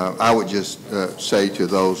 I would just say to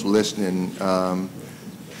those listening,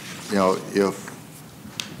 if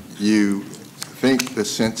you think the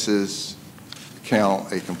census count,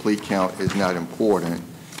 a complete count, is not important,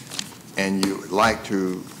 and you would like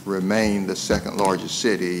to remain the second largest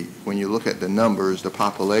city, when you look at the numbers, the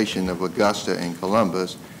population of Augusta and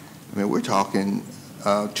Columbus, we're talking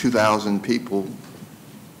 2,000 people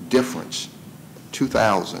difference,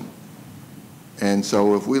 2,000. And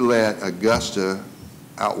so if we let Augusta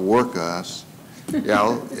outwork us,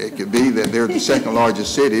 it could be that they're the second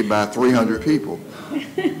largest city by 300 people.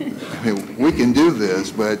 We can do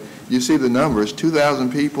this, but you see the numbers,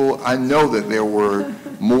 2,000 people. I know that there were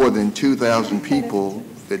more than 2,000 people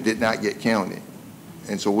that did not get counted.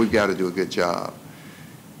 And so we've got to do a good job.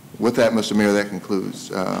 With that, Mr. Mayor, that concludes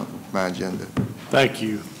my agenda. Thank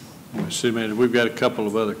you, Mr. City Manager. We've got a couple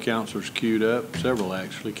of other councilors queued up, several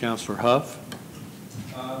actually. Councilor Huff.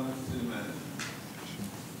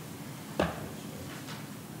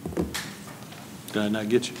 Did I not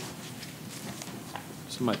get you?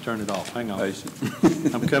 Somebody turn it off. Hang on.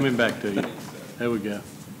 I'm coming back to you. There we go.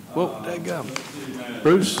 Whoa, there you go.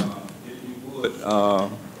 Bruce? If you would,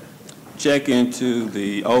 check into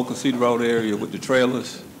the Old Conceit Road area with the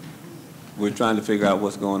trailers. we're trying to figure out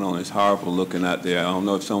what's going on. It's horrible looking out there. I don't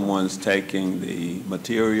know if someone's taking the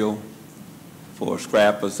material for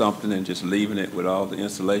scrap or something and just leaving it with all the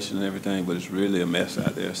insulation and everything, but it's really a mess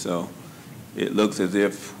out there. So it looks as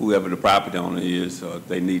if whoever the property owner is,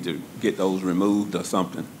 they need to get those removed or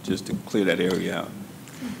something just to clear that area out.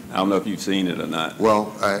 I don't know if you've seen it or not.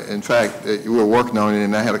 Well, in fact, we were working on it,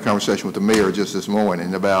 and I had a conversation with the mayor just this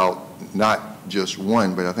morning about not just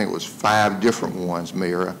one, but I think it was 5 different ones,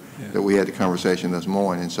 Mayor, that we had the conversation this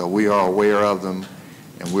morning. So we are aware of them,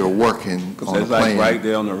 and we're working on a plan. It's like right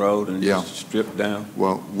there on the road and just stripped down?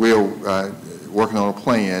 Well, we're working on a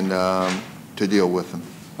plan to deal with them.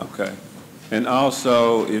 Okay. And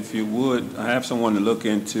also, if you would, I have someone to look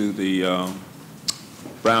into the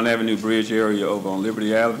Brown Avenue Bridge area over on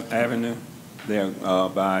Liberty Avenue, there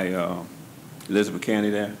by Elizabeth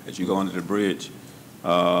County there, as you go under the bridge.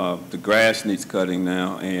 The grass needs cutting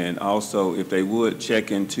now, and also if they would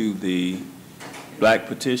check into the black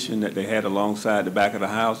petition that they had alongside the back of the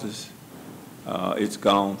houses, it's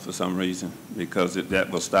gone for some reason because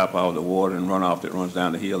that will stop all the water and runoff that runs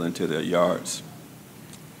down the hill into their yards.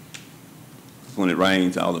 When it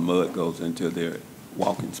rains, all the mud goes into their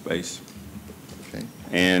walking space. Okay.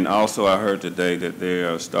 And also I heard today that they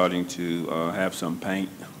are starting to have some paint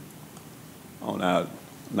on our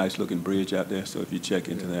nice looking bridge out there, so if you check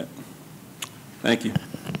into that. Thank you.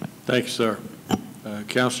 Thank you, sir.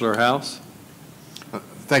 Councilor House.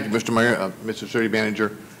 Thank you, Mr. Mayor. Mr. City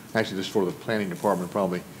Manager, actually this is for the planning department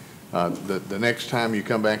probably. The next time you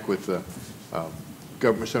come back with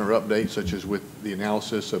government center updates, such as with the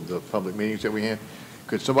analysis of the public meetings that we had,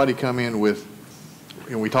 could somebody come in with,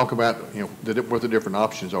 we talk about, what the different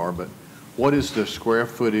options are, but what is the square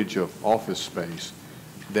footage of office space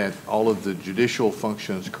that all of the judicial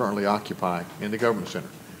functions currently occupy in the government center?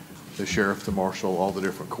 The sheriff, the marshal, all the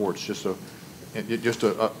different courts, the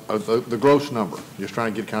gross number, just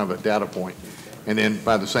trying to get kind of a data point. And then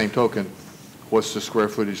by the same token, what's the square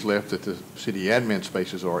footage left that the city admin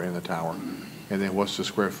spaces are in the tower? And then what's the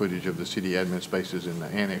square footage of the city admin spaces in the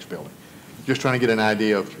annex building? Just trying to get an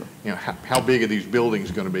idea of, how big are these buildings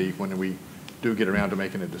going to be when we do get around to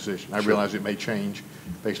making a decision. I realize it may change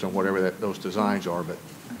based on whatever those designs are, but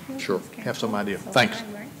sure, have some idea. Thanks.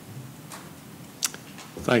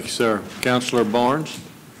 Thank you, sir. Councilor Barnes.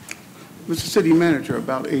 Mr. City Manager,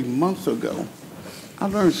 about a month ago, I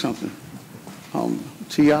learned something.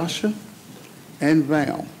 Tiasha and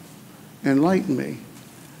Val enlightened me.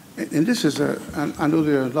 And this is I know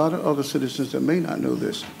there are a lot of other citizens that may not know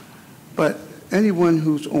this, but anyone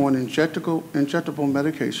who's on injectable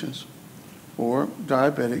medications or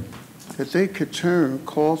diabetic, that they could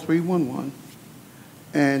call 311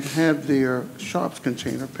 and have their sharps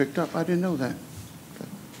container picked up. I didn't know that.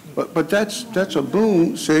 But that's a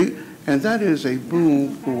boom, see, and that is a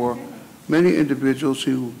boom for many individuals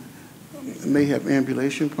who may have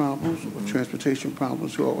ambulation problems or transportation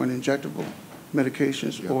problems who are on injectable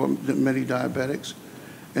medications or many diabetics.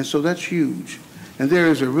 And so that's huge. And there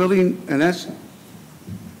is and that's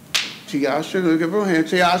Tiasha, look at her hand,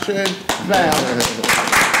 Tiasha and Val.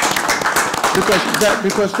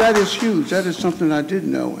 Because that is huge. That is something I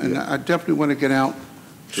didn't know, and I definitely want to get out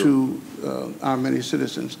to our many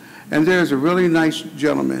citizens. And there's a really nice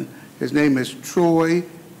gentleman. His name is Troy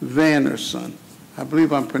Vannerson. I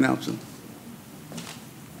believe I'm pronouncing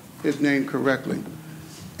his name correctly.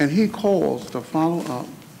 And he calls to follow up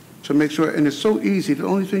to make sure, and it's so easy. The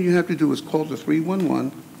only thing you have to do is call the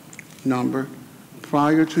 311 number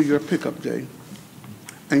prior to your pickup day,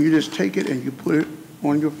 and you just take it and you put it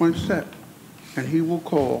on your front step, and he will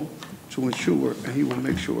call to ensure, and he will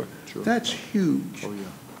make sure. Sure. That's huge. Oh, yeah.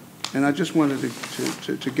 And I just wanted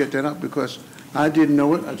to get that up because I didn't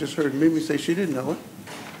know it. I just heard Mimi say she didn't know it.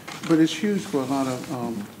 But it's huge for a lot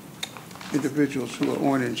of individuals who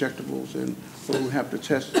are on injectables and who have to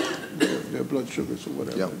test their blood sugars or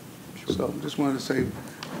whatever. Yep. Sure. So I just wanted to say,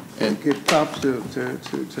 and give props to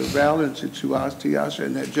Val and to Tiasha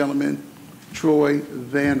and that gentleman, Troy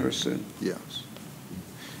Vannerson. Yes.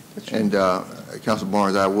 And Councilor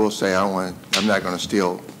Barnes, I will say I'm not going to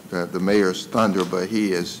steal the mayor's thunder, but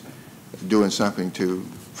he is doing something to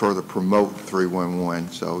further promote 311.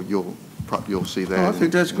 So you'll see that. Oh, I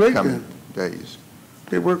think that's great. In coming days.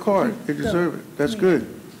 They work hard. They deserve it. That's good.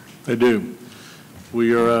 They do.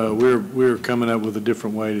 We are we're coming up with a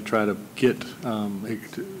different way to try to get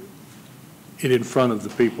it in front of the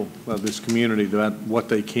people of this community about what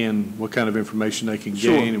kind of information they can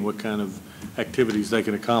gain and what kind of activities they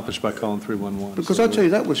can accomplish by calling 311. Because I'll tell you,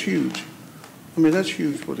 that was huge. I mean, that's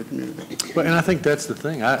huge for the community. But, and I think that's the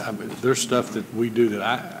thing. I mean, there's stuff that we do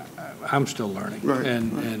that I'm still learning. Right.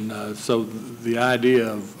 And so the idea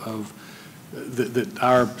of that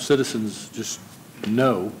our citizens just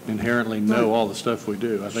inherently know all the stuff we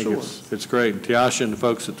do. I think it's great. And Tiasha and the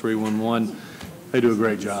folks at 311, they do a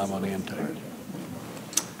great job on the intake.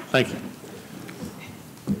 Thank you.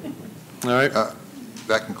 All right.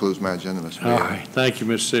 That concludes my agenda, Mr. Mayor. All right. Thank you,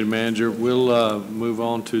 Mr. City Manager. We'll move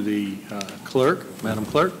on to the clerk. Madam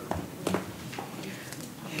Clerk.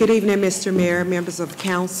 Good evening, Mr. Mayor, members of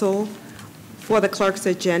council. For the clerk's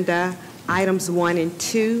agenda, items 1 and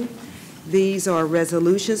 2. These are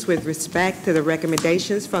resolutions with respect to the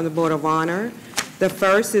recommendations from the Board of Honor. The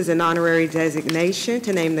first is an honorary designation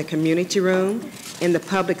to name the community room in the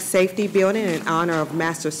Public Safety Building in honor of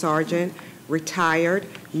Master Sergeant retired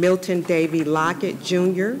Milton Davy Lockett,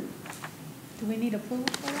 Jr. Do we need approval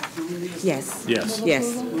for that? Yes. Yes.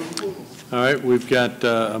 Yes. All right. We've got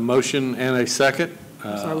a motion and a second.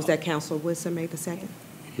 Sorry, was that Councilor Woodson made the second?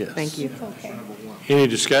 Yes. Thank you. Okay. Any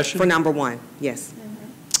discussion? For number 1, yes.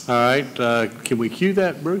 All right. Can we cue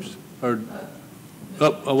that, Bruce? Or,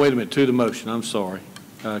 wait a minute. To the motion. I'm sorry.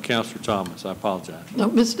 Councilor Thomas, I apologize. No,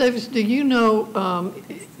 Ms. Davis, do you know,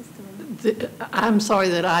 I'm sorry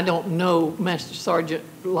that I don't know Master Sergeant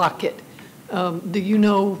Lockett. Do you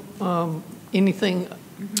know anything?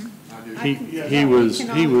 He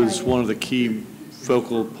was one of the key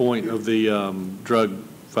focal point of the drug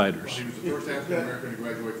fighters. He was the first African-American to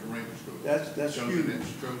graduate from Ranger School. That's huge.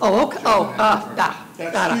 Oh, okay.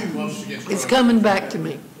 Got it. It's coming back to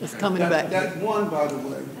me. It's coming back. That one, by the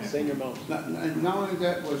way. Senior most. Not only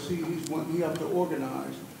that was he helped to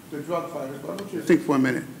organize the drug fighters, but I want you to think for a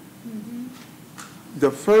minute.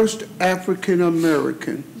 The first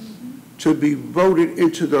African-American to be voted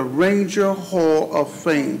into the Ranger Hall of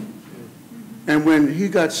Fame. And when he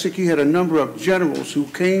got sick, he had a number of generals who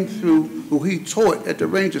came through, who he taught at the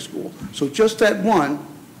Ranger School. So just that one,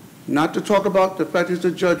 not to talk about the fact he's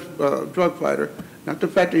a drug fighter, not the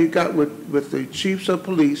fact that he got with the chiefs of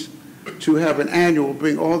police to have an annual,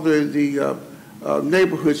 bring all the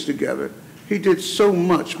neighborhoods together. He did so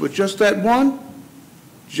much, but just that one,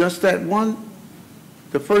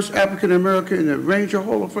 the first African-American in the Ranger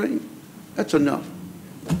Hall of Fame, that's enough.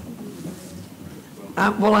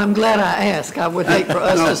 Well, I'm glad I asked. I would hate for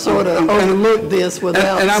us to sort of overlook this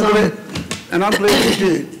without And I'm glad he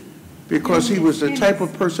did, because he was the type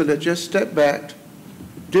of person that just stepped back,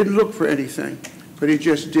 didn't look for anything, but he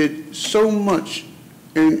just did so much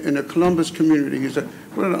in the Columbus community. He's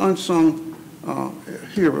one of the unsung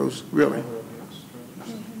heroes, really.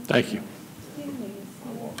 Thank you.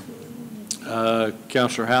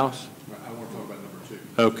 Councilor House? I want to talk about number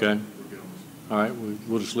 2. Okay. All right.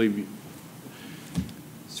 We'll just leave you.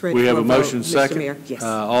 ready We have for a motion vote, Mr. second. Mayor. Yes.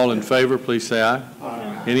 All in favor, please say aye.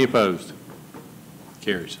 Aye. Any opposed?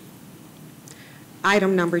 Carries.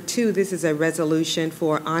 Item number 2, this is a resolution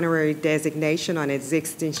for honorary designation on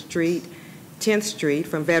existing street, 10th Street,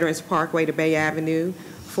 from Veterans Parkway to Bay Avenue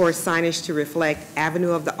for signage to reflect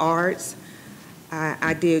Avenue of the Arts.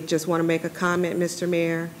 I did just want to make a comment, Mr.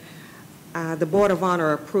 Mayor. The Board of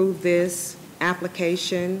Honor approved this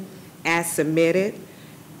application as submitted,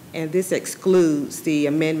 and this excludes the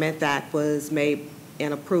amendment that was made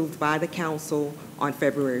and approved by the council on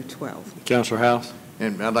February 12th. Councilor House?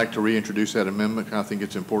 And I'd like to reintroduce that amendment. I think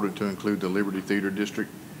it's important to include the Liberty Theater District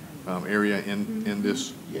area in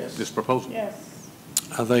this proposal. Yes.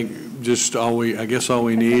 I think just I guess all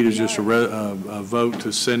we need is just a vote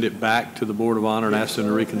to send it back to the Board of Honor and ask them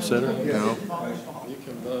to reconsider. No. You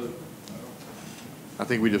can vote. I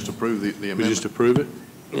think we just approve the amendment. We just approve it?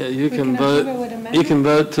 Yeah, you can vote. You can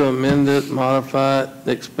vote to amend it, modify it,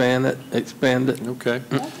 expand it. Okay.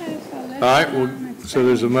 All right. Well, so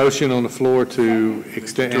there's a motion on the floor to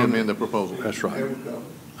extend. To amend the proposal. That's right.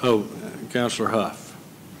 Oh, Councilor Huff.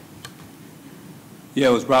 Yeah,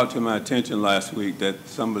 it was brought to my attention last week that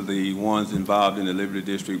some of the ones involved in the Liberty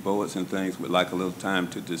District boards and things would like a little time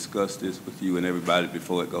to discuss this with you and everybody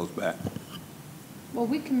before it goes back. Well,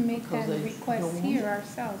 we can make that request here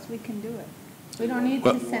ourselves. We can do it. We don't need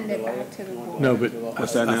to send it back to the board. No, but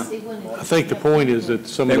what's that now? I think the point is that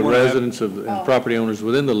some of the residents and property owners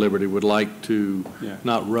within the Liberty would like to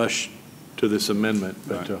not rush to this amendment,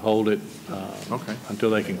 but to hold it until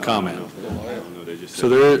they can comment. So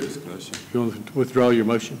there is, you want to withdraw your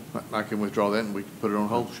motion? I can withdraw that and we can put it on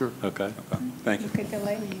hold, sure. Okay. Thank you. You could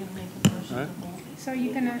delay. All right. So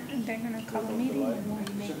they're gonna call a meeting?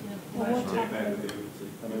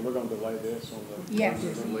 I mean, we're going to delay this on the. Yes.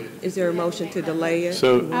 Is there a motion to delay it?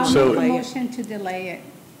 I'll make a motion to delay it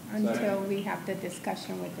until we have the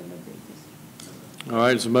discussion with the Liberty District. All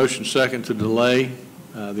right, it's a motion second to delay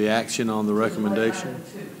the action on the recommendation.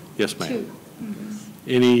 Yes, ma'am.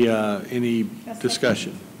 Any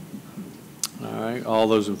discussion? All right, all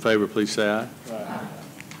those in favor, please say aye. Aye.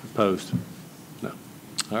 Opposed? No.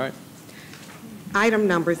 All right. Item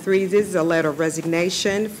number 3, this is a letter of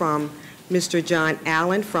resignation from Mr. John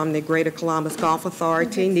Allen from the Greater Columbus Golf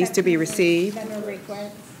Authority. Needs to be received.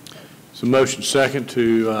 So motion second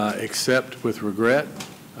to accept with regret.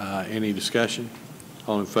 Any discussion?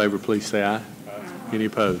 All in favor, please say aye. Any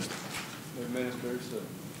opposed?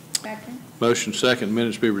 Second. Motion second,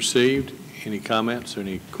 minutes be received. Any comments or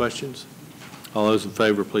any questions? All those in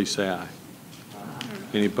favor, please say aye.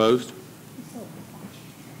 Any opposed?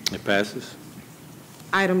 It passes.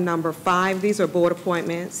 Item number 5, these are board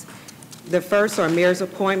appointments. The first are mayor's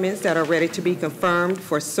appointments that are ready to be confirmed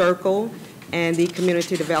for Circle and the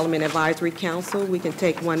Community Development Advisory Council. We can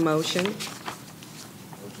take one motion.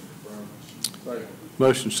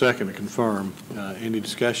 Motion second to confirm. Any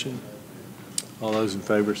discussion? All those in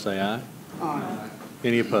favor say aye. Aye.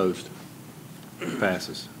 Any opposed? It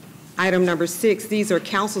passes. Item number 6, these are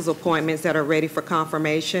council's appointments that are ready for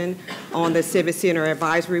confirmation on the Civic Center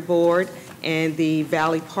Advisory Board and the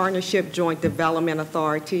Valley Partnership Joint Development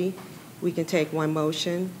Authority. We can take one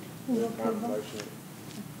motion.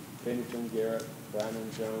 Pennington, Garrett, Brown,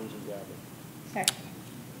 Jones, and Galvin. Second.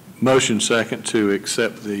 Motion second to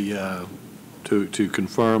accept the, to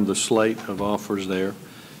confirm the slate of offers there.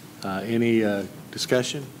 Any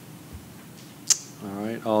discussion? All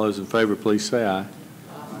right, all those in favor, please say aye.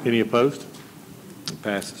 Any opposed? It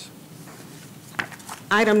passes.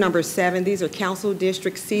 Item number 7, these are council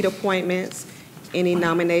district seat appointments. Any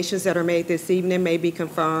nominations that are made this evening may be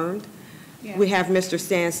confirmed. Yeah. We have Mr.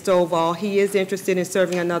 Stan Stovall. He is interested in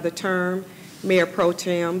serving another term. Mayor Pro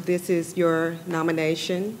Tem, this is your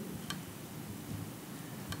nomination.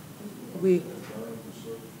 Do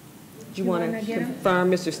you want to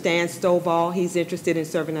confirm Mr. Stan Stovall? He's interested in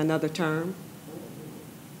serving another term.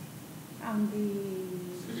 On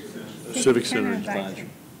the Civic Center Advisory.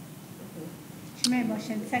 She made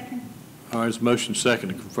motion. Second. All right, it's motion second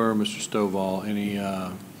to confirm Mr. Stovall.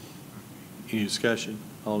 Any discussion?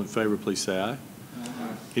 All in favor, please say aye.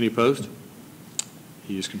 Any opposed?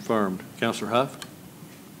 He is confirmed. Councilor Huff?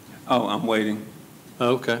 Oh, I'm waiting.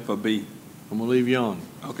 Okay. For B. I'm going to leave you on.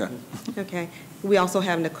 Okay. Okay. We also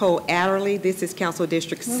have Nicole Adderley. This is Council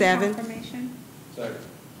District 7. Confirmation. Second.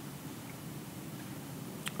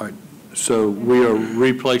 All right, so we are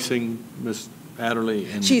replacing Ms. Adderley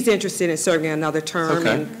and... She's interested in serving another term,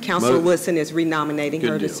 Okay. and Councilor Woodson is renominating her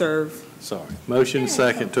Good to deal. serve. Sorry. Motion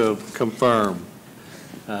second to confirm.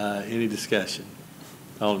 Any discussion?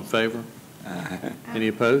 All in favor? Any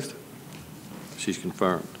opposed? She's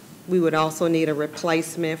confirmed. We would also need a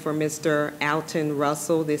replacement for Mr. Alton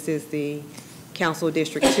Russell. This is the Council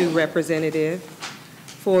District 2 representative.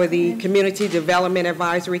 For the Community Development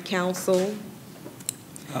Advisory Council,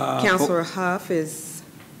 Councilor Huff is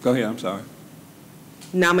Go ahead, I'm sorry.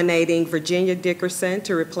 nominating Virginia Dickerson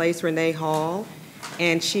to replace Renee Hall,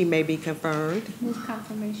 and she may be confirmed. Move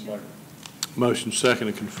confirmation. Motion second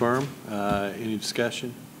to confirm. Any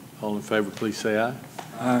discussion? All in favor, please say aye.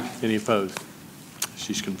 Aye. Any opposed?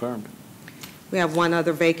 She's confirmed. We have one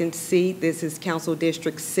other vacant seat. This is Council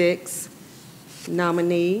District 6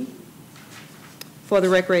 nominee. For the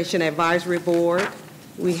Recreation Advisory Board,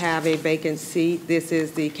 we have a vacant seat. This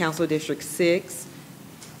is the Council District 6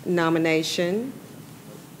 nomination.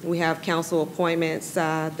 We have council appointments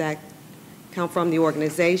that come from the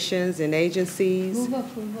organizations and agencies. Move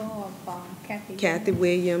approval of Kathy. Kathy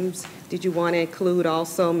Williams. Did you want to include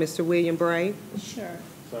also Mr. William Bray? Sure.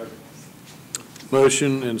 Second.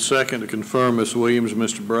 Motion and second to confirm Ms. Williams and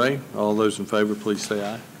Mr. Bray. All those in favor, please say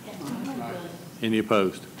aye. Any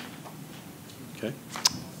opposed? Okay,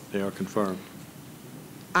 they are confirmed.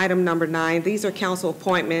 Item number 9, these are council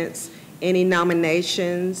appointments. Any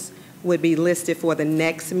nominations would be listed for the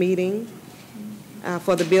next meeting.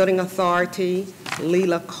 For the Building Authority,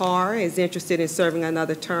 Leela Carr is interested in serving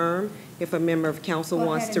another term. If a member of council Go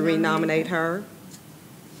wants ahead to and nominate renominate her.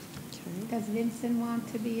 Does Vincent want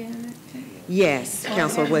to be in it? Yes, Go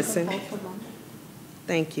Councilor ahead and Woodson. put both of them.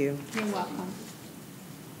 Thank you. You're welcome.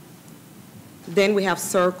 Then we have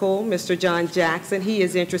Circle, Mr. John Jackson. He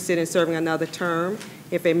is interested in serving another term.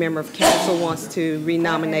 If a member of council wants to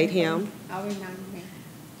renominate him. I'll renominate.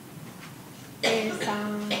 Is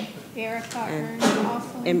Erica And- Ernst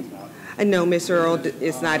also? And, no, Ms. Earl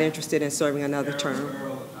is not interested in serving another term.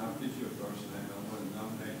 I'll get you a first name. I want to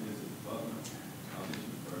nominate Mrs. Butler. I'll get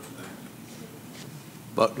you a first name.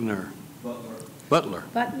 Buckner. Butler. Butler.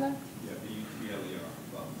 Butler? Yeah,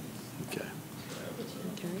 B-U-T-L-E-R. Butler.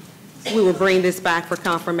 Okay. We will bring this back for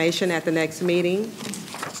confirmation at the next meeting.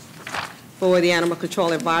 For the Animal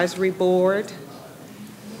Control Advisory Board,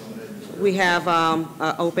 We have an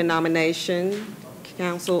open nomination.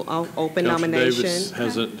 Council, open nomination.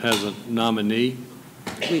 Councilor Davis has a nominee.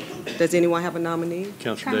 Does anyone have a nominee?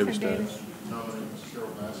 Councilor Davis does.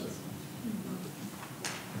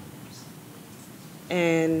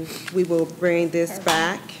 And we will bring this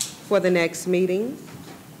back for the next meeting.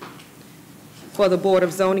 For the Board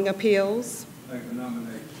of Zoning Appeals. I'd like to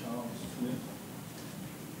nominate Charles Smith.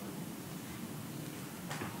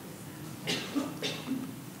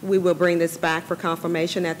 We will bring this back for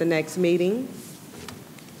confirmation at the next meeting.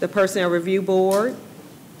 The Personnel Review Board. I'd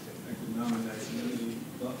like to nominate Lily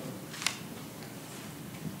Butler.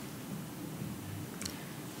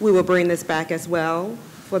 We will bring this back as well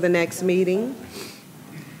for the next meeting.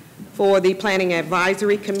 For the Planning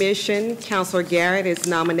Advisory Commission, Councilor Garrett is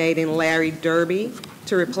nominating Larry Derby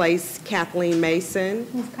to replace Kathleen Mason,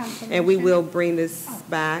 and we will bring this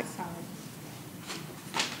back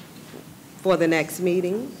for the next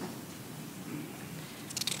meeting.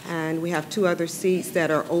 And we have 2 other seats that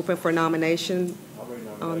are open for nomination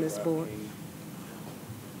on this board.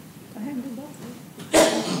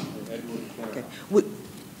 Okay.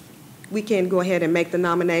 We can go ahead and make the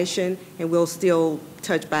nomination, and we'll still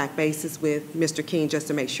touch back bases with Mr. King just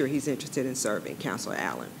to make sure he's interested in serving, Councilor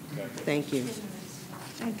Allen. Thank you.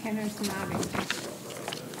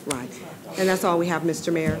 Right. And that's all we have,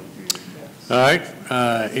 Mr. Mayor. All right.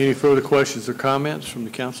 Any further questions or comments from the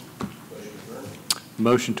council?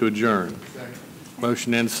 Motion to adjourn.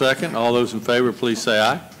 Motion and second. All those in favor, please say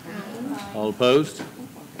aye. All opposed?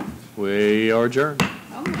 We are adjourned.